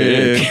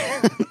dick.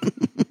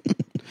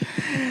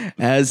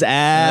 As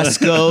ass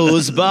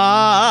goes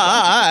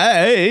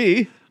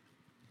by.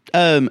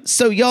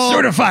 So y'all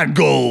Certified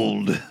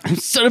gold.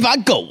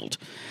 certified gold.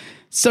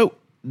 So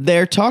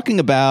they're talking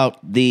about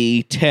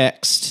the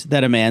text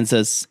that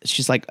Amanda's.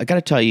 She's like, I got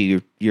to tell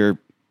you, your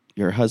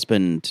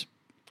husband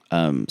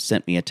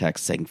sent me a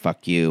text saying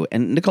 "fuck you,"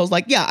 and Nicole's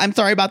like, "Yeah, I'm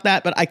sorry about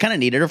that, but I kind of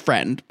needed a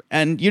friend,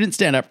 and you didn't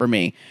stand up for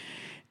me."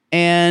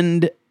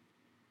 And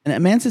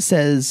Amanda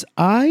says,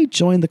 "I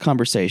joined the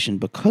conversation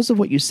because of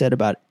what you said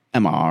about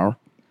MR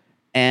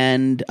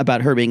and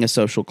about her being a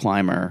social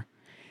climber."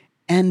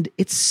 And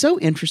it's so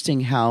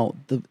interesting how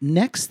the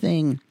next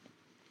thing,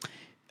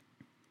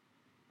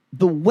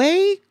 the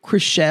way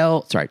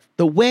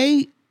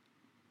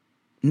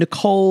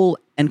Nicole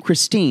and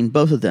Christine,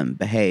 both of them,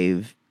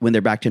 behave when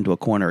they're backed into a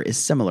corner is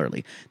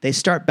similarly. They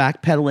start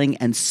backpedaling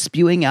and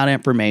spewing out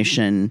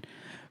information.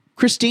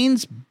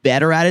 Christine's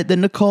better at it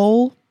than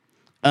Nicole,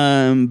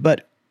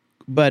 but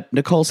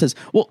Nicole says,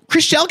 "Well,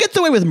 Chriselle gets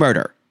away with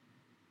murder."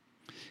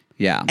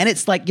 Yeah. And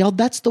it's like, y'all,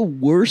 that's the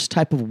worst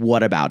type of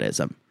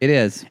whataboutism. It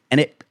is. And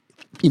it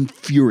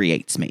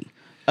infuriates me.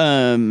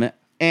 And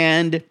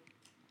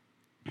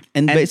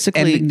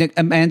basically, and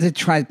Amanda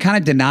kind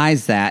of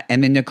denies that,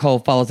 and then Nicole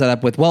follows that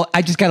up with, "Well,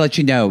 I just got to let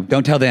you know,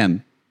 don't tell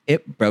them.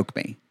 It broke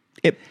me."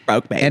 it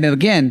broke me. And then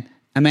again,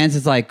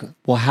 Amanda's like,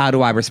 "Well, how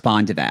do I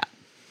respond to that?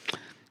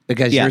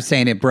 Because Yeah. you're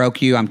saying it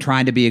broke you. I'm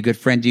trying to be a good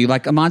friend to you."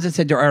 Like Amanda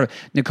said to her,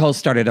 Nicole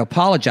started to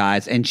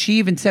apologize, and she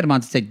even said,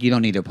 Amanda said, "You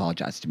don't need to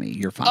apologize to me.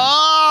 You're fine."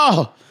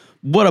 Oh,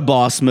 what a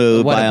boss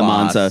move What by a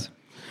boss.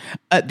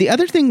 Amanza. The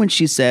other thing when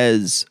she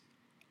says,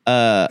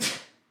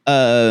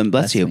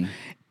 bless you, me.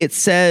 it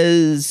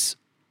says,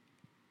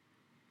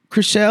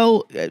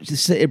 Chriselle,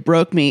 it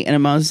broke me. And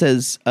Amanza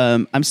says,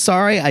 "I'm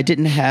sorry I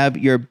didn't have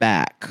your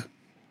back."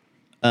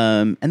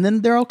 And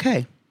then they're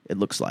okay, it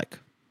looks like.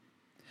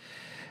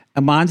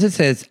 Amanda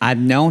says, "I've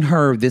known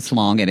her this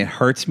long, and it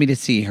hurts me to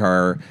see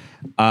her."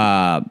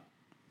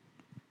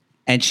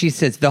 And she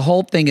says, "The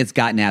whole thing has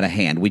gotten out of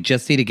hand. We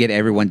just need to get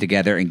everyone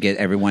together and get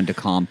everyone to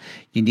calm.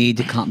 You need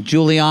to calm.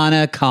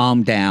 Juliana,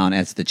 calm down,"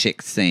 as the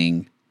chicks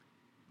sing.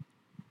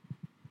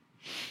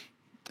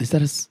 Is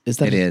that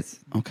It is.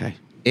 okay?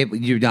 It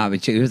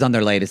was on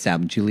their latest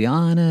album.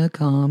 Juliana,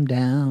 calm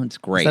down. It's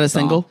great. Is that a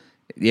song. single?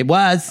 It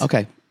was.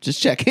 Okay, just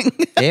checking.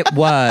 It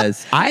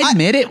was. I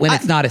admit it when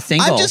it's not a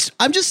single.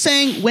 I'm just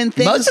saying when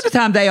things Most of the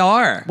time they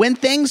are. when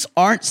things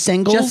aren't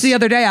singles. Just the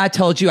other day, I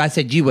told you, I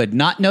said, you would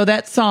not know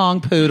that song,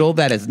 Poodle.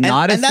 That is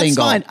not a and that's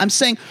single. fine. I'm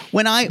saying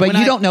But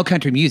you don't know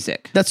country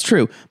music. That's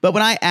true. But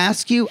when I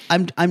ask you,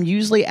 I'm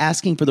usually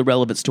asking for the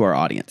relevance to our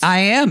audience. I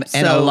am.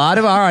 And a So- lot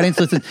of our audience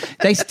listen.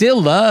 They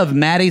still love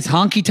Maddie's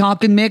Honky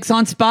Tonkin' Mix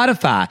on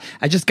Spotify.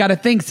 I just got a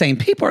thing saying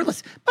people are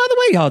listening. By the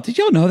way, y'all, did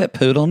y'all know that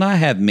Poodle and I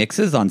have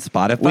mixes on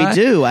Spotify? We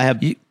do. I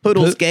have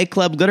Poodle's Gay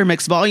Club Glitter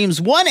Mix Volumes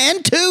 1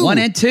 and 2. 1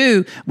 and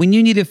 2, when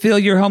you need to feel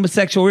your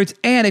homosexual roots.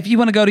 And if you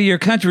want to go to your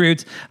country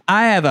roots,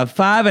 I have a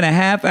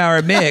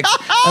 5.5-hour mix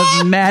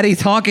of Maddie's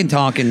Honkin'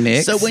 Tonkin'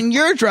 Mix. So when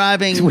you're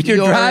driving, When you're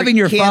driving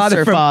your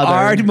father from father,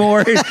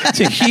 Ardmore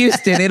to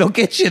Houston, it'll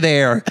get you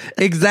there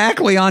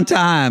exactly on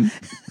time.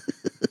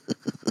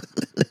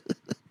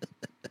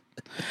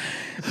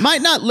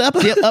 might not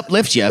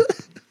uplift you.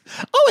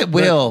 Oh, it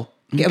will.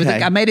 It was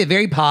Okay. I made it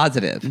very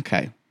positive.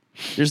 Okay.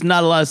 There's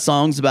not a lot of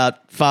songs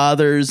about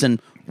fathers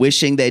and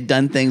wishing they'd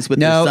done things with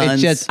No, their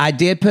sons. it's just I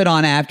did put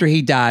on after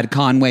he died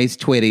Conway's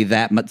Twitty.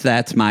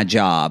 That's my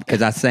job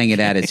because I sang it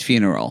at his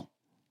funeral.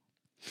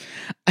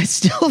 I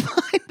still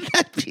find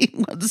that being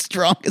one of the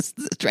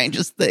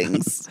strangest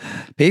things.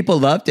 People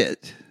loved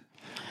it.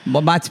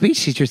 Well, my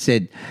speech teacher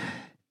said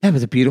that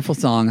was a beautiful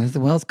song. I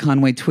said, "Well, it's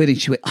Conway Twitty."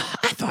 She went, "Oh,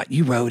 I thought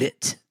you wrote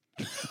it."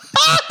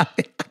 I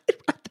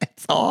wrote that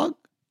song.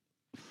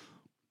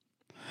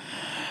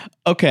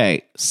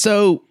 Okay,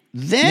 so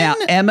then Now,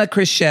 Emma,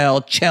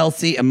 Chriselle,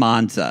 Chelsea,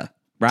 Amanza,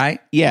 right?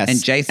 yes,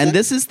 And Jason. and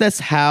this is this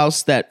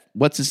house that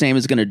what's his name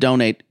is going to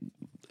donate.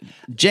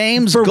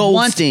 James for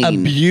once, Goldstein. a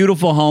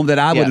beautiful home that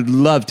I Yeah. would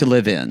love to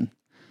live in.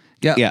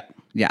 Yeah. Yeah.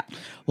 Yeah.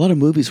 A lot of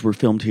movies were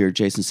filmed here,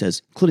 Jason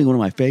says, including one of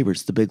my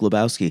favorites, The Big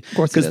Lebowski. Of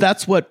course it because is.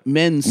 that's what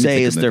men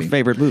say a is their movie.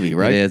 favorite movie,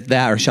 right? It is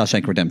that or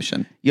Shawshank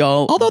Redemption.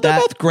 Y'all, Although they're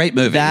both great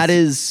movies. That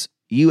is,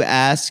 you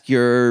ask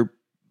your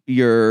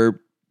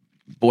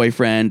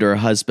boyfriend or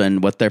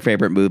husband what their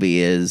favorite movie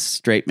is,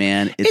 straight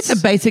man. It's a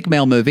basic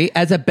male movie,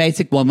 as a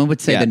basic woman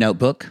would say. Yeah. The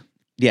Notebook.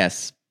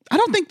 Yes. I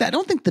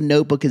don't think The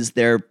Notebook is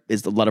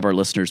a lot of our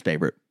listeners'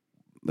 favorite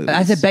movies.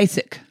 I said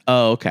basic.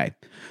 Oh, okay.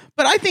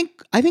 But I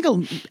think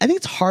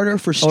it's harder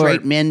for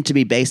straight men to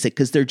be basic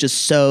because they're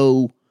just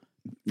so.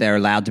 They're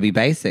allowed to be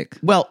basic.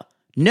 Well,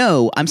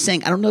 no, I'm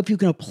saying I don't know if you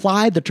can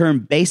apply the term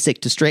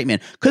basic to straight men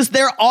because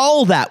they're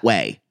all that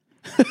way.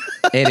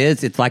 It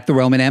is. It's like the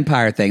Roman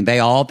Empire thing. They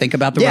all think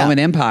about the Roman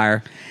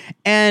Empire.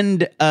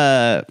 And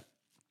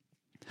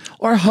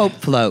or Hope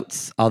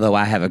Floats. Although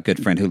I have a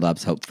good friend who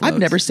loves Hope Floats. I've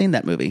never seen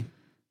that movie.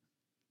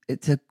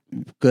 It's a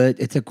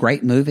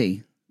great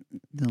movie.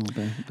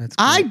 That's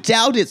I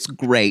doubt it's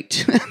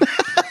great.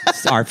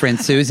 Our friend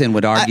Susan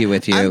would argue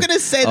with you. I'm going to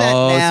say that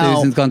now.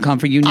 Susan's going to come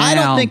for you now. I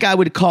don't think I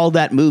would call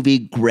that movie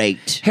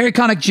great. Harry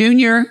Connick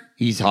Jr.,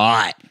 he's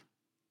hot.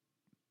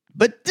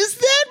 But does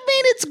that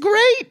mean it's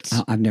great?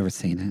 Oh, I've never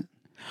seen it.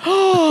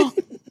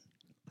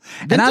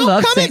 And I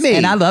love me.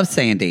 And I love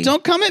Sandy.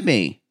 Don't come at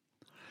me.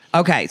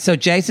 Okay, so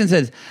Jason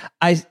says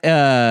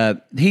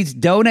he's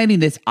donating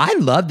this. I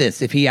love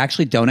this if he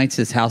actually donates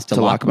his house to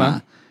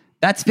LACMA.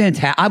 That's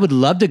fantastic. I would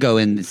love to go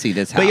in and see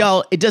this house. But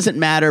y'all, it doesn't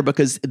matter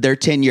because their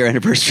 10-year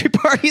anniversary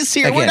party's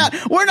here. Again.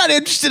 We're not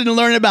interested in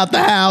learning about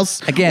the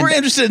house. Again, we're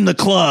interested in the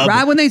club.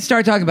 Right when they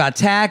start talking about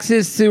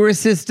taxes, sewer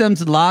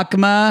systems,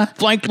 LACMA.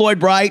 Flank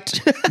Lloyd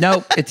Bright.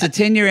 Nope, it's a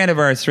 10-year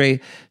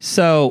anniversary.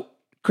 So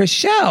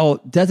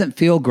Chrishell doesn't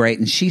feel great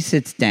and she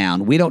sits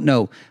down. We don't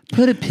know.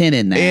 Put a pin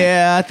in that.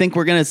 Yeah, I think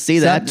we're going to see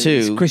that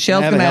too.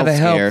 Chrishell's going to have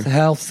a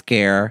health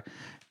scare.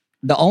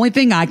 The only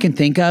thing I can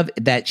think of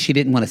that she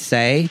didn't want to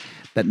say,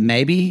 but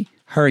maybe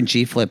her and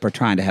G-Flip are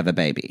trying to have a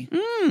baby.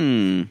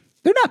 They're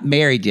not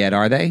married yet,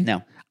 are they?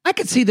 No. I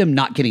could see them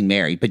not getting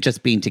married, but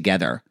just being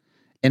together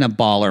in a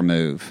baller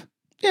move.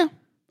 Yeah.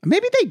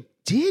 Maybe they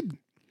did.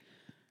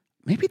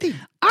 Maybe they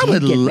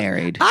did get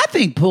married. I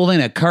think pulling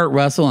a Kurt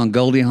Russell and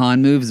Goldie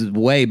Hawn moves is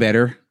way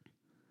better.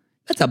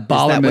 That's a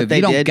baller move.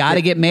 You don't got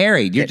to get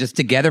married. You're just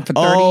together for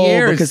 30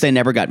 years. Because they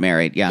never got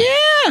married. Yeah.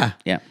 Yeah.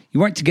 Yeah. You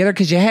weren't together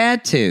because you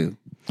had to.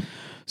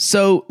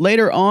 So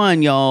later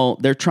on, y'all,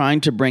 they're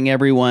trying to bring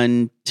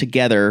everyone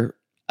together.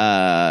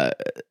 And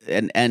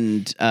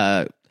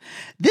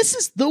this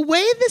is the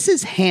way this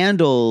is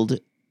handled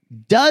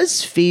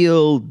does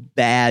feel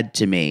bad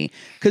to me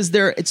because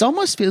it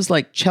almost feels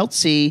like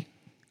Chelsea,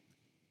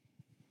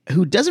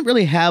 who doesn't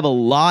really have a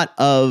lot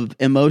of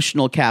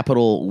emotional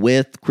capital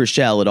with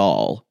Chrishell at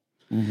all,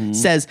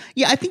 says,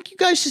 yeah, I think you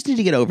guys just need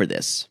to get over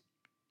this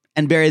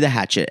and bury the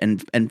hatchet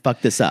and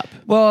fuck this up.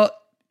 Well,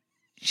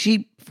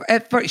 she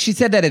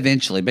said that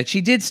eventually, but she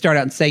did start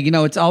out and say,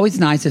 it's always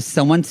nice if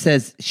someone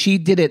says she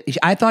did it.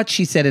 I thought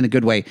she said in a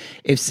good way.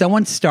 If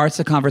someone starts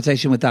a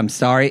conversation with, I'm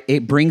sorry,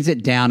 it brings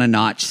it down a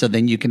notch so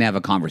then you can have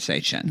a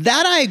conversation.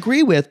 That I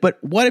agree with, but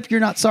what if you're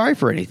not sorry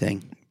for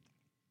anything?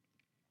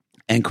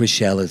 And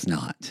Chrishell is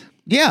not.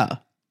 Yeah.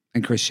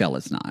 And Chrishell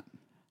is not.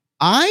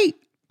 I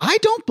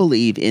don't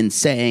believe in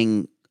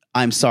saying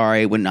I'm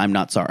sorry when I'm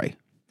not sorry.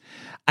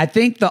 I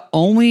think the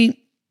only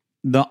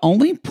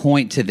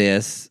point to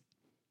this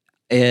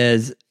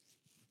is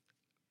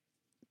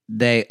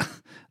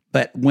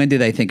but when do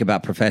they think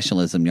about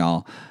professionalism,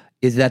 y'all?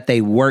 Is that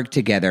they work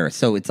together.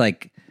 So it's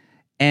like,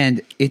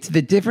 and it's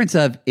the difference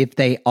of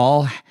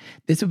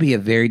this would be a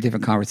very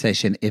different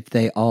conversation if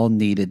they all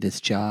needed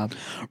this job.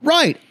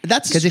 Right.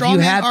 That's a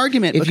strong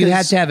argument. If you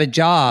had to have a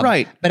job.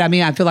 Right. But I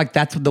mean, I feel like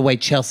that's the way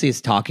Chelsea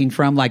is talking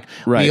from. Like,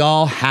 right. We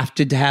all have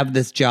to have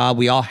this job.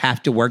 We all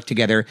have to work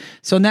together.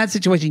 So in that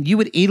situation, you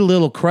would eat a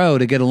little crow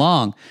to get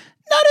along.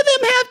 None of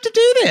them have to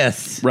do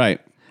this.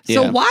 Right.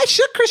 So why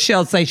should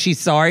Chrishell say she's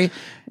sorry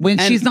when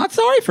she's not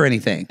sorry for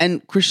anything?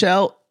 And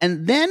Chrishell,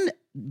 and then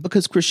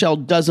because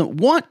Chrishell doesn't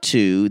want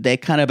to, they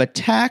kind of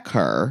attack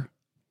her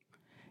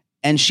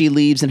and she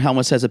leaves and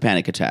almost has a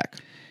panic attack.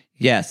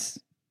 Yes.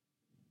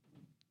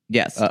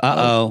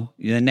 Uh-oh.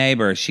 The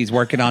neighbor, she's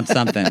working on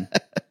something.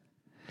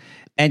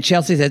 And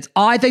Chelsea says,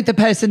 I think the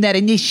person that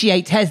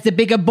initiates has the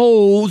bigger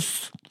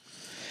balls.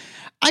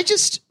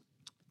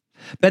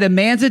 But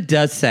Amanda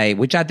does say,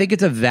 which I think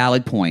is a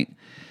valid point,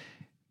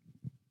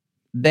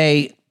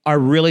 they are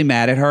really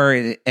mad at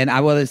her. And I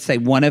will say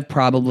one of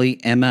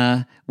probably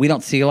Emma, we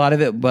don't see a lot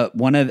of it, but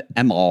one of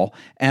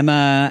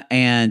Emma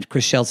and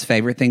Chrishell's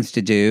favorite things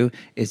to do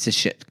is to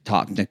shit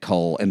talk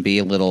Nicole and be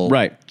a little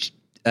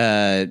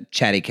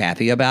chatty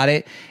Cathy about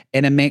it.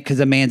 And because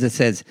Amanda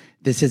says,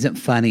 this isn't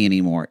funny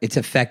anymore. It's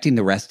affecting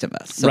the rest of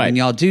us. So when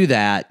y'all do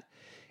that,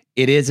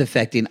 it is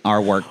affecting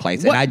our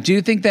workplace. And I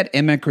do think that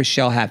Emma and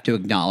Chrishell have to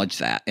acknowledge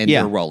that and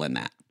their role in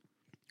that.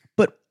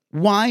 But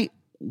why?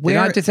 They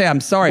don't have to say, I'm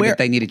sorry, but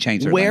they need to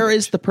change their Where language.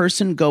 is the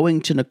person going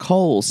to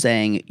Nicole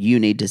saying, you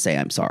need to say,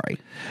 I'm sorry?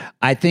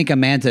 I think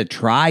Amanda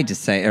tried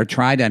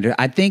to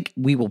I think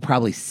we will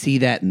probably see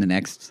that in the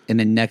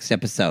next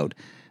episode,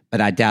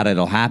 but I doubt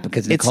it'll happen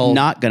because Nicole. It's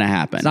not going to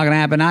happen. It's not going to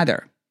happen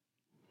either.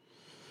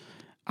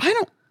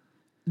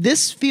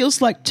 This feels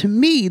like, to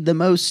me,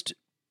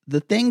 the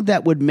thing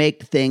that would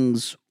make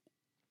things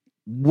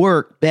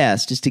work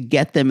best is to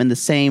get them in the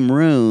same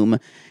room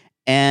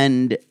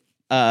and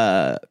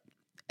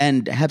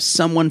have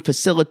someone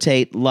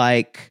facilitate,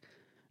 like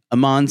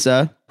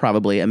Amanza,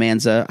 probably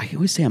Amanza. I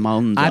always say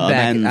Amanza.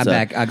 I'm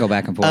back. I go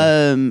back and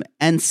forth.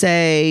 And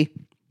say,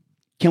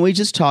 can we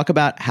just talk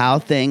about how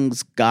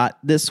things got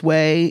this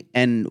way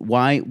and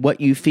why, what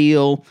you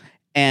feel,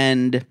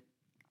 and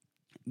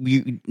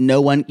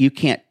you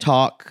can't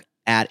talk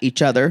at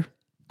each other.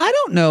 I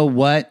don't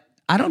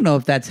know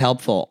if that's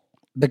helpful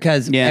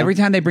because every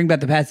time they bring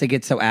back the past, they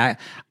get so I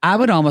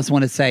would almost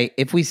want to say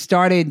if we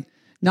started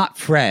not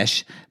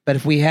fresh, but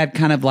if we had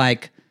kind of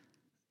like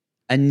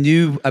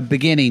a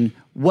beginning,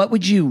 what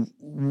would you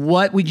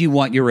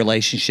want your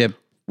relationship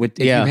with,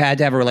 if you had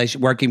to have a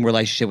working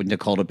relationship with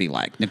Nicole to be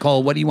like?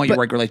 Nicole, what do you want your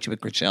working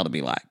relationship with Chrishell to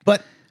be like?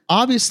 But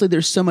obviously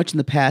there's so much in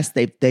the past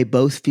they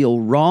both feel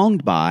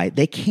wronged by,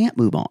 they can't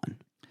move on.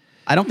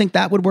 I don't think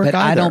that would work But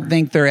either. I don't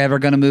think they're ever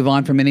going to move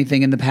on from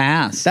anything in the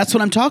past. That's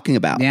what I'm talking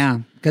about. Yeah,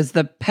 because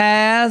the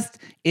past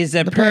is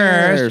a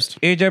purse.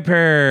 It's a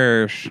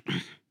purse.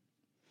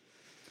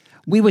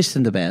 We wish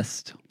them the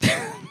best.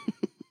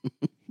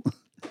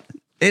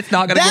 It's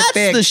not going to get fixed.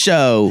 That's the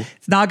show.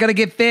 It's not going to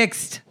get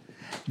fixed.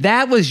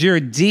 That was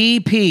your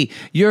DP,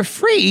 your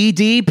free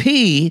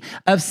DP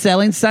of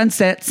Selling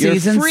Sunset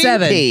Season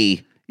 7.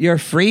 Pee. Your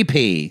free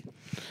P.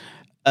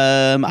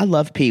 I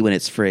love pee when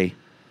it's free.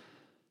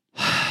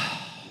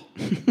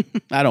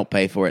 I don't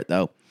pay for it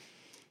though.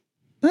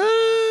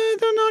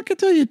 Don't knock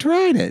until you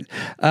tried it.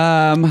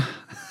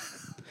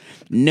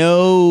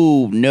 No.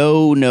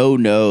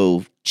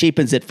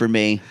 Cheapens it for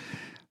me.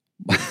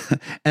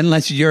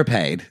 Unless you're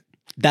paid.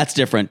 That's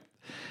different.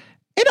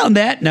 And on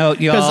that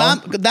note, y'all,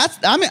 Because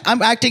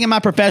I'm acting in my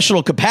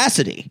professional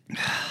capacity.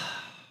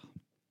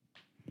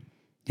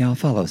 y'all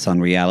follow us on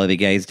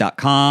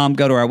realitygaze.com.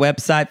 Go to our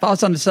website. Follow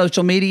us on the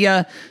social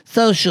media.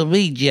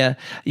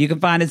 You can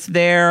find us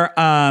there.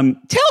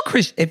 Tell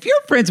Chris, if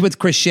you're friends with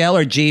Chrishell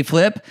or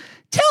G-Flip,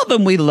 tell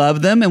them we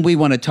love them and we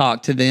want to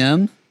talk to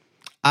them.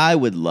 I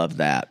would love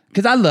that.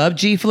 Because I love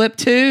G-Flip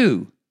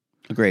too.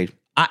 Agreed.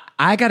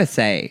 I got to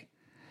say,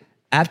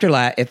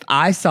 if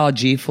I saw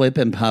G-Flip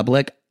in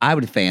public, I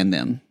would fan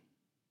them.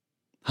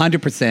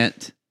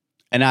 100%.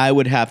 And I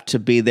would have to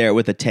be there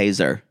with a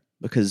taser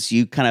because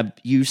you're kind of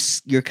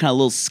a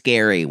little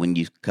scary when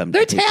you come.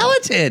 They're to people.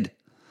 talented.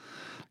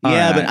 Yeah, All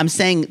right. but I'm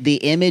saying the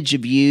image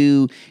of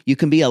you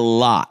can be a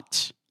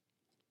lot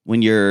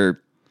when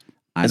you're,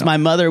 as my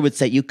mother would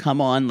say, you come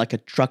on like a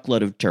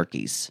truckload of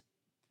turkeys.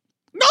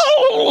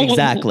 No!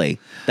 Exactly.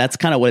 That's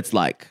kind of what it's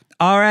like.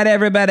 All right,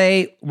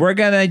 everybody, we're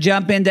going to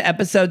jump into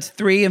episodes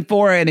 3 and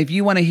 4. And if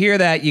you want to hear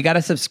that, you got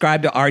to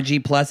subscribe to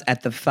RG Plus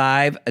at the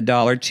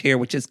 $5 tier,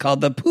 which is called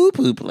the Poo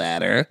Poo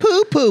Platter.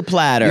 Poo Poo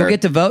Platter. You'll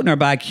get to vote in our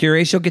By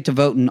Curious. You'll get to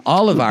vote in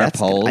all of our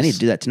polls. I need to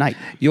do that tonight.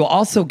 You'll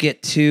also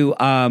get to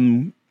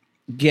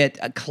get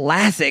a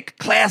classic,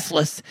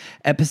 classless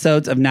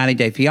episodes of 90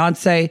 Day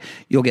Fiancé.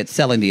 You'll get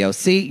Selling the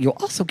OC. You'll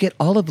also get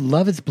all of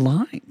Love is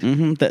Blind.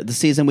 Mm-hmm. The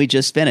season we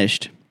just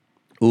finished.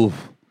 Ooh.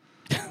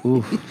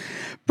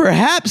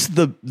 Perhaps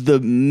the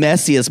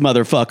messiest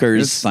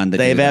motherfuckers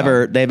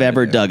they've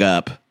ever dug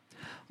up.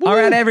 All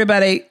right,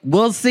 everybody.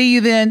 We'll see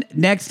you then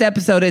next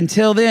episode.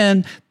 Until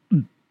then,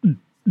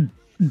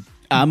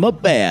 I'm a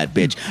bad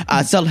bitch.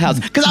 I sell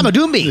houses because I'm a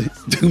doomie.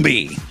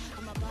 Doomie.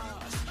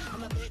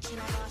 I'm a bitch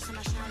and a boss and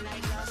I shine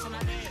like glass.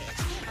 I'm a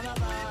bitch. I'm a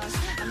boss.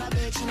 I'm a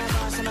bitch and a boss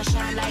and I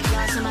shine like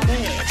glass. I'm a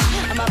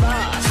bitch. I'm a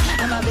boss.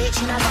 I'm a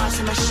bitch and a boss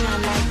and I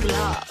shine like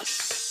glass.